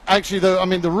fun fact. Actually, though, I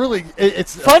mean,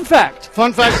 it's fun fact.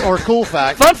 Fun fact or cool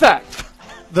fact. Fun fact.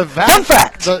 The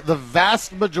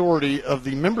vast majority of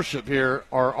the membership here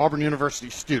are Auburn University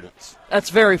students. That's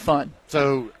very fun.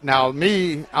 So now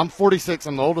I'm 46.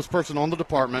 I'm the oldest person on the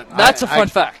department. That's a fun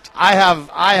fact.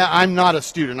 I'm not a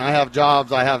student. I have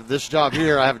jobs. I have this job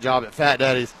here. I have a job at Fat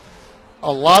Daddy's.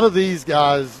 A lot of these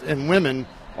guys and women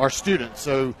are students.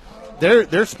 So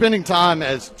they're spending time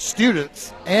as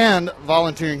students and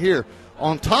volunteering here.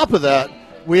 On top of that,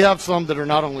 we have some that are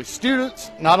not only students,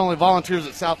 not only volunteers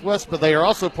at Southwest, but they are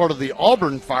also part of the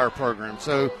Auburn Fire Program.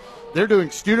 So they're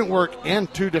doing student work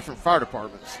and 2 different fire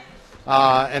departments.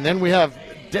 And then we have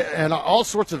and all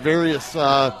sorts of various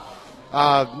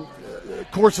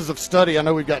courses of study. I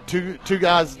know we've got two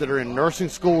guys that are in nursing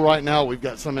school right now. We've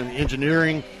got some in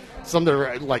engineering, some that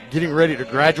are like getting ready to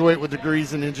graduate with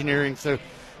degrees in engineering. So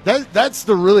that's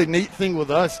the really neat thing with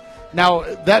us. Now,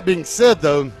 that being said,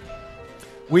 though,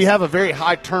 we have a very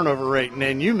high turnover rate.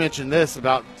 And you mentioned this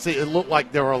about, it looked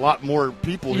like there were a lot more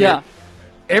people here.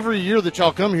 Every year that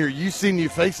y'all come here, you see new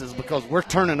faces because we're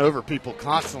turning over people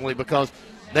constantly because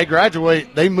they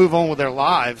graduate, they move on with their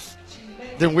lives.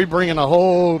 Then we bring in a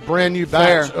whole brand new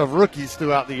batch of rookies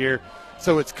throughout the year.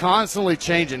 So it's constantly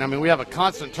changing. I mean, we have a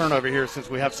constant turnover here since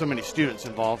we have so many students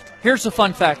involved. Here's a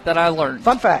fun fact that I learned.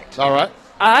 Fun fact. All right.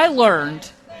 I learned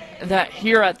that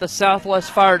here at the Southwest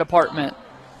Fire Department,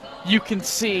 you can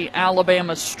see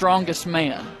Alabama's strongest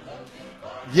man.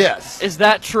 Yes. Is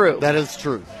that true? That is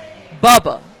true.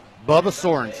 Bubba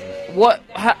Sorensen.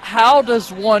 How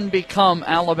does one become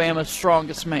Alabama's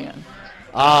strongest man?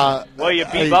 Well, you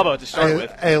beat Bubba to start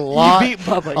with. A lot. You beat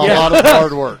Bubba, a lot of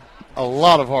hard work. A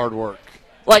lot of hard work.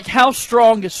 Like, how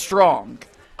strong is strong?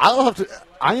 I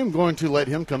am going to let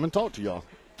him come and talk to y'all.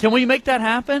 Can we make that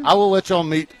happen? I will let y'all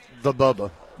meet the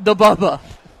Bubba. The Bubba.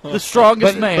 The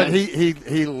strongest man. But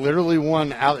he literally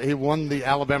won. He won the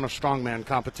Alabama Strongman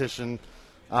competition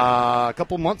a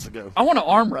couple months ago. I want to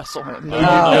arm wrestle him.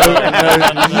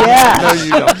 Yes. No,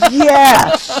 you don't.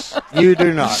 Yes. You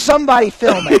do not. Somebody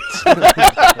film it.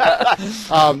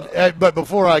 But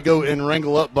before I go and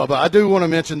wrangle up Bubba, I do want to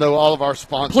mention, though, all of our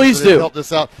sponsors. Please that have do. helped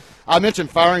us out. I mentioned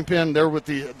Firing Pin. They're with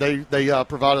they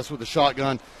provide us with the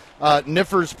shotgun.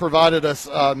 Niffers provided us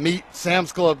meat.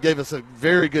 Sam's Club gave us a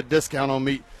very good discount on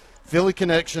meat. Philly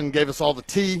Connection gave us all the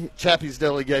tea. Chappie's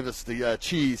Deli gave us the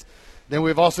cheese. Then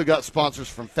we've also got sponsors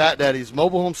from Fat Daddy's,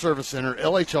 Mobile Home Service Center,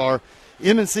 LHR,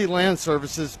 M&C Land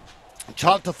Services,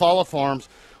 Choctawalla Farms,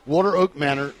 Water Oak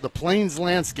Manor, The Plains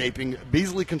Landscaping,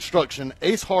 Beasley Construction,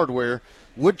 Ace Hardware,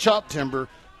 Wood Chop Timber,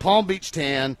 Palm Beach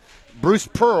Tan, Bruce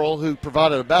Pearl, who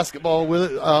provided a basketball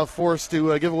with for us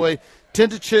to give away,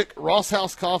 Tinta Chick, Ross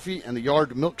House Coffee, and the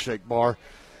Yard Milkshake Bar.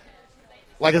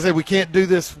 Like I said, we can't do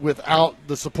this without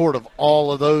the support of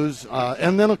all of those.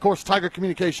 And then, of course, Tiger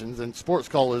Communications, and Sports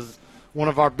Call is one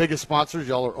of our biggest sponsors.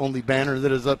 Y'all are on the banner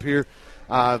that is up here.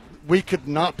 We could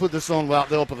not put this on without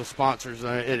the help of the sponsors.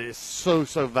 It is so,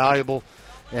 so valuable.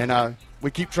 And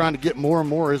we keep trying to get more and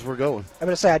more as we're going. I'm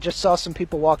going to say I just saw some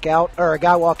people walk out, or a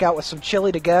guy walk out with some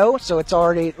chili to go, so it's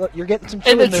already, look, you're getting some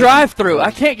chili. In the moving. drive-thru.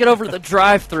 I can't get over the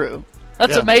drive-thru.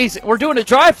 That's amazing. We're doing a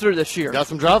drive-thru this year. Got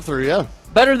some drive-thru, yeah.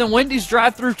 Better than Wendy's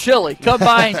drive-thru chili. Come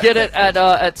by and get it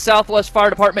at Southwest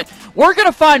Fire Department. We're going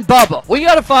to find Bubba. We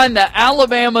got to find the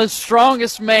Alabama's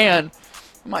strongest man.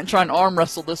 I might try and arm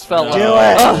wrestle this fella. Do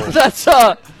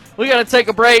it. We got to take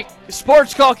a break.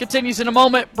 Sports Call continues in a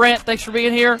moment. Brant, thanks for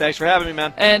being here. Thanks for having me,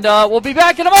 man. And we'll be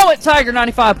back in a moment. Tiger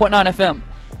 95.9 FM.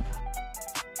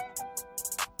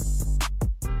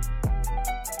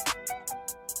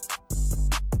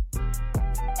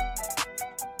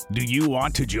 Do you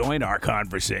want to join our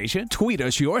conversation? Tweet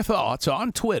us your thoughts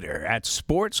on Twitter at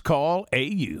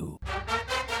SportsCallAU.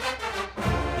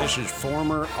 This is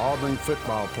former Auburn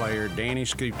football player Danny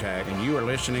Skutak, and you are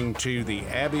listening to the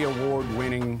Abby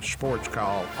Award-winning Sports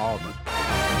Call Auburn.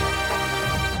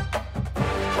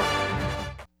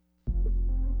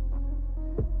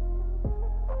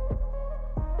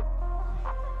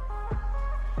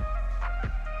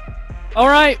 All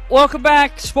right, welcome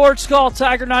back. Sports Call,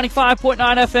 Tiger 95.9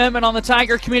 FM, and on the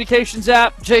Tiger Communications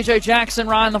app, J.J. Jackson,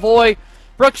 Ryan Lavoie,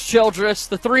 Brooks Childress,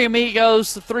 the Three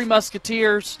Amigos, the Three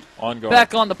Musketeers,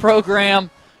 back on the program.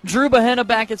 Drew Bahena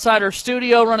back inside our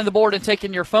studio, running the board and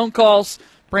taking your phone calls.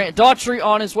 Brant Daughtry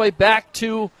on his way back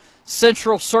to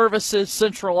Central Services,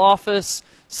 Central Office,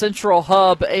 Central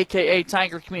Hub, a.k.a.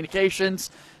 Tiger Communications.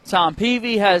 Tom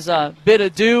Peavy has a bit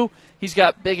ado. He's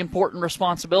got big, important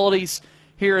responsibilities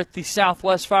here at the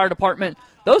Southwest Fire Department.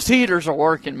 Those heaters are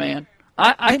working, man.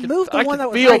 I They moved the one that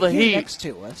was feel right the here heat next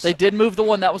to us. They did move the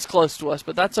one that was close to us,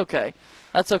 but that's okay.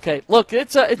 That's okay. Look,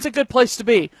 it's a good place to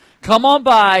be. Come on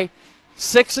by,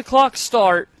 6 o'clock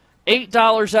start,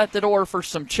 $8 at the door for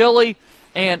some chili,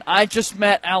 and I just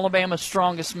met Alabama's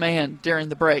strongest man during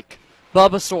the break,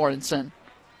 Bubba Sorensen,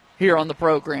 here on the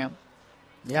program.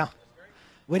 Yeah.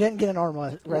 We didn't get an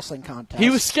arm wrestling contest.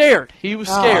 He was scared. He was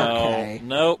scared. Oh, Okay.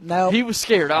 Nope. No. He was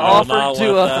scared. I Oh, offered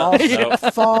to.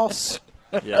 Nope. False.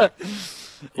 Yeah.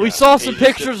 We saw some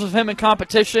pictures of him in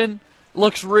competition.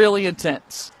 Looks really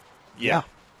intense. Yeah.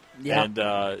 Yeah.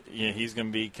 And he's going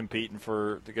to be competing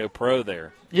to go pro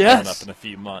there. Yes. Coming up in a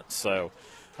few months. So,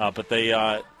 but they.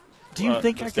 Do you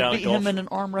think I could beat him in an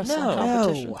arm wrestling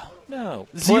competition? No.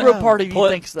 Zero part of you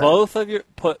thinks that.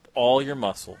 Put all your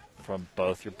muscle from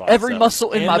both your biceps. Every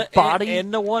muscle in my body?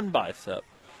 And the one bicep.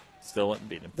 Still wouldn't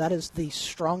beat him. That is the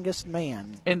strongest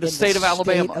man in the state of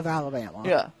Alabama. State of Alabama.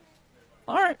 Yeah.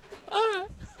 All right.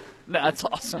 That's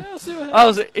awesome.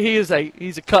 Yeah, he's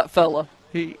a cut fella.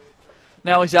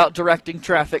 Now he's out directing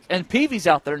traffic, and Peavy's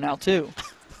out there now too.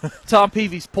 Tom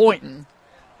Peavy's pointing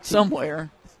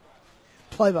somewhere.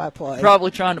 Play-by-play.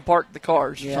 Probably trying to park the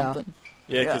cars or something.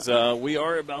 Yeah, because we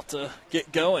are about to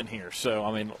get going here. So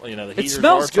I mean, the heaters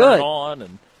smells are turned good. on,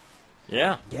 and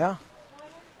yeah.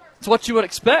 It's what you would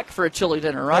expect for a chili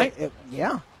dinner, right?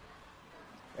 Yeah.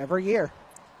 Every year.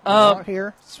 Out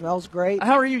here, smells great.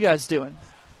 How are you guys doing?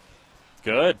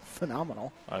 Good.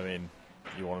 Phenomenal. I mean,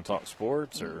 you want to talk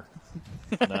sports or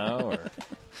no?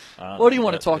 Or what do you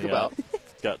want to talk about?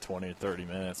 Got 20 or 30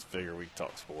 minutes. Figure we can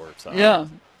talk sports. Yeah.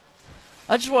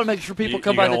 I just want to make sure people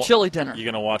come by the chili dinner. You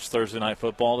going to watch Thursday Night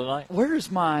Football tonight?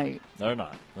 Where's my... No,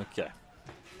 not. Okay.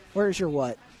 Where's your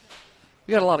what?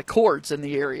 We got a lot of cords in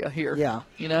the area here. Yeah.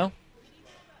 You know?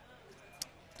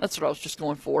 That's what I was just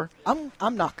going for. I'm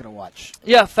not going to watch.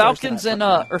 Yeah, Falcons and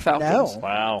or Falcons. No.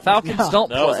 Wow. Falcons don't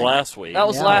play. That was last week. That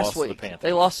was last week. week.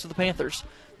 They lost to the Panthers.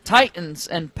 Titans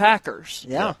and Packers.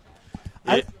 Yeah.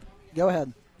 Go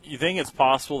ahead. You think it's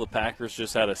possible the Packers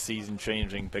just had a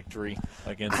season-changing victory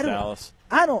against Dallas?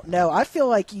 I don't know. I feel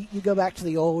like you go back to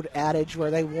the old adage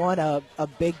where they won a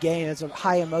big game. It's a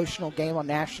high emotional game on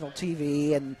national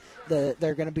TV, and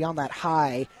they're going to be on that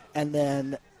high, and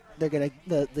then they're going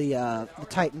to the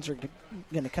Titans are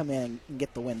going to come in and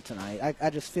get the win tonight. I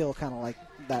just feel kind of like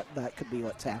that could be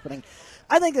what's happening.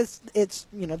 I think it's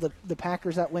the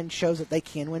Packers that win shows that they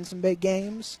can win some big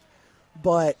games,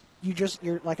 but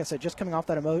you're like I said, just coming off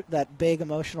that big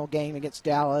emotional game against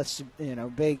Dallas.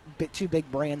 Two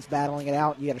big brands battling it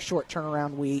out. You had a short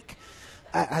turnaround week.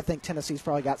 I think Tennessee's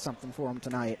probably got something for them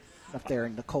tonight. up there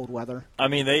in the cold weather. I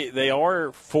mean, they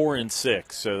are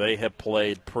 4-6, so they have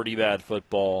played pretty bad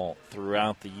football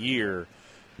throughout the year.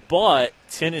 But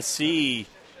Tennessee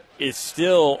is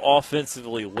still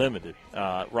offensively limited.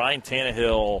 Ryan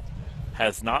Tannehill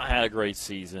has not had a great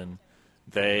season.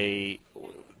 They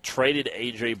traded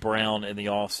A.J. Brown in the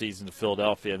offseason to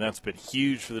Philadelphia, and that's been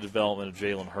huge for the development of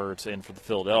Jalen Hurts and for the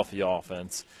Philadelphia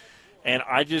offense. And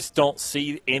I just don't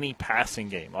see any passing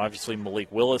game. Obviously,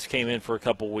 Malik Willis came in for a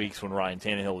couple weeks when Ryan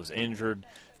Tannehill was injured.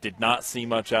 Did not see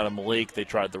much out of Malik. They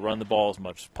tried to run the ball as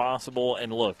much as possible.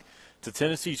 And look, to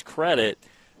Tennessee's credit,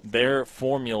 their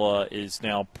formula is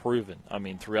now proven. I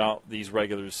mean, throughout these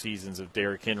regular seasons of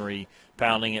Derrick Henry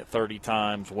pounding it 30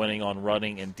 times, winning on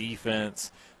running and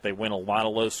defense, they win a lot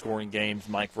of low-scoring games.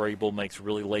 Mike Vrabel makes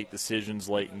really late decisions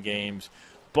late in games.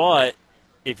 But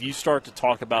if you start to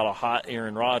talk about a hot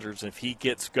Aaron Rodgers, if he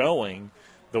gets going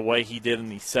the way he did in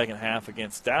the second half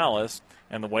against Dallas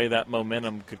and the way that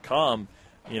momentum could come,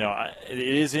 it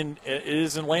is in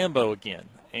Lambeau again.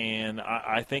 And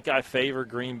I think I favor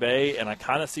Green Bay, and I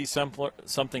kind of see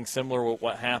something similar with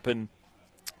what happened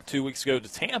 2 weeks ago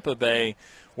to Tampa Bay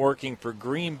working for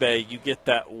Green Bay. You get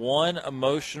that one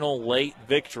emotional late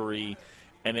victory,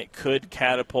 and it could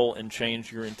catapult and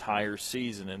change your entire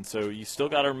season. And so you still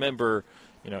got to remember,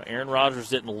 Aaron Rodgers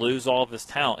didn't lose all of his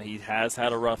talent. He has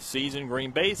had a rough season.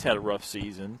 Green Bay's had a rough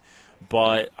season.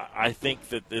 But I think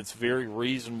that it's very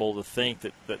reasonable to think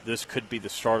that this could be the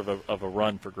start of a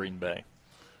run for Green Bay.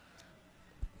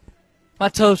 My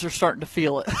toes are starting to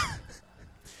feel it.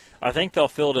 I think they'll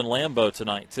feel it in Lambeau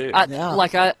tonight, too.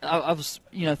 I was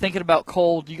thinking about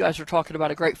cold. You guys are talking about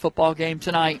a great football game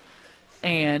tonight.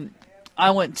 And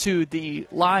I went to the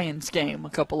Lions game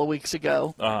a couple of weeks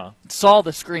ago. Saw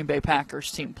this Green Bay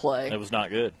Packers team play. It was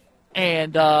not good.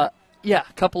 And, a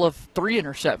couple of 3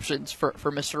 interceptions for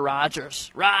Mr.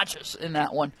 Rodgers in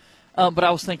that one. But I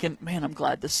was thinking, man, I'm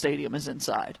glad this stadium is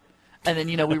inside. And then,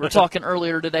 we were talking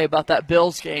earlier today about that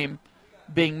Bills game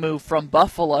being moved from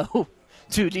Buffalo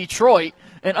to Detroit.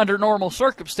 And under normal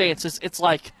circumstances, it's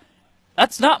like,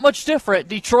 that's not much different.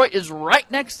 Detroit is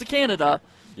right next to Canada.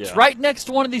 Yeah. It's right next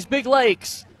to one of these big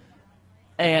lakes.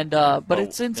 And but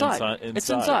it's inside. It's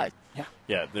inside. Yeah.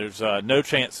 Yeah, there's no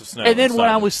chance of snow. And then when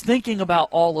I was thinking about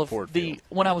all of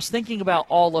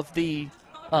the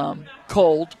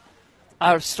cold,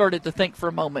 I started to think for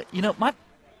a moment, my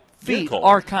feet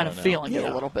are kind of feeling it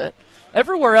a little bit.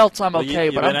 Everywhere else I'm okay,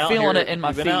 but I'm feeling it in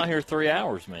my feet. You've been out here 3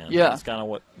 hours, man. Yeah. That's kind of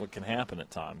what can happen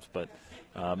at times. But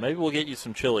maybe we'll get you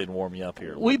some chili and warm you up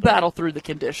here. We battle through the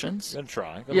conditions. Going to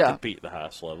try. Going to compete at the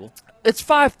highest level. It's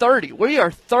 5:30. We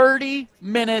are 30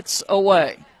 minutes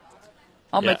away.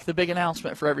 I'll make the big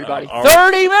announcement for everybody.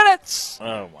 30 minutes!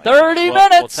 Oh, my 30 God.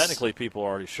 minutes! Well, technically, people are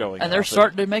already showing and they're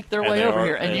starting to make their way over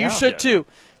here. And you should, too.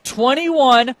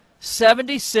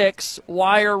 2176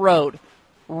 Wire Road.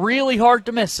 Really hard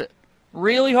to miss it.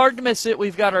 Really hard to miss it.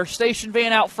 We've got our station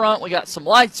van out front. We got some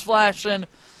lights flashing.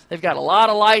 They've got a lot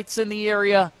of lights in the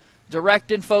area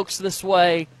directing folks this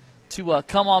way to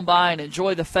come on by and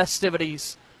enjoy the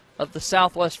festivities of the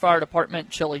Southwest Fire Department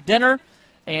Chili Dinner.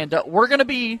 And we're going to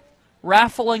be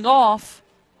raffling off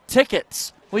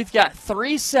tickets. We've got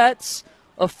 3 sets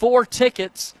of 4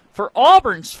 tickets for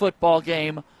Auburn's football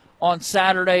game on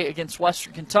Saturday against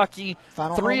Western Kentucky.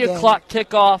 3 o'clock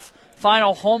kickoff,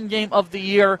 final home game of the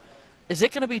year. Is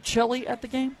it going to be chilly at the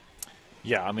game?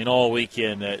 Yeah, I mean, all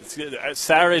weekend.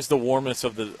 Saturday's the warmest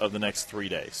of the next 3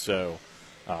 days. So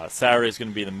Saturday's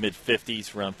going to be in the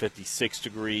mid-50s, around 56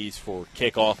 degrees for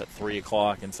kickoff at 3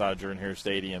 o'clock inside Jordan-Hare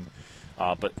Stadium.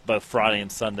 But both Friday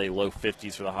and Sunday, low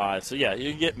 50s for the high. So, yeah,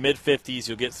 you get mid-50s.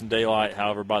 You'll get some daylight.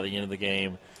 However, by the end of the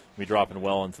game, we'll be dropping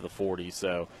well into the 40s.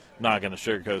 So, I'm not going to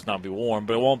sugarcoat it's not be warm,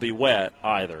 but it won't be wet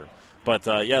either. But,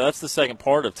 that's the second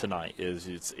part of tonight is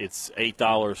it's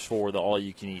 $8 for the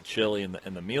all-you-can-eat chili and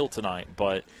the meal tonight.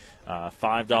 But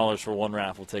 $5 for 1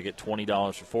 raffle ticket,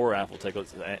 $20 for 4 raffle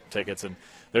tickets. And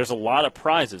there's a lot of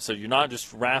prizes. So you're not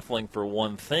just raffling for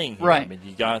one thing here. Right. I mean,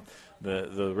 you got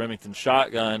the Remington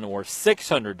shotgun or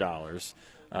 $600.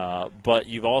 But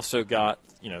you've also got,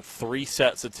 3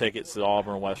 sets of tickets to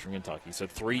Auburn and Western Kentucky. So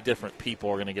 3 different people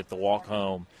are going to get to walk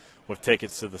home with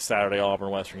tickets to the Saturday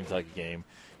Auburn-Western Kentucky game.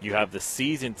 You have the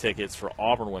season tickets for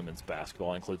Auburn women's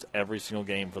basketball. It includes every single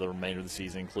game for the remainder of the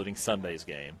season, including Sunday's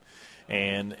game.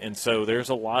 And so there's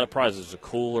a lot of prizes. There's a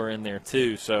cooler in there,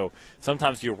 too. So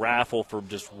sometimes you raffle for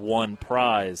just one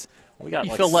prize. We got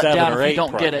you like feel 7 let down or 8 if you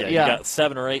don't get it. You got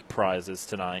 7 or 8 prizes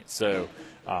tonight. So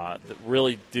that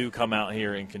really do come out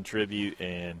here and contribute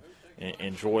and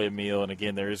enjoy a meal. And,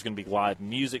 again, there is going to be live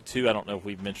music, too. I don't know if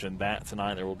we've mentioned that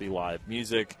tonight. There will be live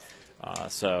music.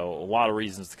 So a lot of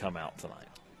reasons to come out tonight.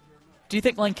 Do you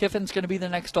think Lane Kiffin's going to be the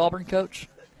next Auburn coach?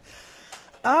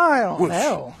 I don't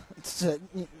know. It's a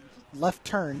left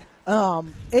turn.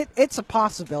 It's a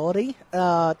possibility.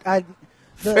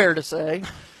 Fair to say.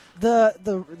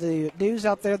 The news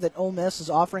out there that Ole Miss is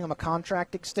offering him a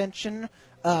contract extension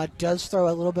does throw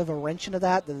a little bit of a wrench into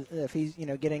that. If he's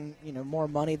getting more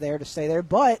money there to stay there,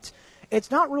 but it's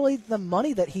not really the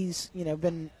money that he's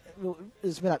been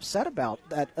upset about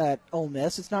at Ole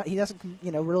Miss. It's not. He hasn't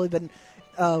really been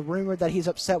rumored that he's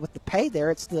upset with the pay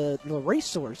there. It's the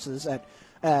resources at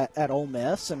Ole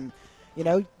Miss. And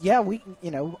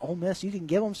Ole Miss, you can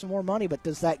give them some more money, but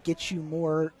does that get you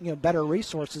more, better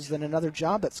resources than another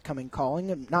job that's coming calling?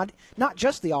 And not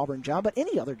just the Auburn job, but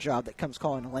any other job that comes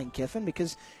calling to Lane Kiffin,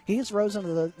 because he's risen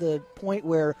to the point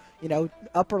where,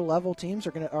 upper level teams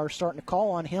are starting to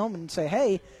call on him and say,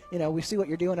 hey, we see what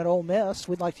you're doing at Ole Miss.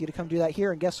 We'd like you to come do that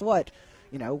here. And guess what?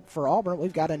 For Auburn,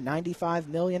 we've got a $95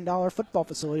 million football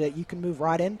facility that you can move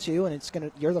right into, and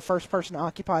you're the first person to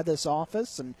occupy this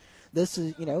office. And this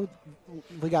is,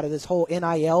 we got this whole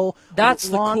NIL. That's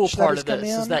the cool part of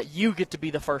this, is that you get to be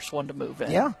the first one to move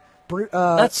in. Yeah.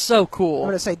 That's so cool. I'm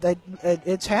going to say that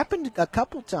it's happened a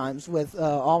couple times with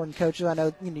Auburn coaches. I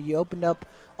know, you opened up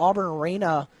Auburn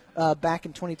Arena back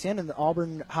in 2010, and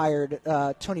Auburn hired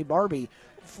Tony Barbie.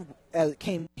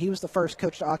 He was the first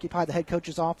coach to occupy the head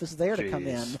coach's office there to come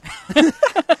in.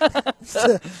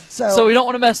 So we don't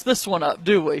want to mess this one up,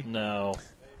 do we? No.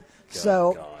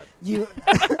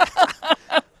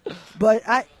 But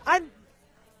I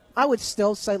would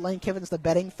still say Lane Kiffin's the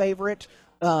betting favorite.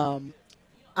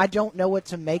 I don't know what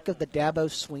to make of the Dabo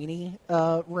Swinney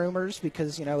rumors,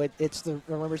 because it's the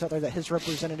rumors out there that his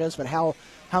representatives, but how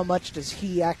much does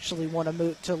he actually want to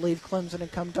move to leave Clemson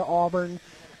and come to Auburn?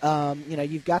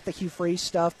 You've got the Hugh Freeze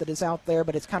stuff that is out there,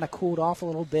 but it's kind of cooled off a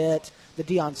little bit. The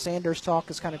Deion Sanders talk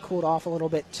has kind of cooled off a little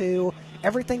bit too.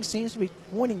 Everything seems to be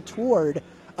pointing toward,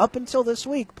 up until this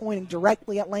week, pointing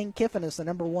directly at Lane Kiffin as the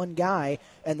number one guy.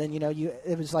 And then,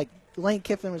 it was like Lane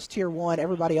Kiffin was tier 1,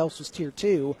 everybody else was tier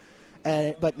 2.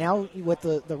 But now with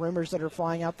the rumors that are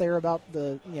flying out there about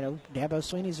the, Dabo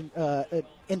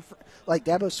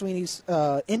Swinney's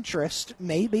interest,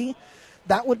 maybe,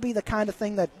 that would be the kind of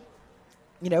thing that,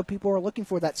 people are looking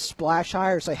for, that splash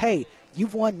hire. Say, hey,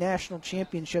 you've won national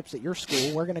championships at your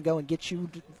school. We're going to go and get you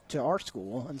to our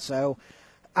school. And so,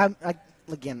 I'd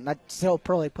still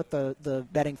probably put the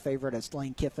betting favorite as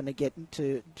Lane Kiffin to get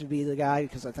to be the guy,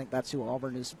 because I think that's who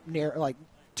Auburn is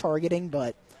targeting.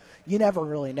 But you never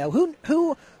really know. Who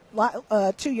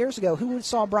 2 years ago, who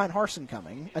saw Brian Harsin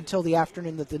coming until the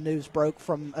afternoon that the news broke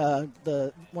from I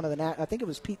think it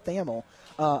was Pete Thamel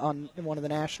on one of the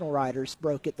national writers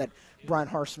broke it that Brian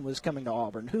Harsin was coming to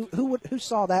Auburn. Who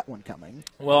saw that one coming?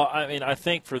 Well, I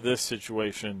think for this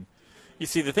situation, you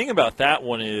see, the thing about that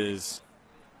one is,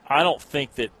 I don't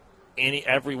think that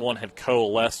everyone had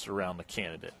coalesced around the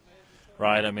candidate,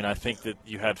 right? I think that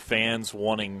you had fans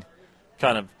wanting,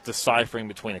 kind of deciphering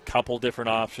between a couple different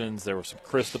options. There were some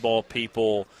Cristobal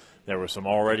people. There were some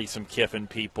Kiffin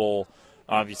people.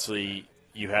 Obviously,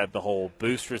 you had the whole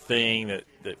booster thing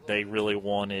that they really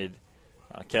wanted,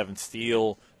 Kevin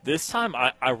Steele. This time,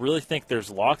 I really think there's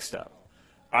lockstep.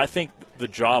 I think the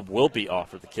job will be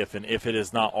offered to Kiffin if it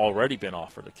has not already been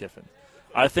offered to Kiffin.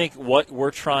 I think what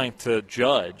we're trying to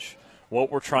judge, what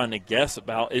we're trying to guess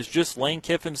about, is just Lane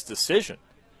Kiffin's decision.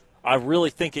 I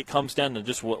really think it comes down to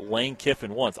just what Lane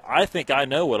Kiffin wants. I think I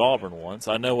know what Auburn wants.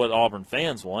 I know what Auburn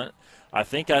fans want. I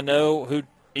think I know who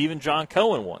even John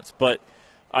Cohen wants. But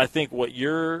I think what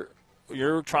you're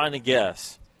trying to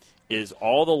guess is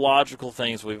all the logical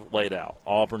things we've laid out.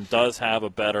 Auburn does have a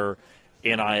better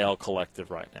NIL collective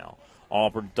right now.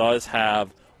 Auburn does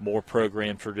have more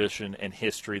program tradition and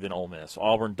history than Ole Miss.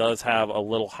 Auburn does have a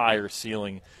little higher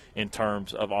ceiling in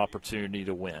terms of opportunity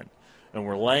to win. And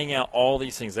we're laying out all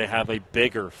these things. They have a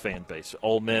bigger fan base.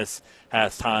 Ole Miss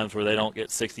has times where they don't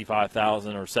get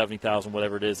 65,000 or 70,000,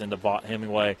 whatever it is, into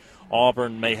Vaught-Hemingway.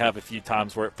 Auburn may have a few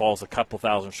times where it falls a couple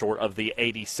thousand short of the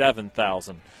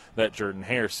 87,000 that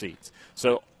Jordan-Hare seats.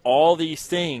 So all these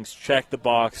things check the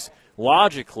box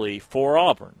logically for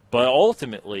Auburn. But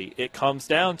ultimately, it comes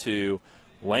down to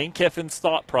Lane Kiffin's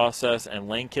thought process and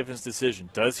Lane Kiffin's decision.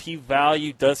 Does he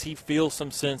feel some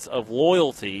sense of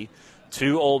loyalty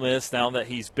to Ole Miss now that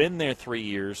he's been there 3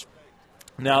 years,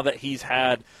 now that he's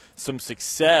had some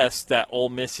success that Ole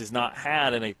Miss has not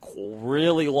had in a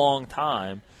really long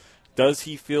time? Does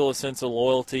he feel a sense of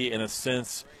loyalty and a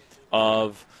sense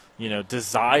of,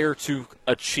 desire to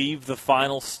achieve the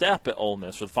final step at Ole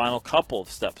Miss, or the final couple of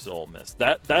steps at Ole Miss?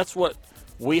 That's what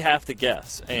we have to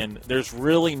guess, and there's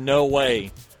really no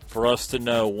way for us to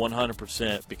know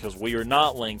 100% because we are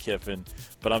not Lane Kiffin.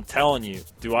 But I'm telling you,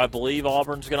 do I believe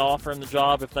Auburn's going to offer him the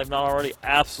job if they've not already?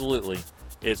 Absolutely.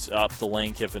 It's up to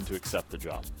Lane Kiffin to accept the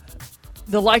job.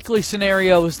 The likely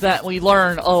scenario is that we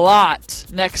learn a lot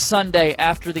next Sunday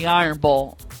after the Iron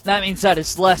Bowl. That means that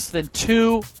it's less than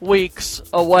 2 weeks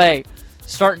away.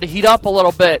 Starting to heat up a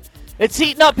little bit. It's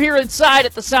heating up here inside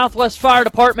at the Southwest Fire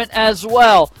Department as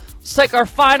well. Let's take our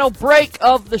final break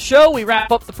of the show. We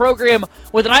wrap up the program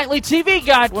with a nightly TV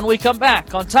guide when we come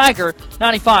back on Tiger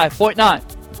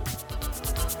 95.9.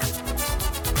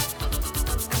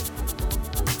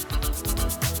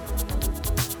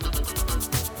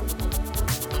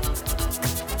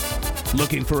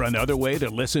 Looking for another way to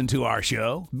listen to our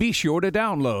show? Be sure to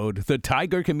download the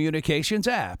Tiger Communications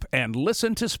app and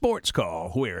listen to Sports Call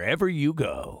wherever you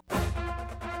go.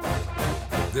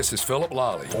 This is Philip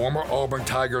Lally, former Auburn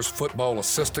Tigers football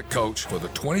assistant coach for the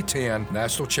 2010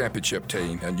 National Championship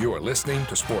team, and you are listening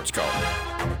to Sports Call.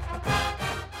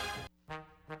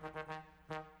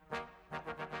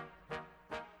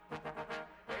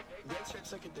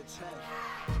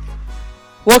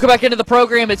 Welcome back into the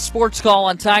program. It's Sports Call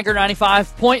on Tiger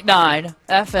 95.9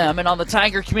 FM and on the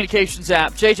Tiger Communications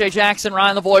app. J.J. Jackson,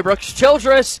 Ryan Lavoie, Brooks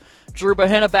Childress, Drew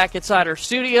Bahena back inside our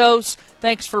studios.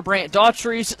 Thanks for Brant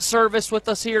Daughtry's service with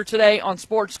us here today on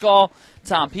Sports Call.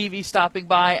 Tom Peavy stopping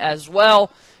by as well.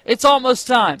 It's almost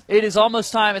time. It is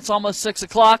almost time. It's almost 6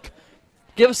 o'clock.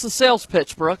 Give us the sales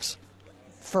pitch, Brooks.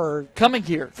 For coming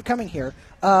here.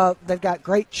 They've got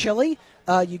great chili.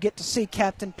 You get to see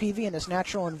Captain Peavy in his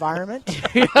natural environment.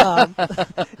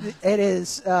 It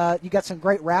is you got some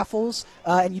great raffles,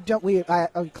 and you don't. I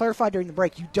clarified during the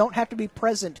break. You don't have to be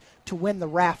present to win the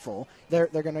raffle. They're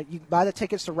gonna you buy the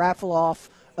tickets to raffle off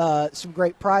some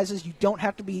great prizes. You don't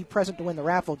have to be present to win the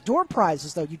raffle. Door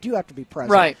prizes, though, you do have to be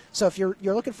present. Right. So if you're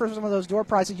looking for some of those door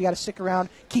prizes, you got to stick around,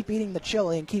 keep eating the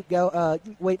chili, and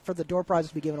wait for the door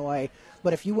prizes to be given away.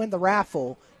 But if you win the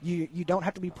raffle, you don't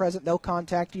have to be present. They'll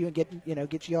contact you and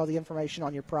get you all the information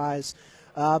on your prize.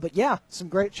 But yeah, some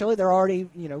great chili. They're already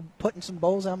putting some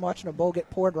bowls. I'm watching a bowl get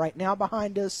poured right now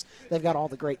behind us. They've got all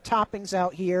the great toppings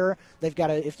out here. They've got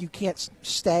if you can't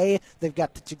stay, they've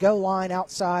got the to-go line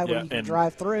outside where you can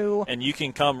drive through. And you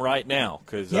can come right now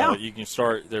because you can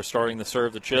start. They're starting to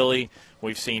serve the chili.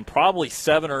 We've seen probably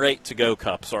 7 or 8 to-go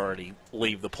cups already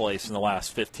leave the place in the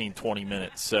last 15, 20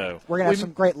 minutes. So we're going to have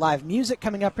some great live music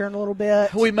coming up here in a little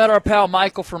bit. We met our pal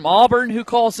Michael from Auburn who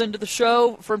calls into the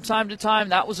show from time to time.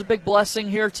 That was a big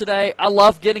blessing here today. I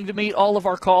love getting to meet all of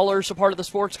our callers, a part of the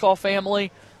Sports Call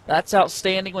family. That's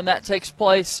outstanding when that takes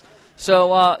place.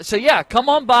 So yeah, come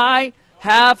on by,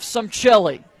 have some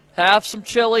chili. Have some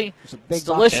chili. It's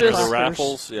delicious. The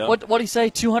raffles, yeah. What do you say,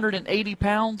 280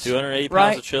 pounds? 280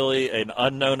 pounds of chili. An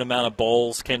unknown amount of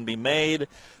bowls can be made.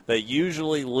 They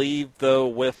usually leave, though,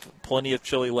 with plenty of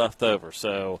chili left over.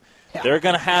 So they're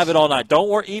going to have it all night. Don't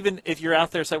worry, even if you're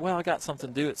out there and say, well, I got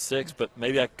something to do at 6, but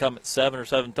maybe I can come at 7 or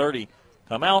 7:30.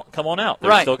 Come on out.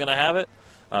 They're still going to have it.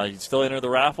 You still enter the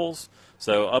raffles.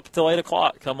 So up until 8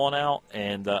 o'clock, come on out.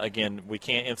 And, again, we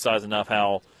can't emphasize enough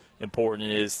how important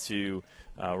it is to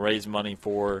raise money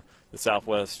for the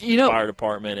Southwest Fire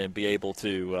Department and be able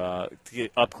to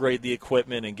upgrade the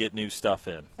equipment and get new stuff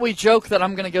in. We joke that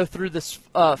I'm going to go through this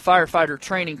firefighter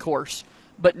training course,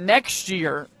 but next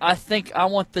year I think I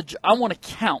want to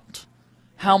count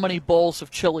how many bowls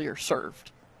of chili are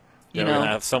served. We're going to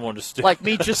have someone just like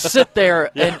me just sit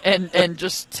there and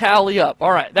just tally up.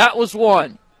 All right, that was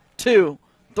 1, 2,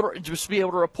 3. Just be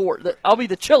able to report. I'll be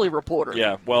the chili reporter.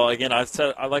 Yeah. Well, again, I've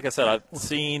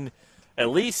seen at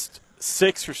least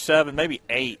 6 or 7, maybe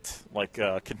 8,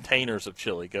 containers of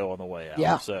chili go on the way out.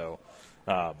 Yeah. So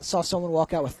I saw someone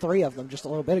walk out with 3 of them just a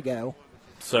little bit ago.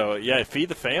 So yeah, feed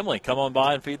the family. Come on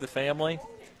by and feed the family.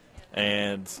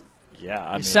 And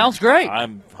yeah, it sounds great.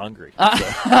 I'm hungry.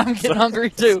 I'm getting hungry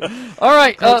too. All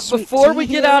right. Before we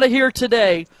get out of here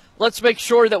today, let's make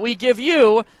sure that we give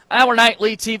you our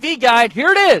nightly TV guide. Here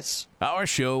it is. Our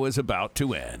show is about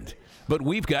to end, but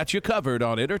we've got you covered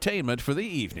on entertainment for the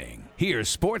evening. Here's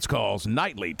Sports Call's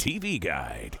Nightly TV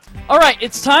Guide. All right,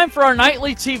 it's time for our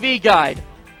Nightly TV Guide.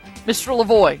 Mr.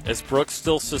 Lavoie. Is Brooks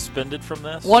still suspended from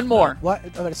this? One more. What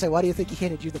I'm going to say, why do you think he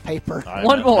handed you the paper?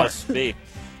 One more. Must be.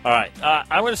 All right,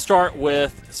 I'm going to start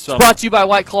with some. It's brought to you by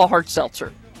White Claw Hard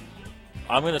Seltzer.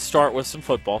 I'm going to start with some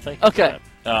football. Thank you. Okay.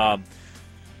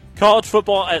 College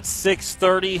football at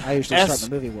 6:30. I usually start in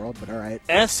the movie world, but all right.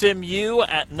 SMU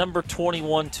at number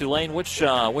 21, Tulane.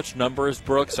 Which number is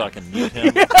Brooks so I can mute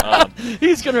him?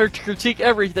 He's going to critique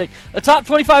everything. A top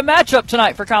 25 matchup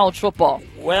tonight for college football.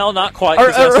 Well, not quite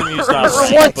because SMU's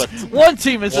not ranked. One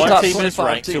team is the top 25.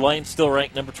 Ranked. Tulane's still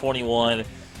ranked number 21.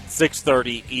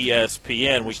 6:30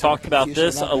 ESPN. We talked about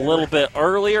this a little bit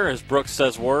earlier as Brooks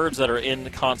says words that are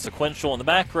inconsequential in the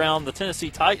background. The Tennessee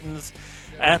Titans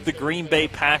at the Green Bay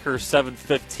Packers,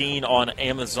 7:15 on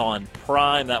Amazon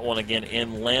Prime. That one again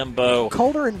in Lambeau.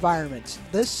 Colder environments.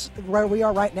 This, where we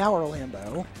are right now, or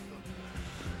Lambeau?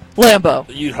 Lambeau.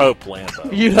 You'd hope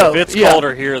Lambeau. You'd hope, If it's yeah.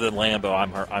 colder here than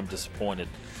Lambeau, I'm disappointed.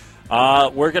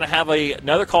 We're going to have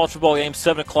another college football game,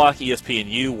 7 o'clock,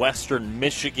 ESPNU, Western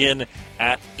Michigan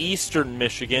at Eastern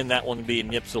Michigan. That one will be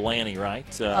in Ypsilanti, right?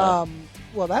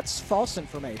 Well, that's false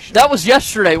information. That was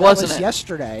yesterday, wasn't That was it?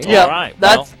 yesterday. Yeah, All right,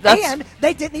 that's and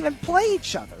they didn't even play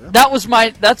each other.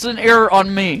 That's an error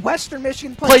on me. Western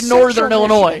Michigan Played Central Northern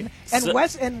Illinois. Michigan,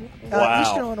 and Wow.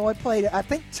 Eastern Illinois played, I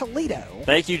think, Toledo.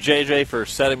 Thank you, JJ, for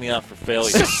setting me up for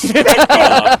failure.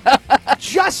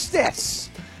 Justice.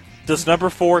 Does number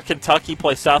 4 Kentucky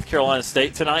play South Carolina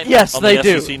State tonight? Yes, on they the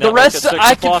do. SEC The Network rest, at 6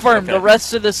 I o'clock? confirm. Okay. The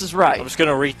rest of this is right. I'm just going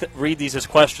to read these as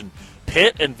question.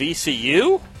 Pitt and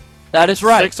VCU? That is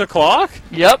right. 6 o'clock?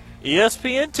 Yep.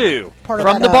 ESPN2.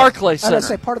 From the Barclays I was Center. going to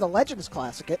say, part of the Legends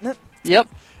Classic, isn't it? Yep.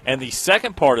 And the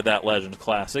second part of that Legends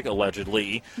Classic,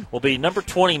 allegedly, will be number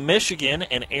 20 Michigan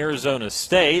and Arizona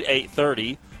State,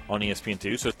 8:30 on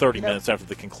ESPN2, so 30 minutes after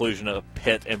the conclusion of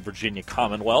Pitt and Virginia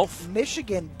Commonwealth.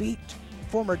 Michigan beat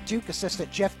former Duke assistant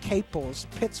Jeff Capel's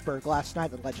Pittsburgh last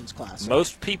night at the Legends Classic.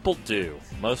 Most people do.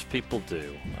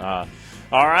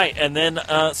 All right, and then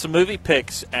some movie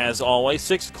picks, as always.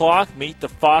 6 o'clock, Meet the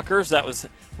Fockers. That was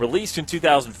released in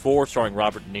 2004, starring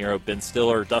Robert De Niro, Ben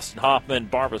Stiller, Dustin Hoffman,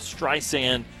 Barbara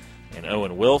Streisand, and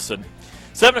Owen Wilson.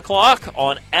 7 o'clock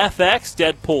on FX,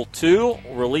 Deadpool 2,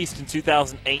 released in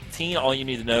 2018. All you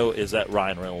need to know is that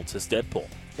Ryan Reynolds is Deadpool.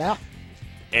 Yeah.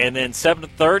 And then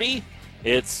 7:30,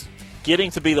 it's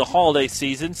getting to be the holiday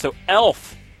season, so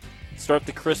Elf. Start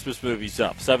the Christmas movies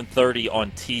up. 7:30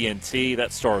 on TNT.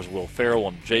 That stars Will Ferrell,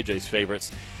 one of JJ's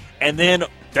favorites. And then,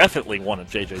 definitely one of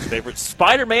JJ's favorites,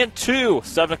 Spider-Man 2,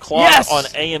 7 o'clock on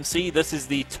AMC. This is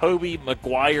the Tobey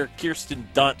Maguire, Kirsten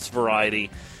Dunst variety.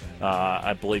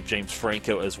 I believe James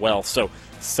Franco as well. So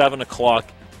 7 o'clock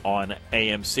on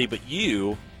AMC. But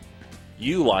you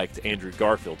liked Andrew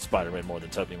Garfield Spider-Man more than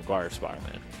Tobey Maguire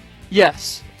Spider-Man.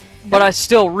 Yes. But I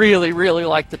still really, really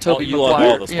like the Tobey you love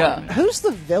Maguire. all the yeah. Spider-Man. Who's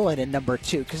the villain in number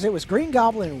 2? Because it was Green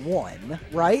Goblin 1,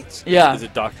 right? Yeah. Is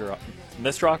it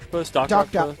Mr. Octopus? Dr.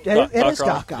 Doc Octopus? Ock. It is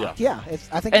Ock? Doc Ock. Yeah. Yeah.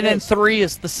 I think. And it then is. 3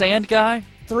 is the Sand Guy.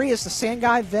 3 is the Sand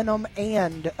Guy, Venom,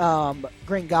 and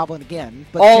Green Goblin again.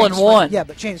 But All James in one. Yeah,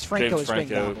 but James Franco James is Green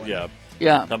Franco, Goblin.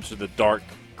 Yeah. Comes to the dark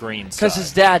green side. Because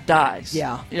his dad dies.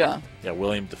 Yeah. Yeah. Yeah,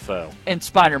 William Dafoe. And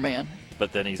Spider-Man.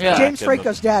 But then he's Yeah. back James in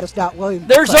Franco's dad is not William.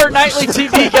 There's Dafoe. our nightly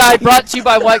TV guide brought to you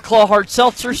by White Claw Hard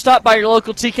Seltzer. Stop by your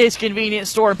local TK's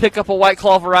convenience store and pick up a White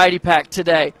Claw variety pack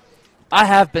today. I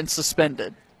have been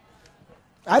suspended.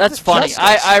 That's funny.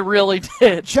 Justice. I really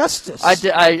did. Justice. I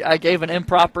did. I gave an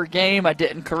improper game. I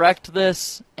didn't correct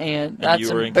this, and that's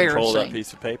you were in embarrassing. control of that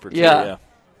piece of paper, too. Yeah.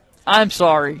 I'm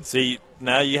sorry. See,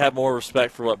 now you have more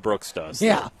respect for what Brooks does.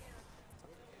 Yeah.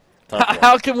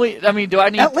 How can we? I mean, do I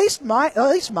need? At least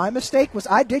my mistake was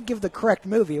I did give the correct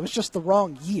movie. It was just the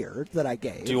wrong year that I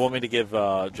gave. Do you want me to give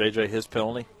JJ his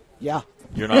penalty? Yeah.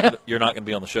 You're not going to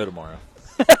be on the show tomorrow.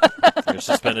 You're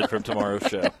suspended from tomorrow's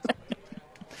show.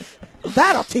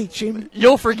 That'll teach him.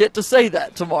 You'll forget to say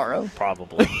that tomorrow.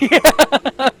 Probably.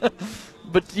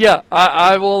 But yeah,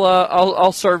 I will.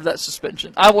 I'll serve that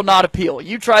suspension. I will not appeal.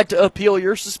 You tried to appeal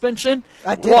your suspension.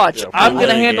 I did. Watch, Yeah, I'm we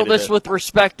going to handle litigated this it. with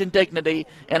respect and dignity,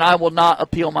 and I will not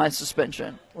appeal my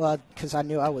suspension. Well, because I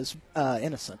knew I was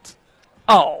innocent.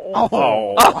 Oh.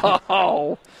 Oh.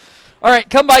 All right,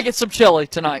 come by get some chili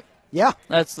tonight. Yeah.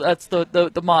 That's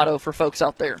the motto for folks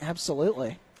out there.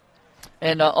 Absolutely.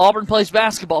 And Auburn plays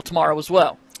basketball tomorrow as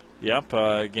well. Yep.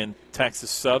 Again, Texas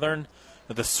Southern.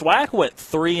 The SWAC went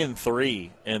 3-3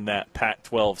 in that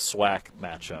Pac-12 SWAC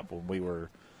matchup when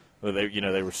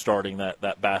they were starting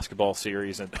that basketball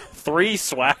series, and 3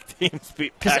 SWAC teams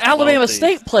beat Because Pac-12 Alabama teams.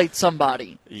 State played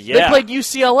somebody. Yeah. They played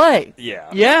UCLA. Yeah.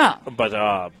 Yeah.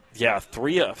 But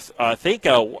 3 of I think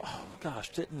did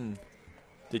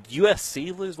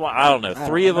USC lose one? I don't know.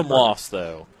 3 of them lost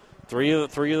though. Three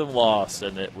of them lost,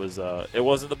 and it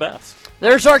wasn't the best.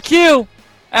 There's our cue.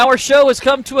 Our show has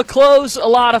come to a close. A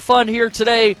lot of fun here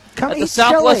today Come at the eat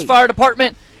Southwest chili. Fire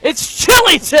Department. It's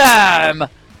chili time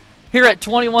here at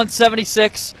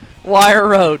 2176 Wire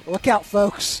Road. Look out,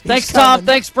 folks. He's Thanks, Tom. coming.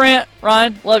 Thanks, Brant.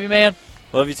 Ryan, love you, man.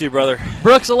 Love you too, brother.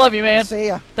 Brooks, I love you, man. See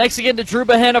ya. Thanks again to Drew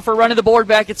Bahena for running the board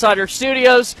back inside our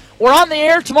studios. We're on the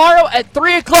air tomorrow at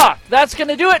 3 o'clock. That's going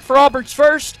to do it for Auburn's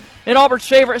first and Auburn's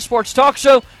favorite sports talk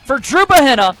show. For Drew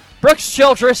Bahena, Brooks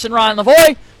Childress, and Ryan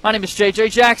Lavoie, My name is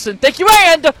JJ Jackson. Thank you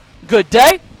and good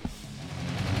day.